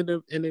 That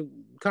and it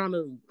kind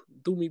of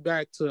threw me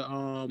back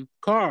to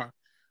Carr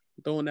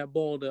throwing that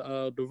ball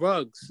to the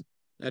Ruggs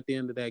at the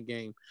end of that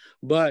game.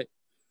 But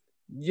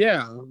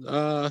yeah,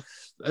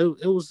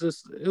 it was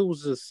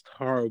just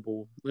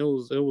horrible. It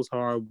was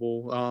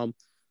horrible.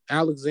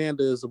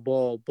 Alexander is a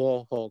ball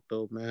hawk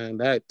though, man.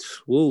 That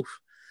woof.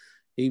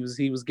 He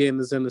was getting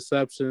his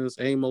interceptions.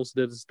 Amos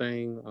did his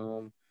thing.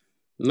 I'm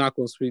not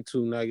gonna speak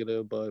too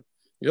negative, but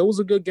it was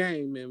a good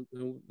game, and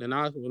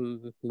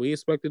we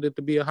expected it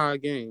to be a high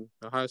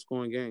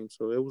scoring game.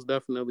 So it was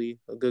definitely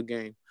a good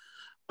game.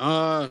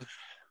 And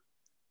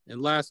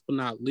last but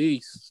not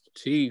least,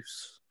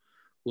 Chiefs.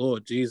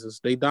 Lord Jesus,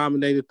 they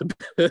dominated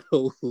the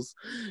Bills.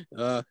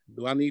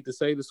 Do I need to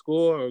say the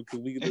score, or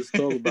can we just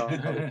talk about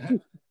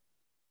it?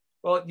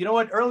 Well, you know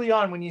what? Early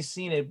on, when you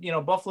seen it,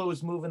 Buffalo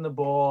was moving the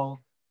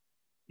ball.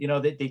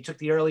 They took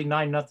the early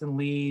 9-0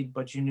 lead,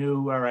 but you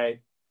knew, all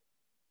right,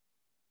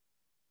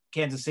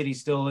 Kansas City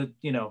still,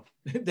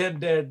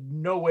 they're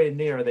nowhere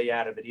near are they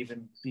out of it,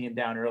 even being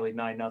down early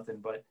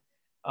 9-0. But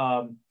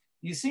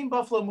you seen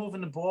Buffalo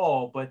moving the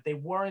ball, but they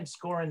weren't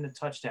scoring the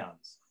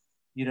touchdowns.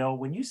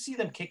 When you see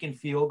them kicking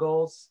field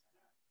goals,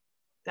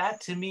 that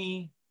to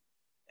me,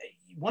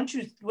 once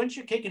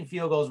you're kicking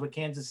field goals with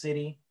Kansas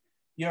City,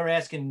 you're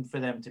asking for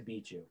them to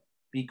beat you,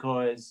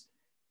 because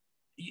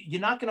you're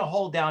not going to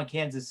hold down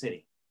Kansas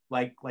City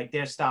like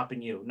they're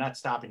stopping you, not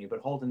stopping you, but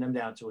holding them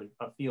down to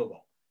a field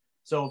goal.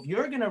 So if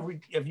you're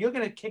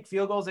gonna kick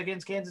field goals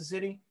against Kansas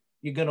City,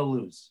 you're gonna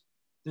lose.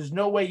 There's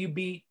no way you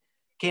beat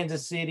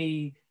Kansas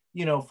City,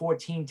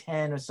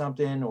 14-10 or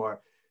something,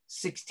 or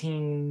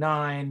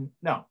 16-9.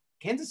 No,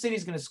 Kansas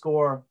City's gonna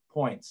score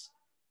points.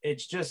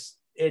 It's just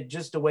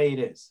the way it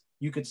is.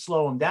 You could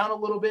slow them down a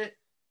little bit,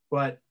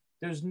 but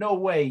there's no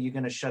way you're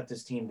gonna shut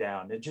this team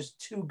down. They're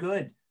just too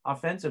good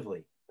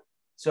offensively.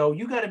 So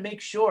you got to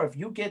make sure if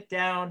you get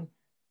down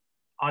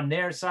on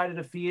their side of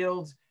the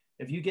field,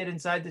 if you get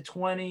inside the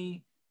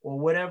 20 or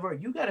whatever,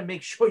 you got to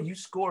make sure you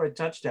score a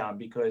touchdown,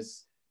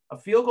 because a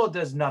field goal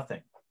does nothing,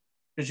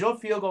 because your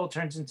field goal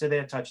turns into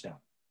their touchdown.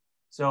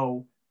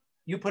 So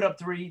you put up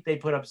 3, they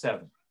put up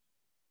 7.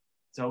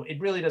 So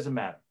it really doesn't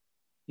matter.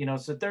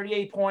 So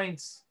 38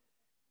 points,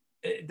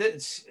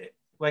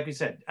 like we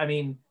said, I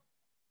mean,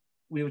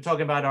 we were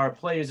talking about our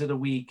players of the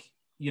week.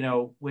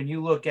 When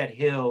you look at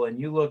Hill and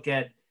you look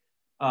at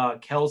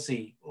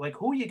Kelsey, like,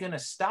 who are you going to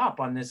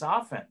stop on this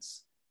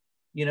offense?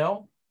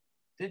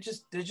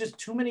 There's just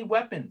too many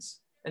weapons.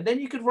 And then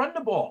you could run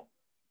the ball.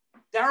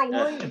 Darrell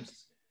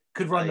Williams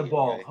could run the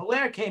ball.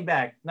 Hilaire came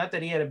back. Not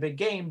that he had a big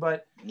game,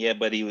 but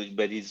but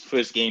his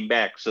first game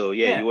back. So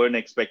you weren't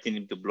expecting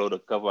him to blow the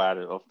cover out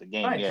of the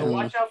game. Right. Yeah. So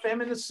watch out for him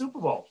in the Super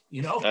Bowl.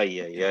 You don't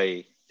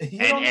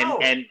know.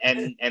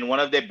 And one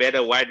of their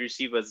better wide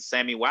receivers,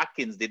 Sammy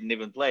Watkins, didn't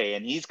even play,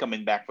 and he's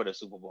coming back for the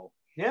Super Bowl.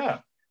 Yeah.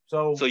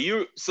 So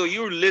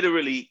you're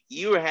literally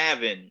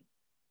having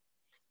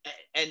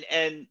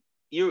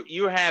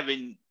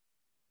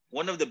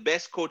one of the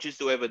best coaches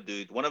to ever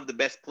do it, one of the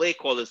best play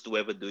callers to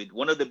ever do it,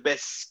 one of the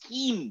best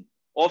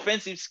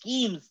offensive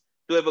schemes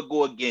to ever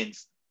go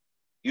against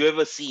you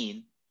ever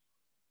seen,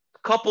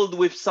 coupled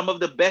with some of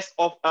the best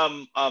of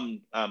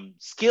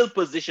skill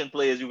position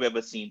players you've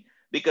ever seen.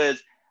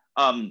 Because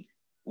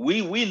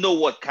we know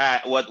what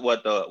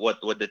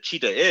the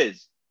cheetah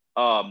is.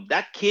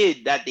 That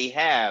kid that they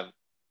have,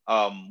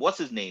 what's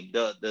his name?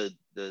 The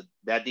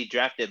that they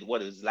drafted,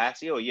 what, it was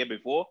last year or year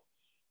before?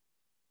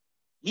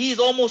 He's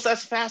almost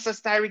as fast as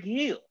Tyreek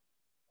Hill.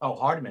 Oh,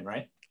 Hardman,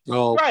 right?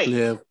 Oh, right.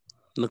 Yeah.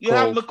 You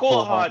have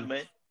McCall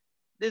Hardman.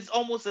 It's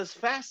almost as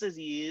fast as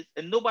he is,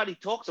 and nobody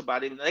talks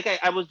about him. Like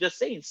I was just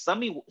saying,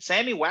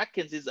 Sammy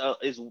Watkins is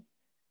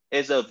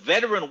a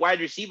veteran wide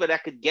receiver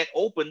that could get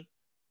open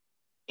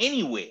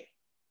anywhere.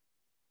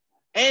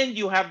 And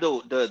you have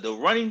the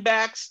running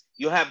backs.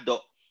 You have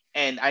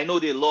and I know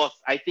they lost.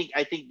 I think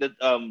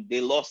that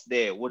they lost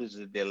their, what is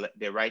it?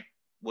 Their right,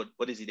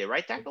 what is it? Their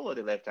right tackle or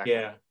their left tackle?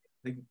 Yeah,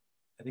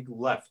 I think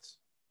left.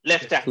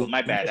 Left tackle.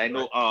 My bad. I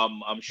know.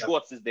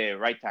 Schwartz is their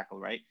right tackle,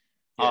 right?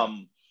 Yeah.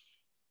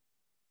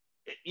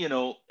 You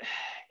know,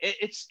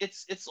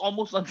 it's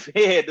almost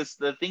unfair,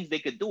 the things they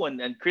could do,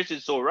 and Chris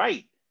is so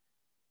right.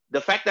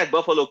 The fact that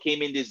Buffalo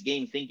came in this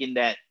game thinking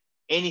that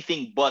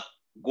anything but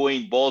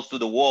going balls to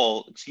the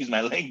wall, excuse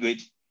my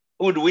language,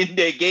 would win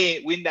that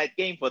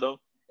game for them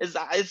is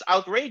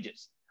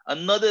outrageous.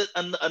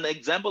 An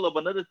example of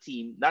another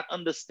team not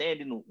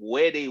understanding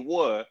where they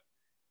were.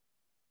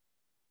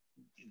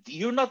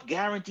 You're not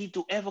guaranteed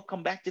to ever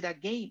come back to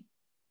that game.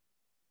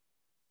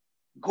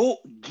 Go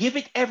give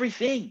it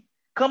everything.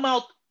 Come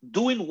out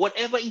doing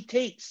whatever it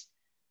takes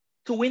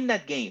to win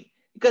that game,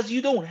 because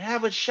you don't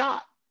have a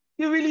shot.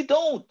 You really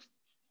don't.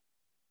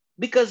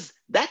 Because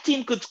that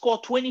team could score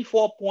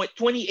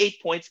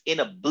 28 points in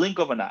a blink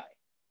of an eye.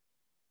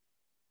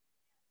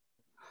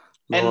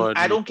 Lord, and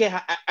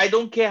I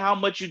don't care how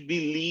much you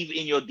believe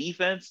in your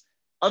defense.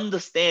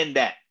 Understand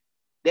that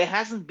there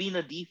hasn't been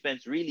a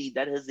defense really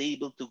that is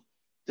able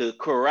to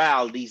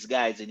corral these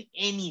guys in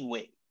any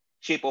way,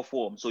 shape, or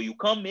form. So you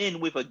come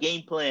in with a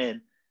game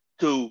plan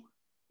to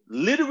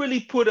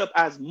literally put up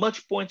as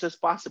much points as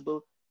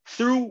possible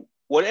through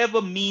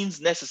whatever means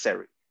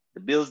necessary. The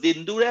Bills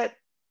didn't do that.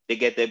 They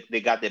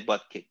got their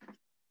butt kicked.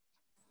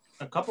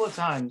 A couple of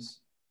times,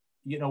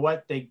 you know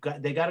what? They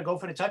got to go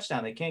for the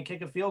touchdown. They can't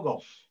kick a field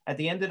goal. At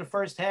the end of the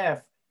first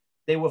half,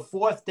 they were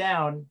 4th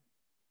down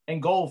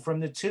and goal from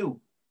the 2.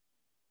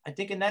 I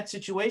think in that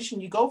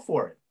situation, you go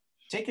for it.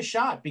 Take a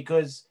shot,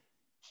 because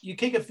you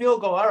kick a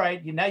field goal. All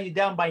right, now you're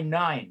down by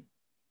 9.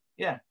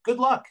 Yeah, good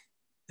luck.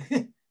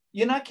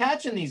 You're not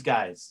catching these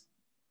guys.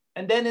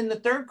 And then in the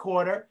third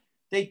quarter,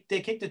 they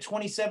kicked a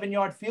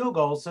 27-yard field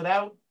goal, so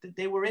that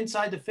they were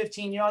inside the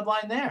 15-yard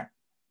line there.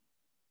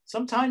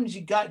 Sometimes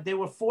they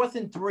were 4th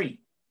and 3.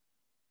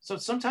 So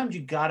sometimes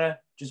you gotta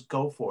just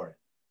go for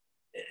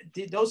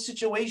it. Those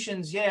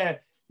situations, yeah,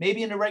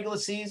 maybe in the regular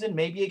season,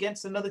 maybe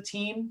against another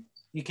team,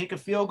 you kick a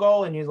field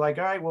goal and you're like,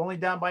 all right, we're only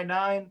down by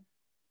 9.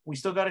 We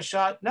still got a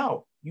shot.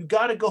 No, you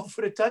got to go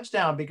for the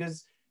touchdown,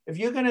 because if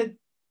you're going to,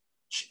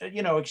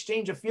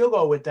 exchange a field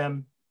goal with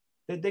them,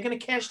 they're going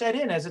to cash that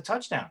in as a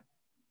touchdown.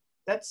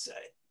 That's,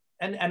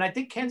 and I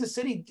think Kansas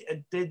City,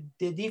 the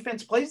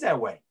defense plays that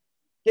way.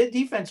 Their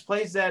defense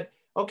plays that,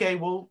 okay,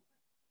 we'll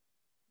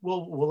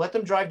let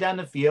them drive down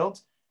the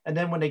field. And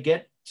then when they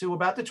get to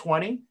about the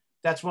 20,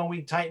 that's when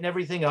we tighten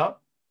everything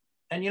up.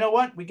 And you know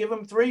what? We give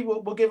them 3,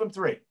 we'll give them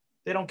 3.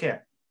 They don't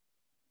care.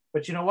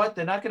 But you know what?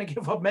 They're not going to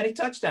give up many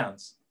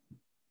touchdowns.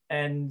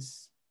 And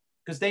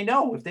because they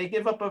know if they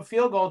give up a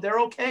field goal,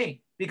 they're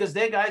okay, because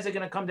their guys are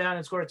going to come down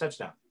and score a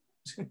touchdown.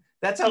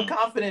 That's how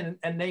confident,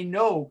 and they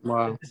know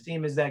that this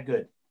team is that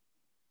good.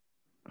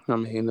 I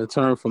mean, the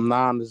turn from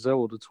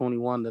 9-0 to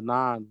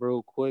 21-9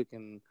 real quick,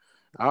 and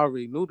I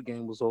already knew the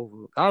game was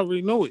over. I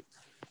already knew it.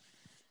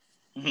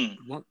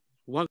 Mm-hmm.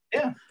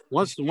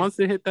 Once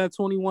they hit that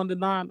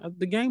 21-9,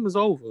 the game is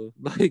over.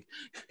 Like,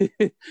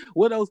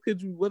 what else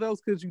could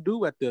you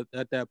do at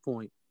that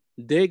point?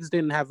 Diggs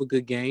didn't have a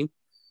good game.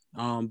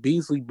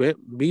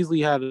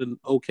 Beasley had an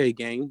okay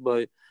game,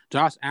 but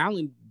Josh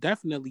Allen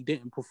definitely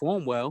didn't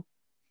perform well.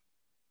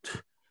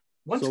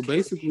 So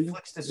basically,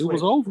 it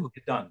was over.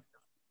 It's done.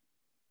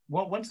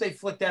 Well, once they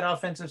flick that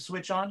offensive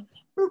switch on,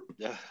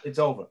 it's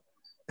over.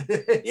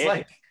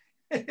 It's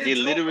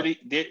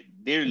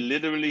they're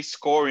literally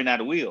scoring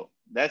at will.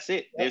 That's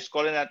it.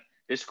 Yep.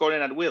 They're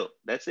scoring at will.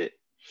 That's it.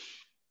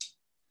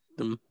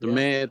 The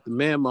man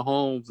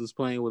Mahomes is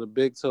playing with a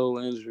big toe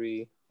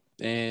injury,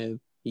 and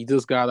he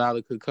just got out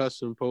of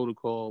concussion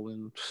protocol,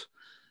 and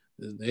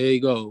there he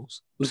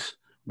goes.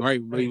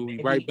 right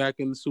back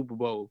in the Super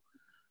Bowl.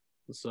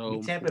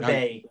 So Tampa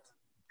Bay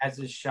has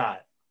a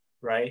shot,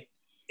 right?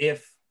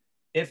 If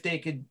they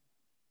could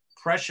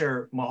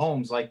pressure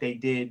Mahomes like they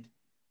did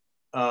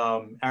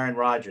Aaron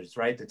Rodgers,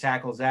 right? The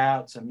tackle's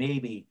out, so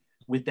maybe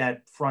with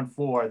that front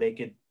 4, they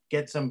could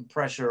get some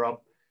pressure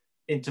up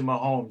into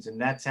Mahomes,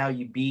 and that's how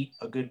you beat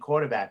a good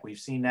quarterback. We've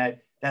seen that.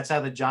 That's how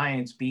the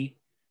Giants beat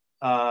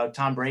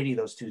Tom Brady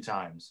those 2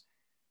 times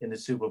in the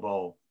Super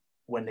Bowl.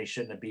 when they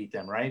shouldn't have beat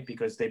them, right?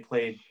 Because they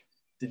played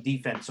the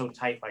defense so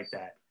tight like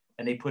that,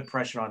 and they put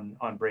pressure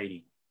on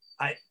Brady.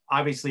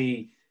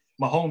 Obviously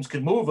Mahomes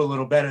could move a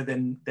little better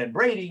than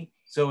Brady,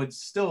 so it's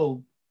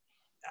still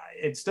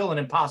an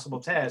impossible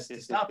task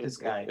to stop this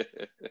guy.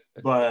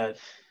 But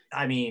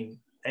I mean,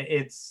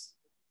 that's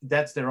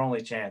their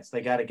only chance.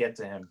 They got to get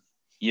to him.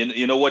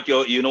 You know what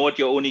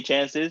your only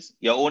chance is?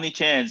 Your only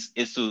chance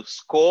is to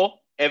score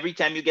every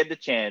time you get the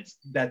chance.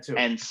 That too.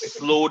 And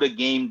slow the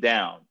game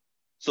down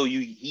so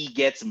he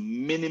gets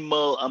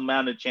minimal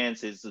amount of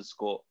chances to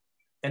score.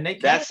 And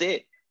that's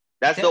it.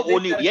 That's the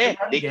only. Yeah,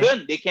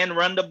 they can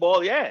run the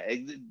ball. Yeah,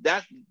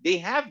 that they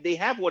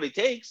have what it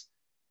takes.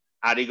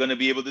 Are they going to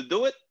be able to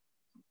do it?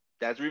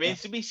 That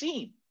remains to be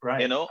seen.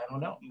 Right. You know. I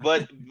don't know.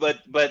 But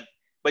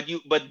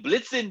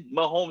blitzing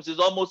Mahomes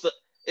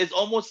is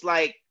almost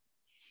like,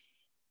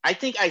 I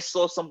think I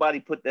saw somebody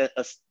put the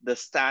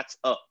stats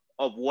up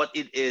of what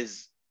it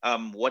is,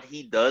 what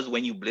he does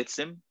when you blitz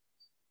him,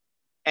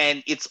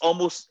 and it's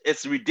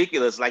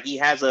ridiculous. Like he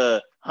has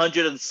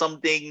 100 and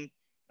something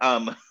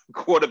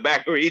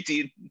quarterback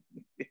rating.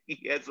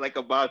 He has like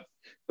about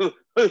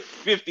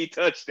 50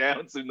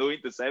 touchdowns and no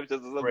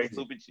interceptions or something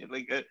stupid shit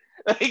like that.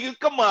 Like,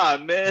 come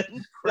on, man!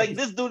 Like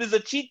this dude is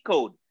a cheat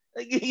code.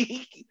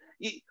 Like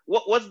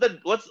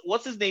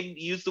what's his name?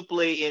 He used to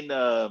play in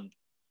the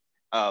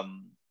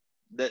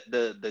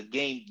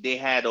game they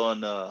had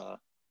on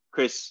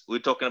Chris. We're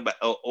talking about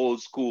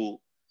old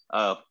school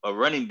a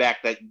running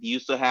back that you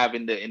used to have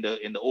in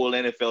the old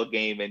NFL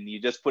game, and you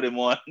just put him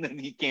on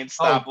and you can't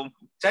stop him.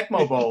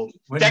 Tecmo Bowl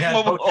when you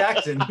had Bo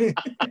Jackson.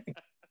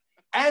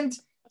 And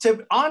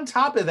on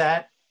top of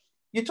that,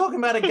 you're talking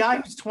about a guy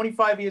who's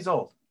 25 years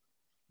old.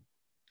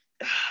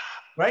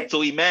 Right?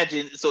 So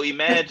imagine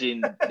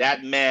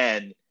that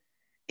man.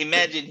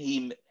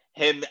 Imagine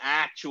him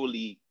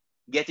actually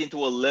getting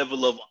to a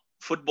level of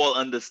football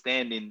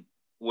understanding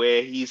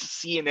where he's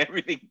seeing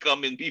everything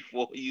coming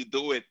before you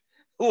do it.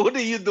 What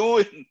are you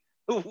doing?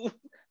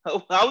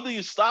 How do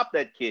you stop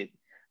that kid?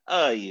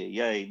 Oh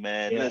yeah,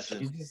 man. Yeah,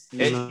 listen,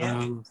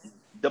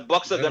 the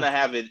Bucs are gonna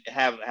have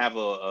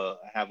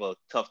a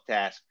tough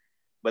task.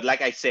 But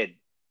like I said,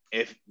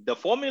 if the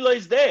formula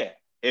is there,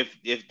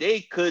 if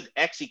they could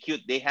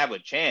execute, they have a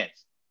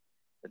chance.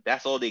 But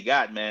that's all they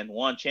got, man.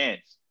 One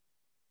chance.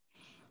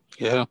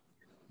 Yeah,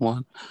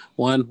 one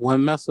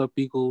mess up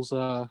equals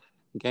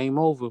game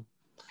over.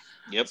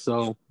 Yep.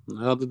 So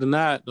other than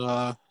that,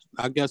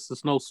 I guess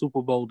there's no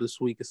Super Bowl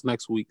this week. It's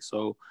next week.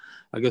 So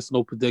I guess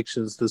no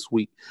predictions this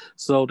week.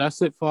 So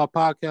that's it for our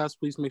podcast.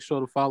 Please make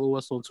sure to follow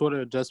us on Twitter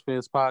at Just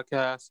Fans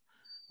Podcast.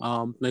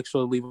 Make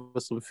sure to leave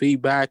us some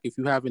feedback. If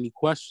you have any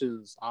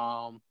questions,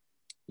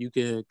 you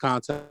can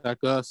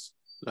contact us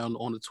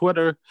on the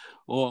Twitter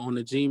or on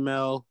the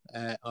Gmail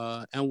at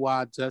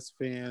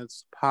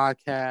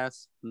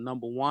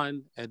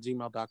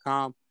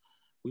nyjustfanspodcast1@gmail.com.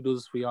 We do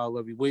this for y'all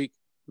every week.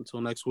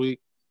 Until next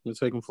week, we're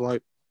taking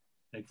flight.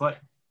 Take flight.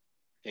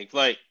 Take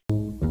flight.